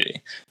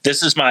infuriating.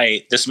 This is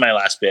my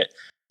last bit.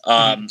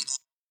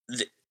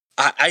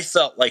 I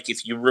felt like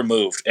if you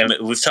removed, and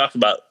we've talked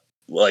about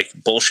like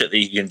bullshit that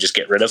you can just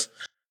get rid of.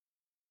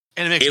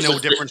 And it makes no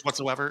difference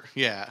whatsoever.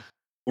 Yeah.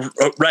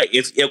 Right.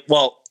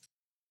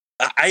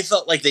 I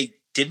felt like they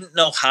didn't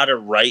know how to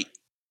write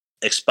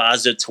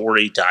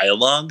expository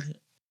dialogue.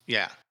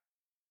 Yeah.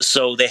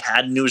 So they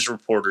had news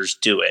reporters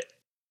do it.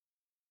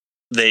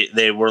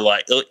 They were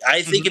like,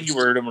 I think if you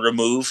were to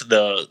remove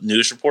the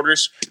news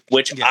reporters,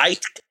 which I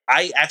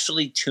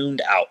actually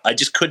tuned out, I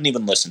just couldn't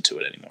even listen to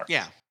it anymore.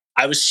 Yeah.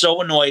 I was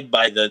so annoyed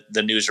by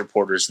the news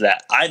reporters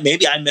that I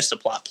missed a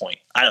plot point.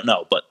 I don't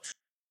know, but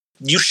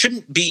you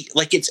shouldn't be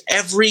like, it's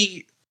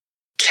every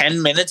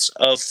 10 minutes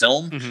of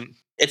film.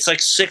 It's like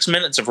 6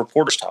 minutes of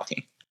reporters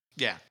talking.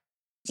 Yeah.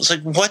 It's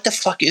like, what the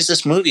fuck is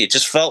this movie? It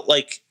just felt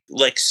like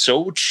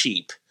so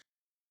cheap.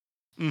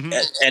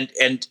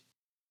 And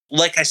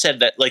like I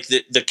said, that like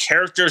the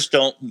characters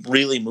don't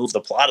really move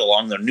the plot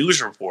along. They're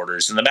news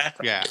reporters in the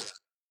background.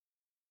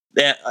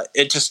 Yeah.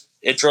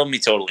 It drove me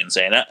totally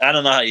insane. I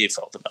don't know how you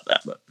felt about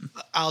that, but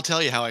I'll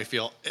tell you how I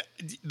feel.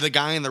 The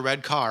guy in the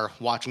red car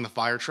watching the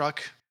fire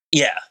truck.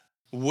 Yeah.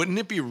 Wouldn't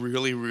it be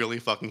really, really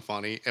fucking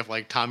funny if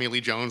like Tommy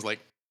Lee Jones, like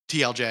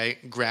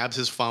TLJ, grabs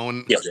his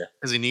phone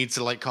because he needs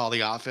to like call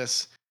the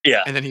office,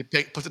 and then he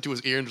puts it to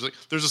his ear and just like,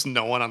 there's just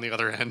no one on the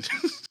other end.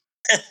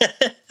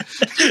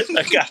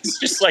 That guy's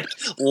just like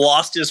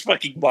lost his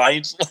fucking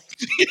mind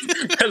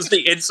because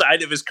the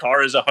inside of his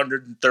car is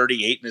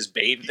 138 and his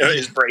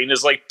brain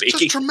is like baking.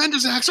 Just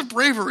tremendous acts of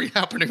bravery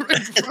happening right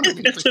in front of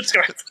me.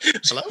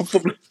 Hello?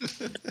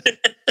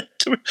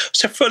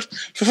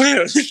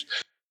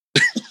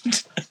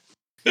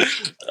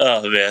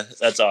 Oh man,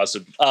 that's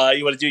awesome.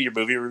 You want to do your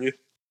movie review?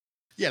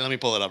 Yeah, let me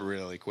pull it up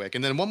really quick.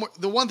 And then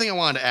the one thing I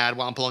wanted to add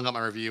while I'm pulling up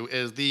my review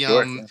is the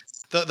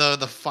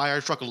the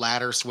fire truck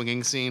ladder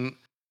swinging scene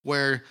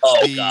where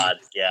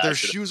their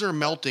shoes are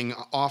melting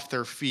off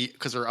their feet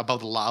because they're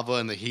above the lava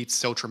and the heat's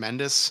so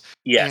tremendous.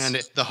 Yes. And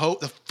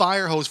the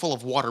fire hose full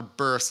of water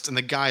bursts and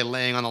the guy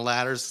laying on the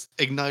ladders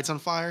ignites on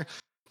fire.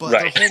 But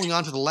they're holding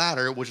onto the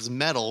ladder, which is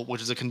metal,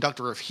 which is a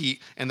conductor of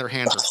heat, and their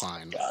hands are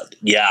fine. God.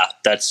 Yeah,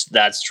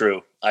 that's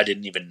true. I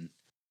didn't even.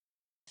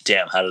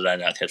 Damn, how did I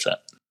not catch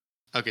that?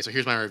 Okay, so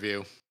here's my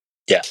review.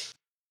 Yeah.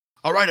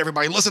 All right,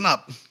 everybody, listen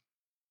up.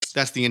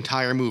 That's the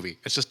entire movie.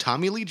 It's just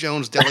Tommy Lee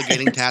Jones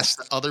delegating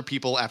tasks to other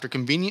people after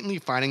conveniently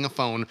finding a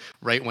phone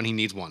right when he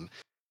needs one.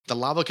 The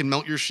lava can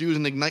melt your shoes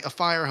and ignite a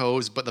fire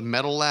hose, but the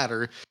metal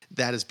ladder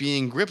that is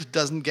being gripped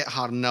doesn't get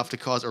hot enough to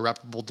cause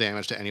irreparable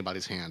damage to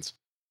anybody's hands.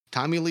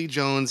 Tommy Lee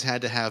Jones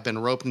had to have been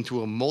roped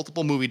into a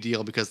multiple movie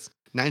deal because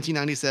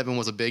 1997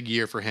 was a big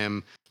year for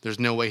him. There's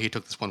no way he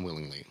took this one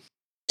willingly.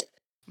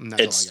 And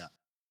that's all I got.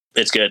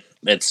 It's good.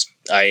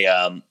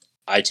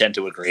 I tend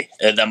to agree.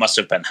 That must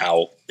have been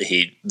how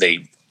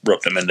they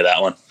roped him into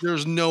that one.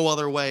 There's no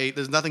other way.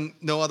 There's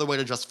no other way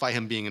to justify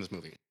him being in this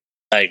movie.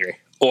 I agree.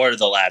 Or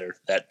the ladder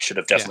that should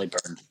have definitely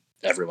burned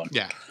everyone.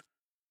 Yeah.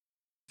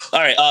 All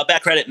right.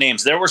 Back credit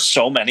names. There were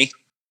so many.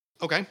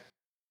 Okay.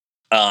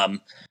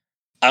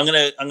 I'm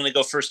gonna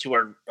go first to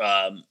our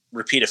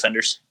repeat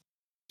offenders.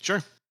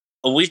 Sure.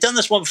 We've done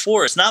this one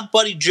before. It's not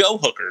Buddy Joe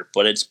Hooker,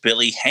 but it's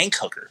Billy Hank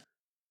Hooker.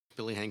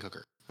 Billy Hank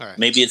Hooker. All right.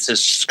 Maybe it's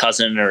his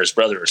cousin or his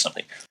brother or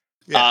something.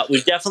 Yeah.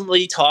 We've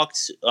definitely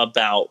talked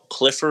about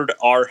Clifford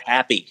R.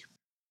 Happy.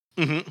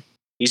 Mm-hmm.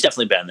 He's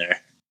definitely been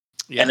there.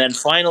 Yeah. And then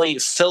finally,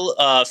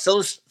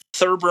 Phyllis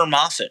Thurber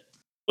Moffat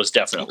was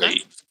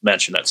definitely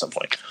mentioned at some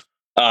point.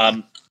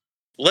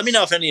 Let me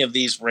know if any of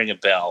these ring a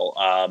bell,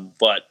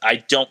 but I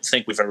don't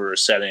think we've ever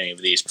said any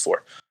of these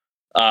before.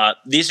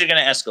 These are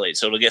going to escalate,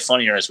 so it'll get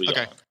funnier as we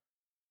go on.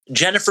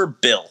 Jennifer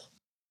Bill.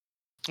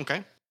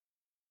 Okay.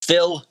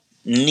 Phil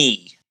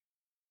Nee.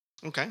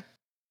 Okay.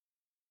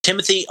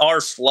 Timothy R.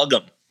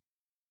 Flugham.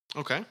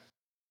 Okay.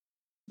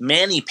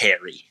 Manny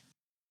Perry.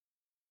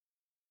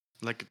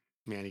 Like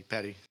Manny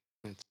Petty.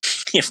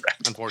 Yeah,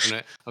 right.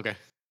 Unfortunate. Okay.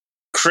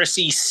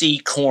 Chrissy C.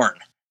 Korn.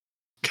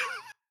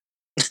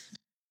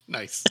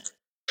 Nice.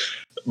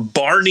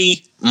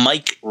 Barney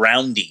Mike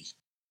Roundy.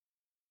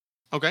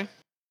 Okay.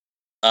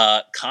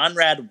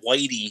 Conrad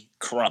Whitey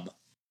Crumb.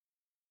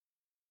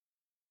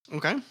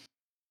 Okay.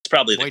 It's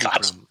probably the Whitey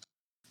cops. Crumb.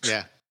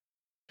 Yeah.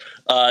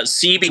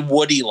 CB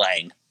Woody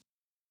Lang.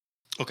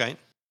 Okay.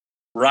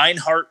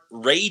 Reinhardt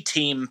Ray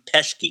Team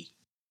Peschke.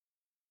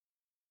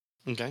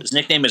 Okay. His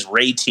nickname is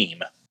Ray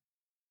Team.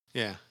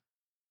 Yeah.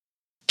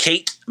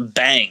 Kate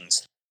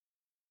Bangs.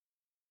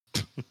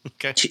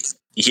 Okay.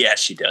 Yeah,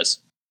 she does.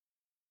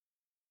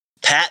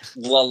 Pat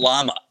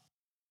LaLama.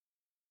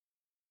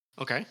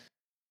 Okay.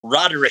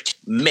 Roderick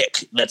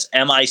Mick. That's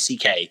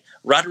M-I-C-K.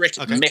 Roderick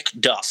Mick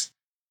Duff.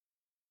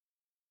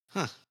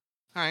 Huh.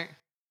 All right.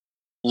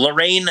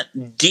 Lorraine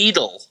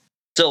Deedle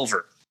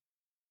Silver.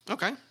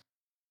 Okay.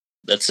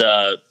 That's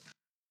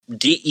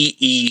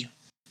D-E-E-D-L-E.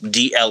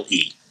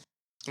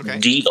 Okay.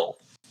 Deedle.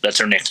 That's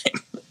her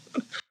nickname.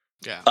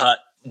 Yeah.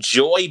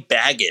 Joy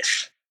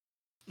Baggish.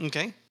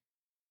 Okay.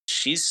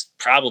 She's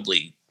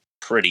probably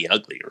pretty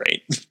ugly,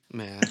 right?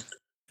 Man.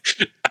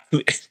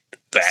 Baggish.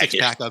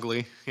 Six-pack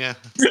ugly. Yeah.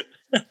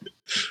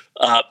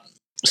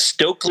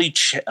 Stokely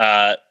Chafin.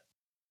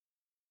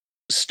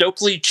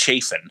 Stokely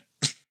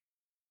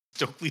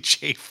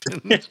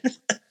Chafin.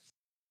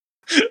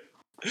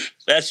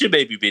 That should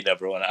maybe be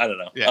number one. I don't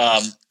know.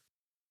 Yeah.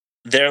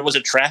 There was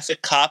a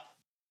traffic cop.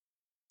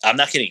 I'm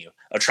not kidding you.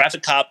 A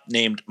traffic cop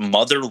named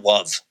Mother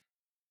Love.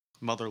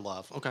 Mother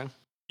Love. Okay.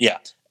 Yeah.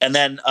 And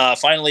then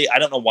finally, I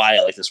don't know why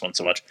I like this one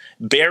so much.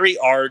 Barry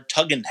R.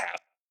 Tuggenhap.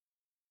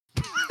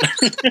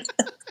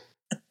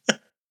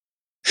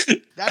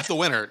 That's the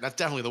winner. That's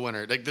definitely the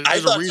winner. Like,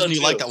 there's a reason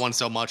you like that one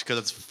so much because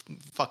it's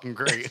fucking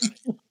great.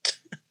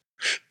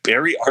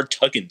 Barry R.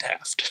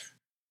 Tuggenhaft.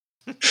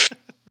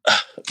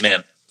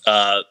 Man.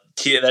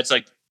 That's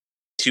like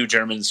two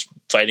Germans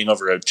fighting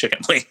over a chicken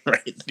wing,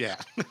 right? Yeah.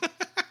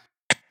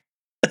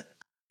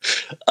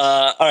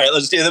 All right,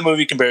 let's do the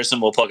movie comparison.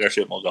 We'll plug our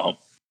shit and we'll go home.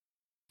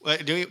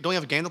 Wait, don't we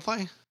have a game to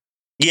play?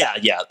 Yeah.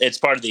 It's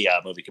part of the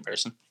movie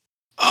comparison.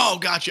 Oh,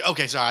 gotcha.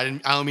 Okay,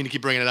 sorry. I don't mean to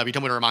keep bringing it up. You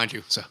told me to remind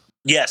you. So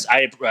yes,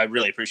 I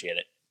really appreciate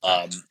it.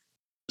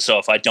 So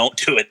if I don't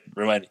do it,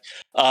 remind me.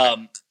 All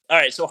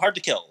right, so Hard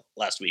to Kill.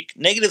 last week.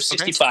 Negative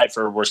 65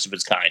 for worst of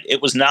its kind.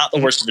 It was not the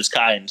worst of its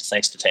kind,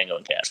 thanks to Tango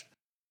and Cash.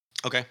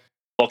 Okay.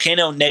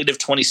 Volcano, negative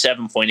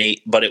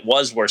 27.8, but it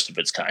was worst of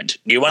its kind.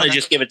 You want to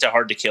just give it to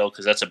Hard to Kill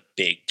because that's a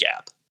big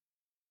gap.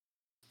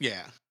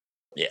 Yeah.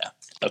 Yeah.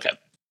 Okay.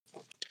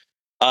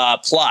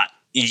 Plot.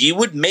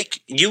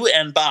 You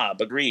and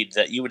Bob agreed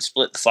that you would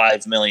split the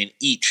 $5 million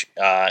each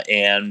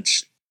and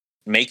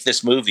make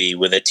this movie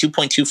with a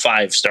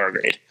 2.25 star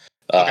grade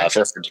for Hard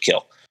to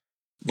Kill.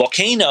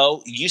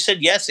 Volcano, you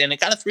said yes, and it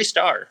got a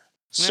 3-star. Yeah.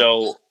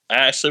 So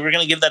actually, we're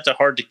going to give that to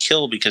Hard to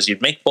Kill because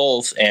you'd make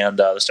both, and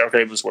the star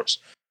grade was worse.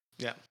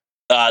 Yeah.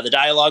 The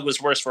dialogue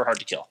was worse for Hard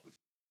to Kill.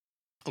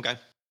 Okay.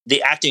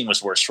 The acting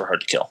was worse for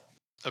Hard to Kill.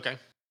 Okay.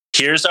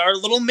 Here's our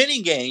little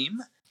mini game.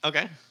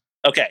 Okay.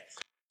 Okay.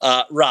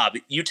 Rob,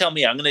 you tell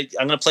me. I'm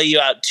gonna play you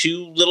out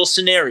 2 little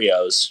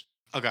scenarios.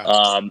 Okay.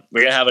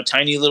 We're gonna have a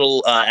tiny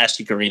little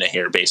Aztec arena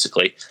here,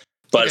 basically,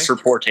 but it's for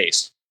poor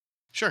taste.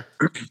 Sure.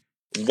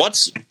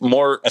 What's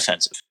more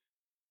offensive?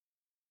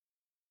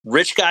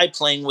 Rich guy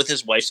playing with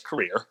his wife's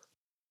career.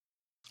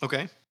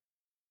 Okay.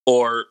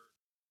 Or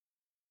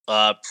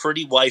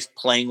pretty wife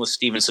playing with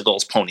Steven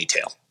Seagal's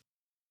ponytail.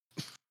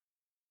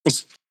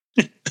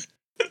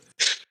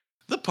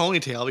 The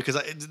ponytail,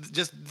 because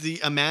just the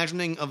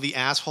imagining of the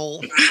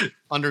asshole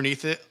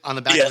underneath it on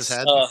the back of his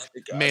head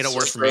made it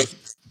worse for me.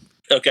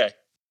 Okay.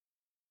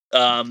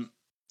 The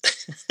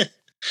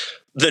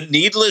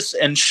needless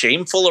and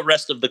shameful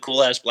arrest of the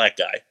cool ass black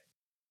guy.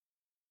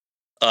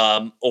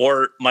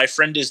 Or my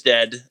friend is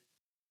dead.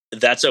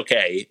 That's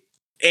okay.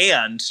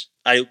 And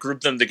I group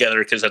them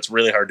together because that's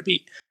really hard to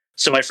beat.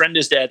 So my friend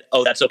is dead.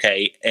 Oh, that's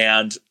okay.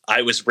 And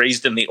I was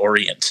raised in the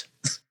Orient.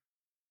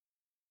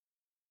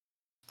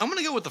 I'm going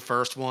to go with the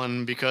first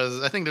one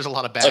because I think there's a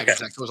lot of baggage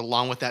that goes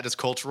along with that just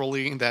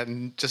culturally that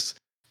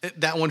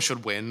one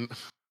should win.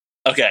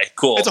 Okay,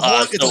 cool. It's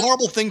a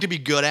horrible thing to be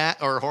good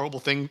at, or a horrible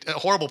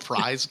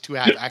prize to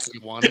have actually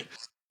won.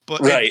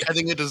 But I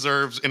think it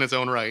deserves in its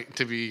own right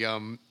to be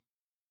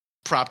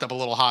propped up a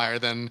little higher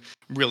than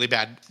really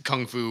bad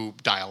kung fu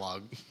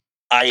dialogue.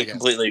 I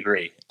completely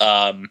agree.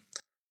 All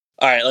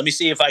right, let me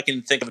see if I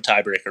can think of a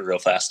tiebreaker real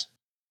fast.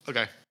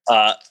 Okay.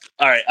 All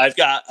right, I've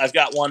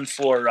got one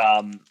for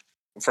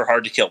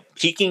Hard to Kill.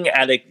 Peeking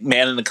at a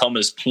man in a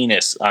coma's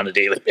penis on a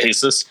daily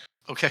basis.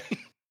 Okay.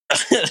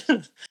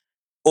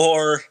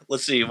 Or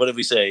let's see, what did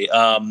we say?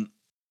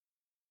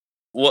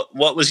 What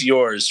was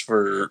yours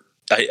for?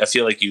 I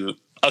feel like you.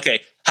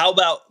 Okay, how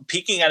about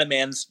peeking at a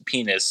man's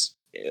penis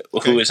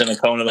who is in a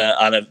coma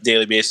on a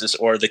daily basis,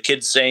 or the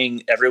kids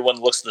saying everyone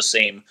looks the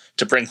same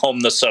to bring home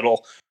the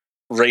subtle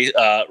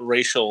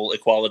racial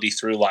equality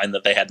through line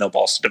that they had no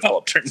balls to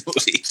develop during the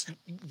movie.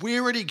 We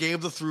already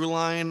gave the through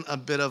line a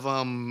bit of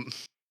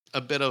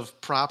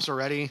props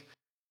already.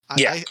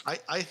 I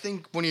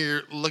think when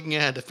you're looking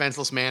at a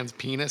defenseless man's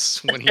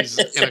penis when he's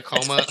in a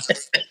coma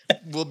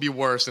will be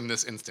worse in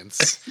this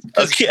instance.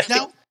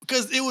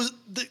 Because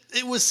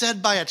it was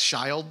said by a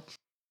child,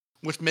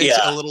 which makes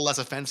it a little less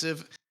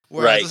offensive.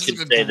 Whereas this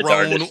is a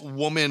grown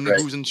woman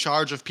who's in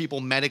charge of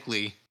people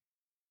medically.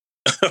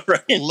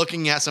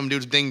 Looking at some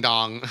dude's ding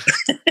dong,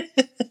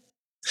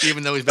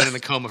 even though he's been in a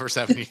coma for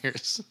 7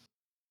 years.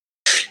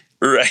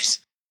 Right.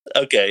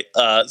 Okay.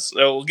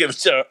 So we'll give it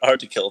to Hard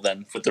to Kill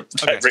then with the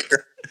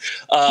tiebreaker.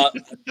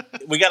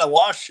 We got a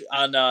wash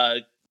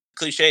on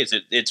cliches.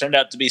 It turned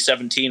out to be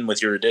 17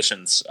 with your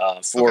additions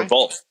for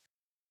both.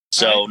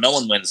 So no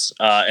one wins.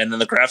 And then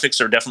the graphics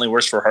are definitely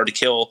worse for Hard to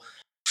Kill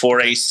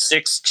for a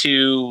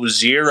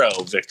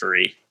 6-0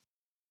 victory.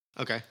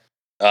 Okay.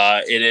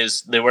 It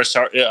is the worst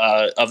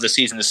of the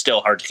season is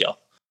still Hard to Kill.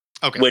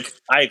 Okay. Which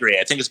I agree.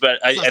 I think it's better.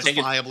 I think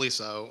justifiably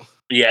so.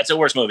 Yeah, it's a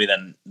worse movie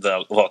than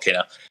the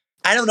Volcano.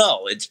 I don't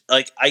know. It's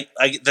like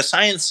the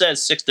science says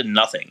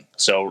 6-0.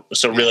 So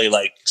really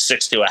like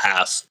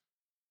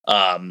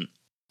 6.5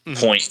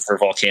 point for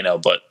Volcano.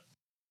 But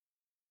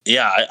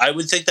yeah, I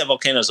would think that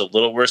Volcano is a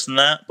little worse than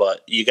that.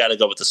 But you got to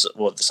go with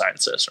what the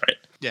science says, right?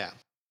 Yeah.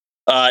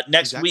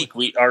 Next week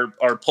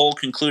our poll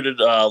concluded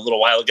a little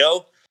while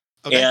ago.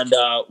 Okay. And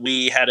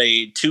we had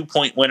a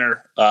 2-point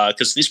winner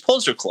because these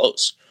polls are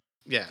close.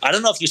 Yeah. I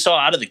don't know if you saw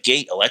out of the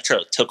gate,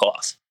 Electra took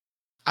off.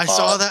 I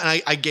saw that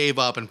and I gave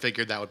up and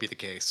figured that would be the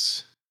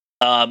case.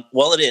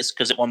 Well, it is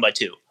because it won by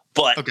 2.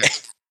 But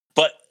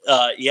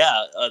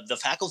the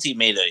faculty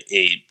made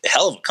a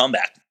hell of a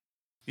comeback.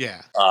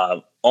 Yeah.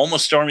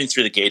 Almost storming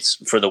through the gates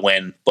for the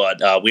win.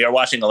 But we are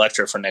watching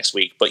Electra for next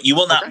week. But you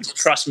will not,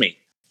 trust me,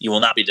 you will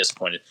not be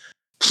disappointed.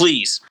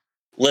 Please,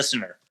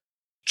 listener,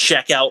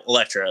 check out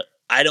Electra.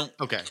 I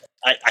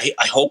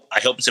hope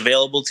it's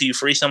available to you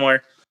free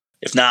somewhere.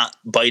 If not,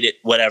 bite it,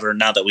 whatever.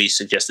 Not that we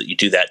suggest that you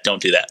do that.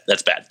 Don't do that.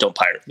 That's bad. Don't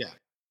pirate. Yeah.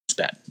 It's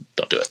bad.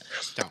 Don't do it.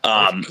 No.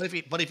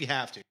 But if you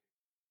have to.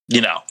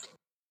 You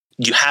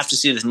have to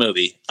see this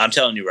movie. I'm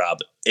telling you, Rob,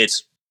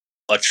 it's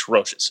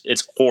atrocious.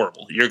 It's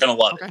horrible. You're going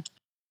to love it.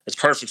 It's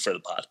perfect for the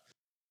pod.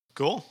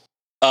 Cool.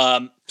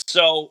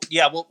 So,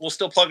 yeah, we'll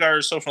still plug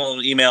our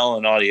social email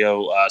and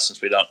audio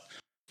since we don't.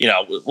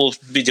 We'll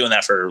be doing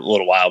that for a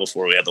little while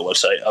before we have the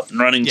website up and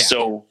running. Yeah.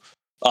 So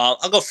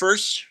I'll go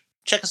first.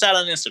 check us out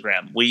on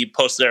Instagram. We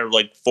post there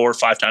like 4 or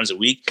 5 times a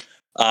week.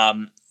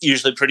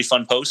 Usually pretty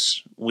fun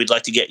posts. We'd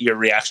like to get your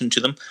reaction to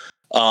them.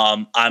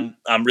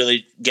 I'm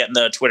really getting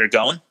the Twitter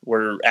going.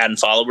 We're adding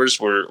followers.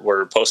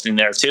 We're posting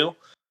there too.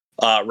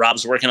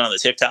 Rob's working on the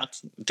TikTok,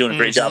 doing a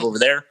great job over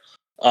there.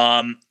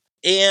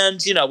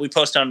 And we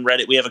post on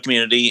Reddit. We have a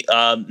community.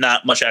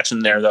 Not much action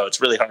there though.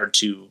 It's really hard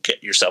to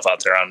get yourself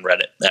out there on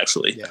Reddit.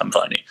 Actually, yeah. I'm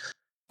finding.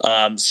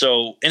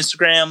 So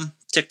Instagram,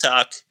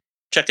 TikTok,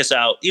 check us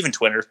out. Even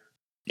Twitter.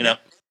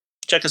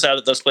 Check us out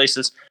at those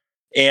places.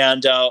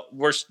 And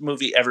worst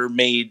movie ever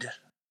made.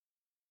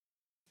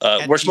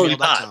 Worst movie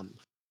pod.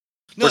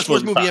 No, it's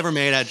worst movie ever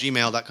made at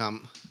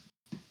gmail.com.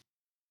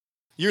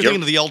 You're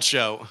thinking of the old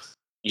show.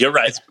 You're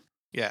right.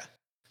 Yeah.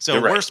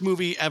 So worst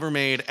movie ever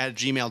made at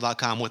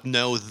gmail.com with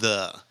no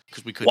the,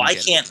 because we couldn't.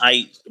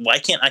 Why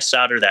can't I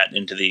solder that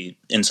into the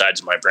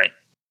insides of my brain?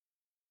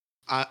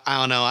 I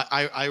don't know.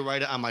 I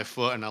write it on my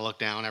foot and I look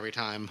down every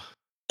time.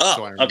 Oh,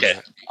 so okay.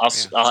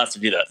 I'll have to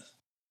do that.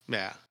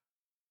 Yeah.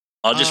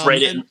 I'll just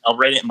write it. I'll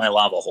write it in my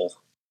lava hole.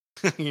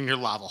 In your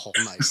lava hole,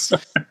 nice.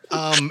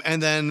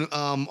 And then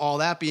all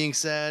that being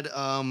said,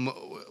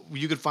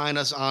 you could find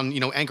us on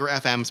Anchor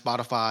FM,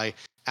 Spotify,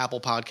 Apple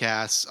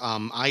Podcasts,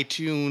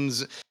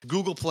 iTunes,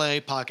 Google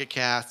Play, Pocket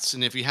Casts,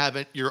 and if you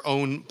have your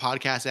own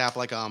podcast app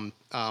like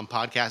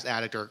Podcast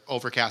Addict or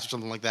Overcast or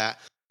something like that,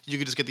 you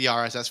could just get the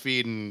RSS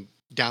feed and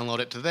download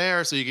it to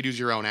there, so you could use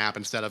your own app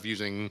instead of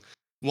using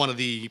one of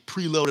the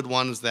preloaded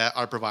ones that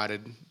are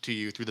provided to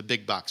you through the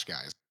big box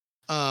guys.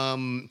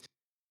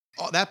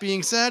 That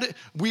being said,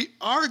 we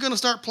are going to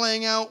start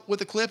playing out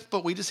with a clip,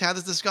 but we just had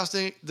this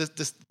discussion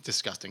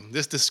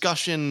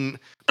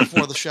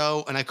before the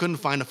show, and I couldn't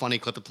find a funny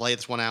clip to play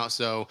this one out.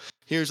 So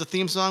here's a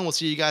theme song. We'll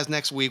see you guys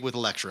next week with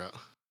Electra.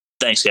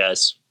 Thanks,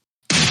 guys.